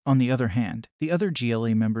confused. On the other hand, the other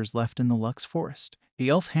GLA members left in the Lux Forest. The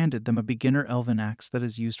elf handed them a beginner elven axe that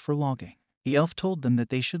is used for logging. The elf told them that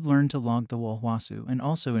they should learn to log the Walwasu and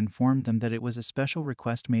also informed them that it was a special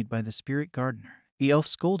request made by the spirit gardener. The elf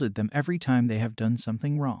scolded them every time they have done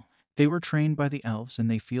something wrong. They were trained by the elves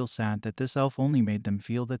and they feel sad that this elf only made them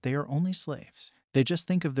feel that they are only slaves. They just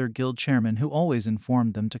think of their guild chairman who always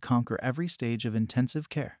informed them to conquer every stage of intensive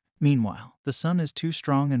care. Meanwhile, the sun is too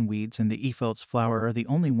strong and weeds and the Efeld's flower are the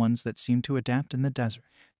only ones that seem to adapt in the desert.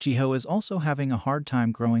 Jaeho is also having a hard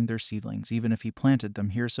time growing their seedlings even if he planted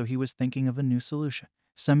them here, so he was thinking of a new solution.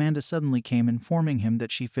 Samantha suddenly came informing him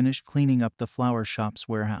that she finished cleaning up the flower shop's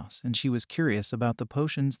warehouse and she was curious about the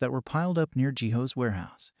potions that were piled up near Jaeho's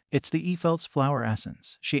warehouse. "It's the Efeld's flower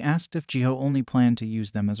essence." She asked if Jaeho only planned to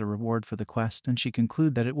use them as a reward for the quest, and she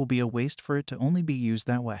concluded that it will be a waste for it to only be used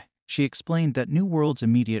that way. She explained that New World's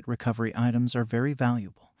immediate recovery items are very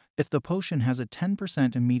valuable. If the potion has a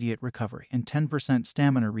 10% immediate recovery and 10%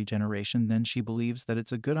 stamina regeneration, then she believes that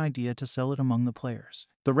it's a good idea to sell it among the players.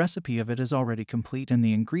 The recipe of it is already complete and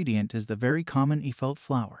the ingredient is the very common Efeld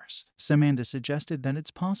flowers. Samantha suggested that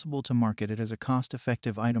it's possible to market it as a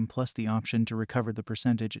cost-effective item, plus the option to recover the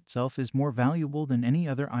percentage itself is more valuable than any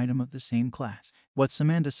other item of the same class. What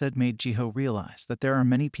Samantha said made Jaeho realize that there are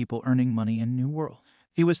many people earning money in New World.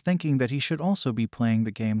 He was thinking that he should also be playing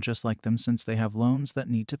the game just like them since they have loans that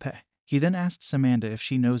need to pay. He then asked Samantha if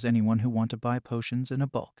she knows anyone who want to buy potions in a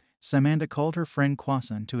bulk. Samantha called her friend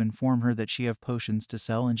Kwasan to inform her that she have potions to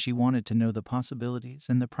sell and she wanted to know the possibilities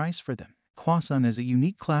and the price for them. Kwasan is a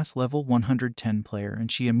unique class level 110 player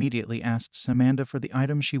and she immediately asked Samantha for the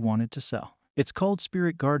item she wanted to sell. "It's called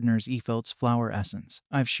Spirit Gardener's Efeld's Flower Essence.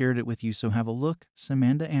 I've shared it with you, so have a look,"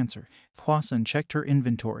 Samantha answered. Kwasan checked her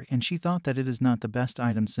inventory and she thought that it is not the best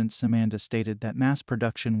item since Samantha stated that mass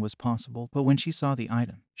production was possible, but when she saw the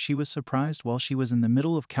item, she was surprised while she was in the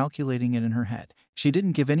middle of calculating it in her head. She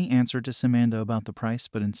didn't give any answer to Samantha about the price,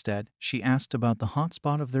 but instead, she asked about the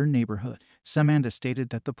hotspot of their neighborhood. Samantha stated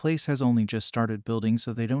that the place has only just started building,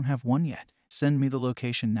 so they don't have one yet. "Send me the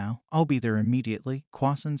location now. I'll be there immediately,"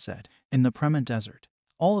 Kwasan said. In the Prema Desert,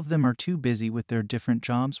 all of them are too busy with their different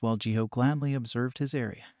jobs while Jaeho gladly observed his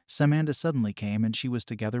area. Samantha suddenly came and she was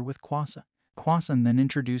together with Kwasan. Kwasan then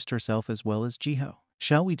introduced herself as well as Jaeho.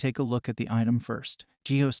 "Shall we take a look at the item first?"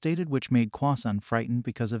 Jaeho stated, which made Kwasan frightened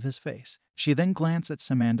because of his face. She then glanced at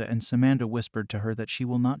Samantha and Samantha whispered to her that she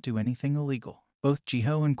will not do anything illegal. Both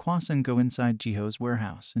Jaeho and Kwasan go inside Jaeho's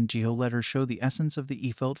warehouse and Jaeho let her show the essence of the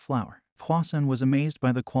Efeld flower. Kwasan was amazed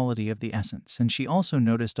by the quality of the essence and she also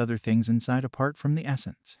noticed other things inside apart from the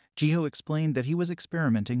essence. Jaeho explained that he was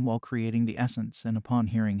experimenting while creating the essence, and upon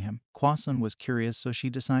hearing him, Kwasan was curious, so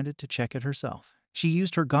she decided to check it herself. She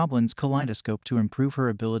used her goblin's kaleidoscope to improve her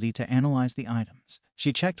ability to analyze the items.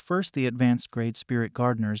 She checked first the advanced grade Spirit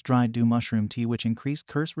Gardener's dried dew mushroom tea, which increased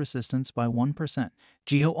curse resistance by 1%.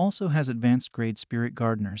 Jaeho also has advanced grade Spirit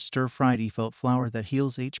Gardener's stir-fried Efeld flower that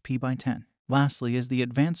heals HP by 10. Lastly is the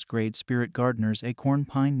advanced grade Spirit Gardener's acorn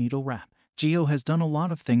pine needle wrap. Jaeho has done a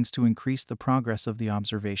lot of things to increase the progress of the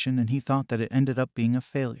observation and he thought that it ended up being a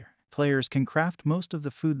failure. Players can craft most of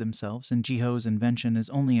the food themselves and Jaeho's invention is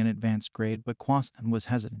only an advanced grade, but Kwasan was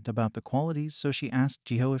hesitant about the qualities, so she asked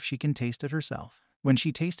Jaeho if she can taste it herself. When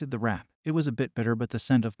she tasted the wrap, it was a bit bitter, but the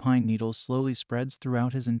scent of pine needles slowly spreads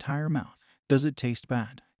throughout his entire mouth. "Does it taste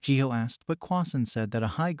bad?" Jaeho asked, but Kwasan said that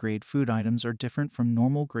high-grade food items are different from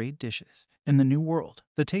normal-grade dishes. In the New World,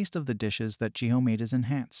 the taste of the dishes that Jaeho made is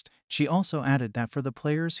enhanced. She also added that for the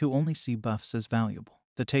players who only see buffs as valuable,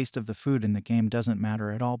 the taste of the food in the game doesn't matter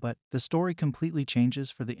at all, but the story completely changes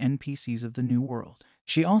for the NPCs of the New World.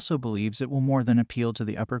 She also believes it will more than appeal to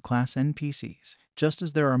the upper-class NPCs. Just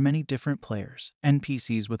as there are many different players,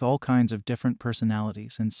 NPCs with all kinds of different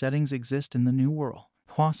personalities and settings exist in the New World.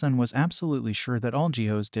 Kwasan was absolutely sure that all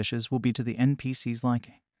Jaeho's dishes will be to the NPC's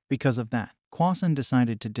liking. Because of that, Kwasan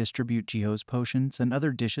decided to distribute Jaeho's potions and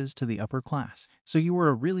other dishes to the upper class. "So you were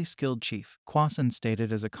a really skilled chief," Kwasan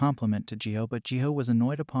stated as a compliment to Jaeho, but Jaeho was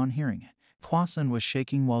annoyed upon hearing it. Kwasan was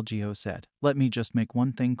shaking while Jaeho said, "Let me just make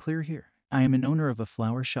one thing clear here. I am an owner of a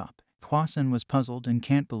flower shop." Kwasan was puzzled and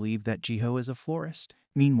can't believe that Jaeho is a florist.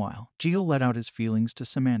 Meanwhile, Jaeho let out his feelings to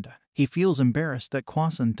Samantha. He feels embarrassed that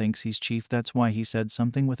Kwasan thinks he's chief, that's why he said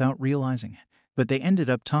something without realizing it. But they ended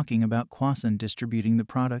up talking about Kwasan distributing the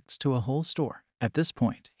products to a whole store. At this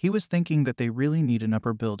point, he was thinking that they really need an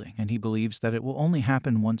upper building and he believes that it will only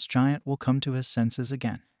happen once Giant will come to his senses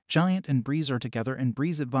again. Giant and Breeze are together, and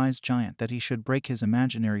Breeze advised Giant that he should break his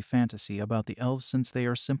imaginary fantasy about the elves since they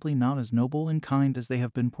are simply not as noble and kind as they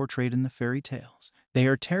have been portrayed in the fairy tales. They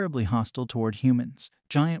are terribly hostile toward humans.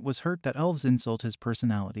 Giant was hurt that elves insult his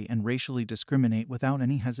personality and racially discriminate without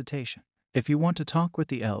any hesitation. If you want to talk with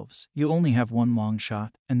the elves, you only have one long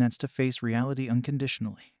shot, and that's to face reality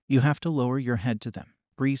unconditionally. You have to lower your head to them,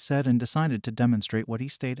 Breeze said, and decided to demonstrate what he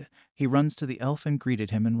stated. He runs to the elf and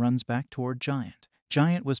greeted him and runs back toward Giant.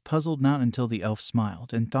 Giant was puzzled not until the elf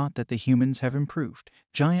smiled and thought that the humans have improved.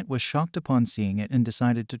 Giant was shocked upon seeing it and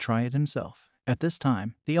decided to try it himself. At this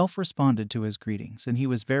time, the elf responded to his greetings and he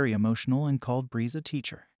was very emotional and called Breeze a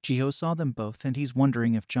teacher. Jaeho saw them both and he's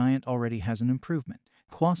wondering if Giant already has an improvement.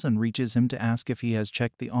 Hwasun reaches him to ask if he has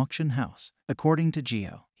checked the auction house. According to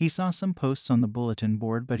Jaeho, he saw some posts on the bulletin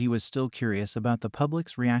board, but he was still curious about the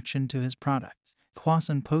public's reaction to his products.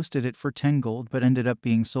 Hwasun posted it for 10 gold but ended up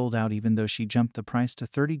being sold out even though she jumped the price to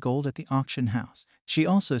 30 gold at the auction house. She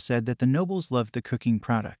also said that the nobles loved the cooking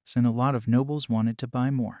products and a lot of nobles wanted to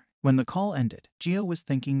buy more. When the call ended, Jaeho was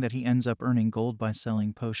thinking that he ends up earning gold by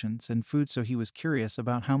selling potions and food, so he was curious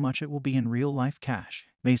about how much it will be in real-life cash.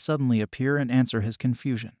 May suddenly appear and answer his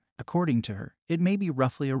confusion. According to her, it may be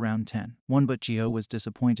roughly around 10,000, but Jaeho was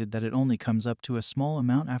disappointed that it only comes up to a small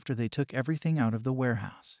amount after they took everything out of the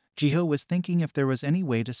warehouse. Jaeho was thinking if there was any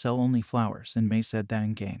way to sell only flowers, and May said that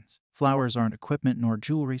in games, flowers aren't equipment nor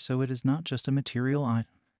jewelry, so it is not just a material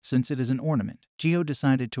item. Since it is an ornament, Jaeho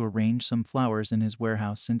decided to arrange some flowers in his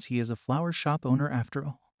warehouse since he is a flower shop owner after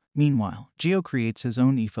all. Meanwhile, Jaeho creates his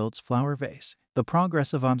own Efeld's flower vase. The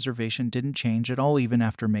progress of observation didn't change at all even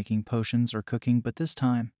after making potions or cooking, but this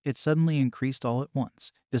time, it suddenly increased all at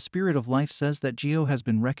once. The spirit of life says that Jaeho has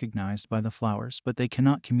been recognized by the flowers, but they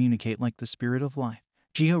cannot communicate like the spirit of life.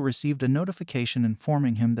 Jaeho received a notification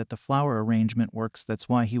informing him that the flower arrangement works. That's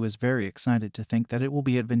why he was very excited to think that it will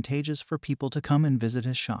be advantageous for people to come and visit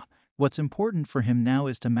his shop. What's important for him now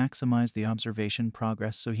is to maximize the observation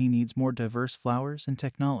progress, so he needs more diverse flowers and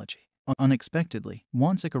technology. Unexpectedly,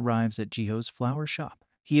 Hwansik arrives at Jaeho's flower shop.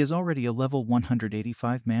 He is already a level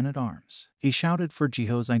 185 man-at-arms. He shouted for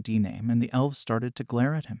Jaeho's ID name and the elves started to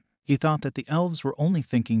glare at him. He thought that the elves were only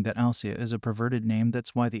thinking that Alcia is a perverted name,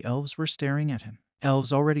 that's why the elves were staring at him.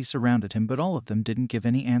 Elves already surrounded him, but all of them didn't give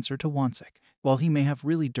any answer to Hwansik. While he may have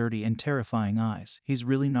really dirty and terrifying eyes, he's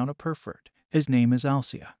really not a pervert. His name is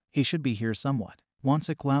Alcia. He should be here somewhat,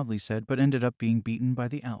 Hwansik loudly said, but ended up being beaten by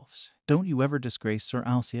the elves. Don't you ever disgrace Sir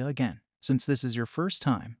Alcia again. Since this is your first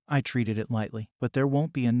time, I treated it lightly, but there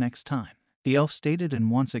won't be a next time, the elf stated,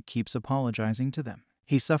 and Hwansik keeps apologizing to them.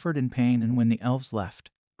 He suffered in pain, and when the elves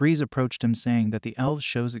left, Breeze approached him saying that the elves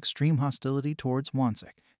shows extreme hostility towards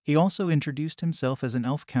Hwansik. He also introduced himself as an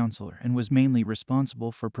elf counselor and was mainly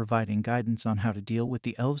responsible for providing guidance on how to deal with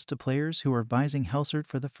the elves to players who are vising Helsert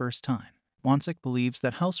for the first time. Hwansik believes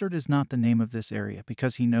that Helsert is not the name of this area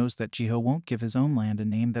because he knows that Jaeho won't give his own land a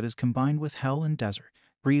name that is combined with hell and desert.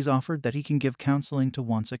 Breeze offered that he can give counseling to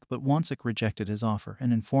Hwansik, but Hwansik rejected his offer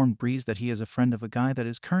and informed Breeze that he is a friend of a guy that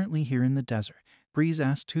is currently here in the desert. Breeze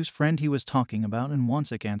asked whose friend he was talking about, and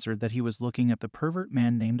Hwansik answered that he was looking at the pervert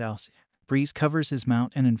man named Alcia. Breeze covers his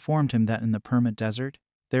mouth and informed him that in the perma desert,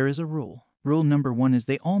 there is a rule. Rule number 1 is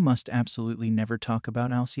they all must absolutely never talk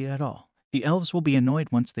about Alcia at all. The elves will be annoyed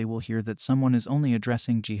once they will hear that someone is only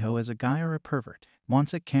addressing Jaeho as a guy or a pervert.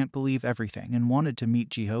 Hwansik can't believe everything and wanted to meet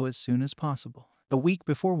Jaeho as soon as possible. A week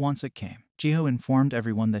before Hwansik came, Jaeho informed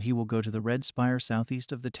everyone that he will go to the Red Spire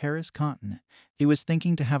southeast of the Terrace continent. He was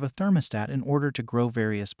thinking to have a thermostat in order to grow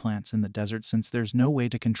various plants in the desert since there's no way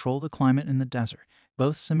to control the climate in the desert.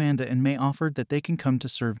 Both Samantha and May offered that they can come to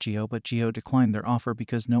serve Jaeho, but Jaeho declined their offer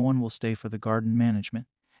because no one will stay for the garden management.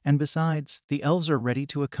 And besides, the elves are ready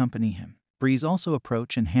to accompany him. Breeze also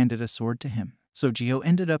approached and handed a sword to him. So Jaeho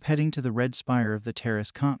ended up heading to the Red Spire of the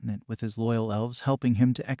Terrace continent with his loyal elves helping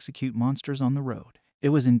him to execute monsters on the road. It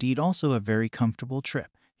was indeed also a very comfortable trip.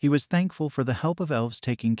 He was thankful for the help of elves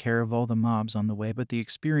taking care of all the mobs on the way, but the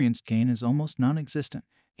experience gain is almost non-existent.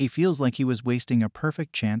 He feels like he was wasting a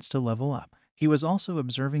perfect chance to level up. He was also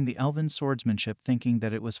observing the elven swordsmanship, thinking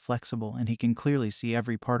that it was flexible and he can clearly see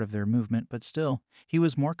every part of their movement, but still, he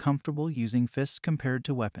was more comfortable using fists compared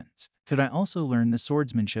to weapons. Could I also learn the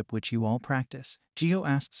swordsmanship which you all practice? Jaeho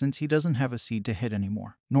asked, since he doesn't have a seed to hit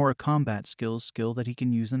anymore, nor a combat skill that he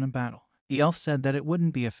can use in a battle. The elf said that it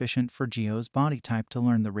wouldn't be efficient for Jaeho's body type to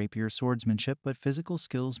learn the rapier swordsmanship, but physical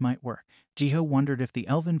skills might work. Jaeho wondered if the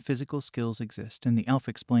elven physical skills exist, and the elf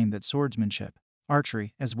explained that swordsmanship,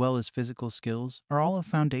 archery, as well as physical skills, are all a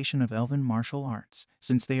foundation of elven martial arts.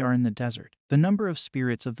 Since they are in the desert, the number of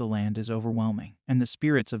spirits of the land is overwhelming, and the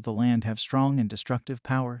spirits of the land have strong and destructive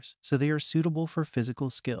powers, so they are suitable for physical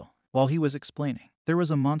skill. While he was explaining, there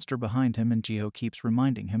was a monster behind him and Jaeho keeps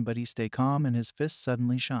reminding him, but he stay calm and his fists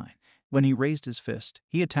suddenly shine. When he raised his fist,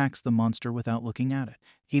 he attacks the monster without looking at it.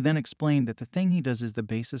 He then explained that the thing he does is the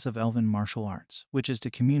basis of elven martial arts, which is to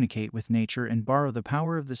communicate with nature and borrow the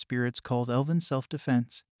power of the spirits called elven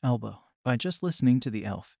self-defense, elbow. By just listening to the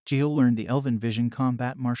elf, Jaeho learned the elven vision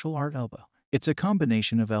combat martial art elbow. It's a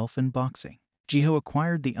combination of elf and boxing. Jaeho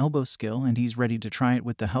acquired the elbow skill and he's ready to try it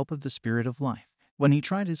with the help of the spirit of life. When he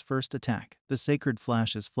tried his first attack, the sacred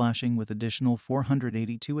flash is flashing with additional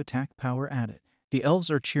 482 attack power added. The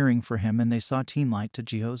elves are cheering for him and they saw teen light to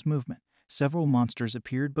Jaeho's movement. Several monsters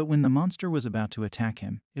appeared, but when the monster was about to attack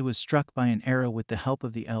him, it was struck by an arrow with the help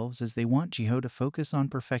of the elves as they want Jaeho to focus on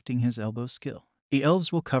perfecting his elbow skill. The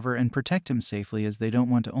elves will cover and protect him safely as they don't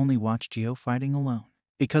want to only watch Jaeho fighting alone.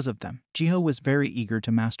 Because of them, Jaeho was very eager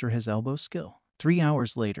to master his elbow skill. 3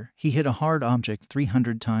 hours later, he hit a hard object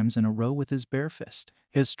 300 times in a row with his bare fist.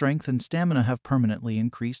 His strength and stamina have permanently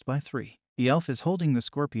increased by 3. The elf is holding the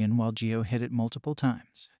scorpion while Jaeho hit it multiple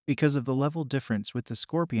times. Because of the level difference with the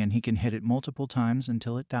scorpion, he can hit it multiple times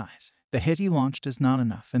until it dies. The hit he launched is not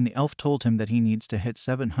enough, and the elf told him that he needs to hit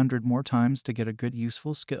 700 more times to get a good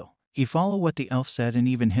useful skill. He followed what the elf said and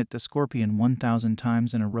even hit the scorpion 1,000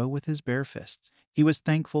 times in a row with his bare fists. He was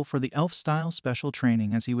thankful for the elf-style special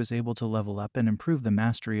training as he was able to level up and improve the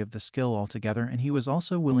mastery of the skill altogether, and he was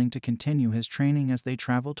also willing to continue his training as they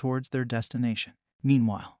travel towards their destination.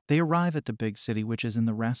 Meanwhile, they arrive at the big city, which is in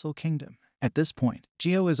the Rassel Kingdom. At this point,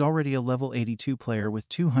 Jaeho is already a level 82 player with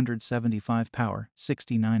 275 power,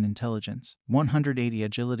 69 intelligence, 180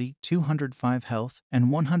 agility, 205 health,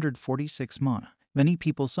 and 146 mana. Many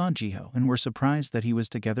people saw Jaeho and were surprised that he was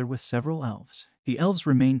together with several elves. The elves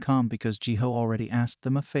remain calm because Jaeho already asked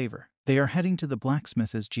them a favor. They are heading to the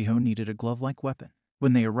blacksmith as Jaeho needed a glove-like weapon.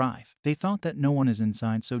 When they arrive, they thought that no one is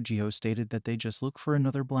inside, so Jaeho stated that they just look for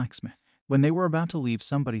another blacksmith. When they were about to leave,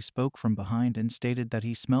 somebody spoke from behind and stated that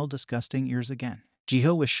he smelled disgusting ears again.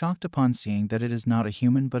 Jaeho was shocked upon seeing that it is not a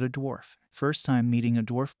human but a dwarf. First time meeting a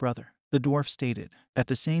dwarf brother, the dwarf stated. At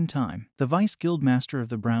the same time, the vice guild master of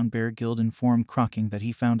the Brown Bear Guild informed Crocking that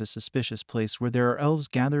he found a suspicious place where there are elves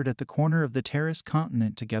gathered at the corner of the terrace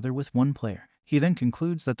continent together with one player. He then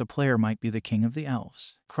concludes that the player might be the king of the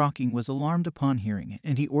elves. Crocking was alarmed upon hearing it,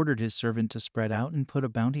 and he ordered his servant to spread out and put a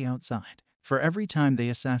bounty outside. For every time they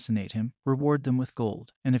assassinate him, reward them with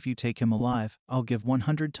gold, and if you take him alive, I'll give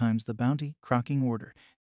 100 times the bounty, Crocking ordered.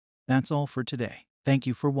 That's all for today. Thank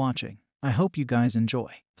you for watching. I hope you guys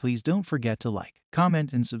enjoy. Please don't forget to like,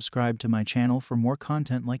 comment, and subscribe to my channel for more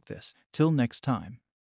content like this. Till next time.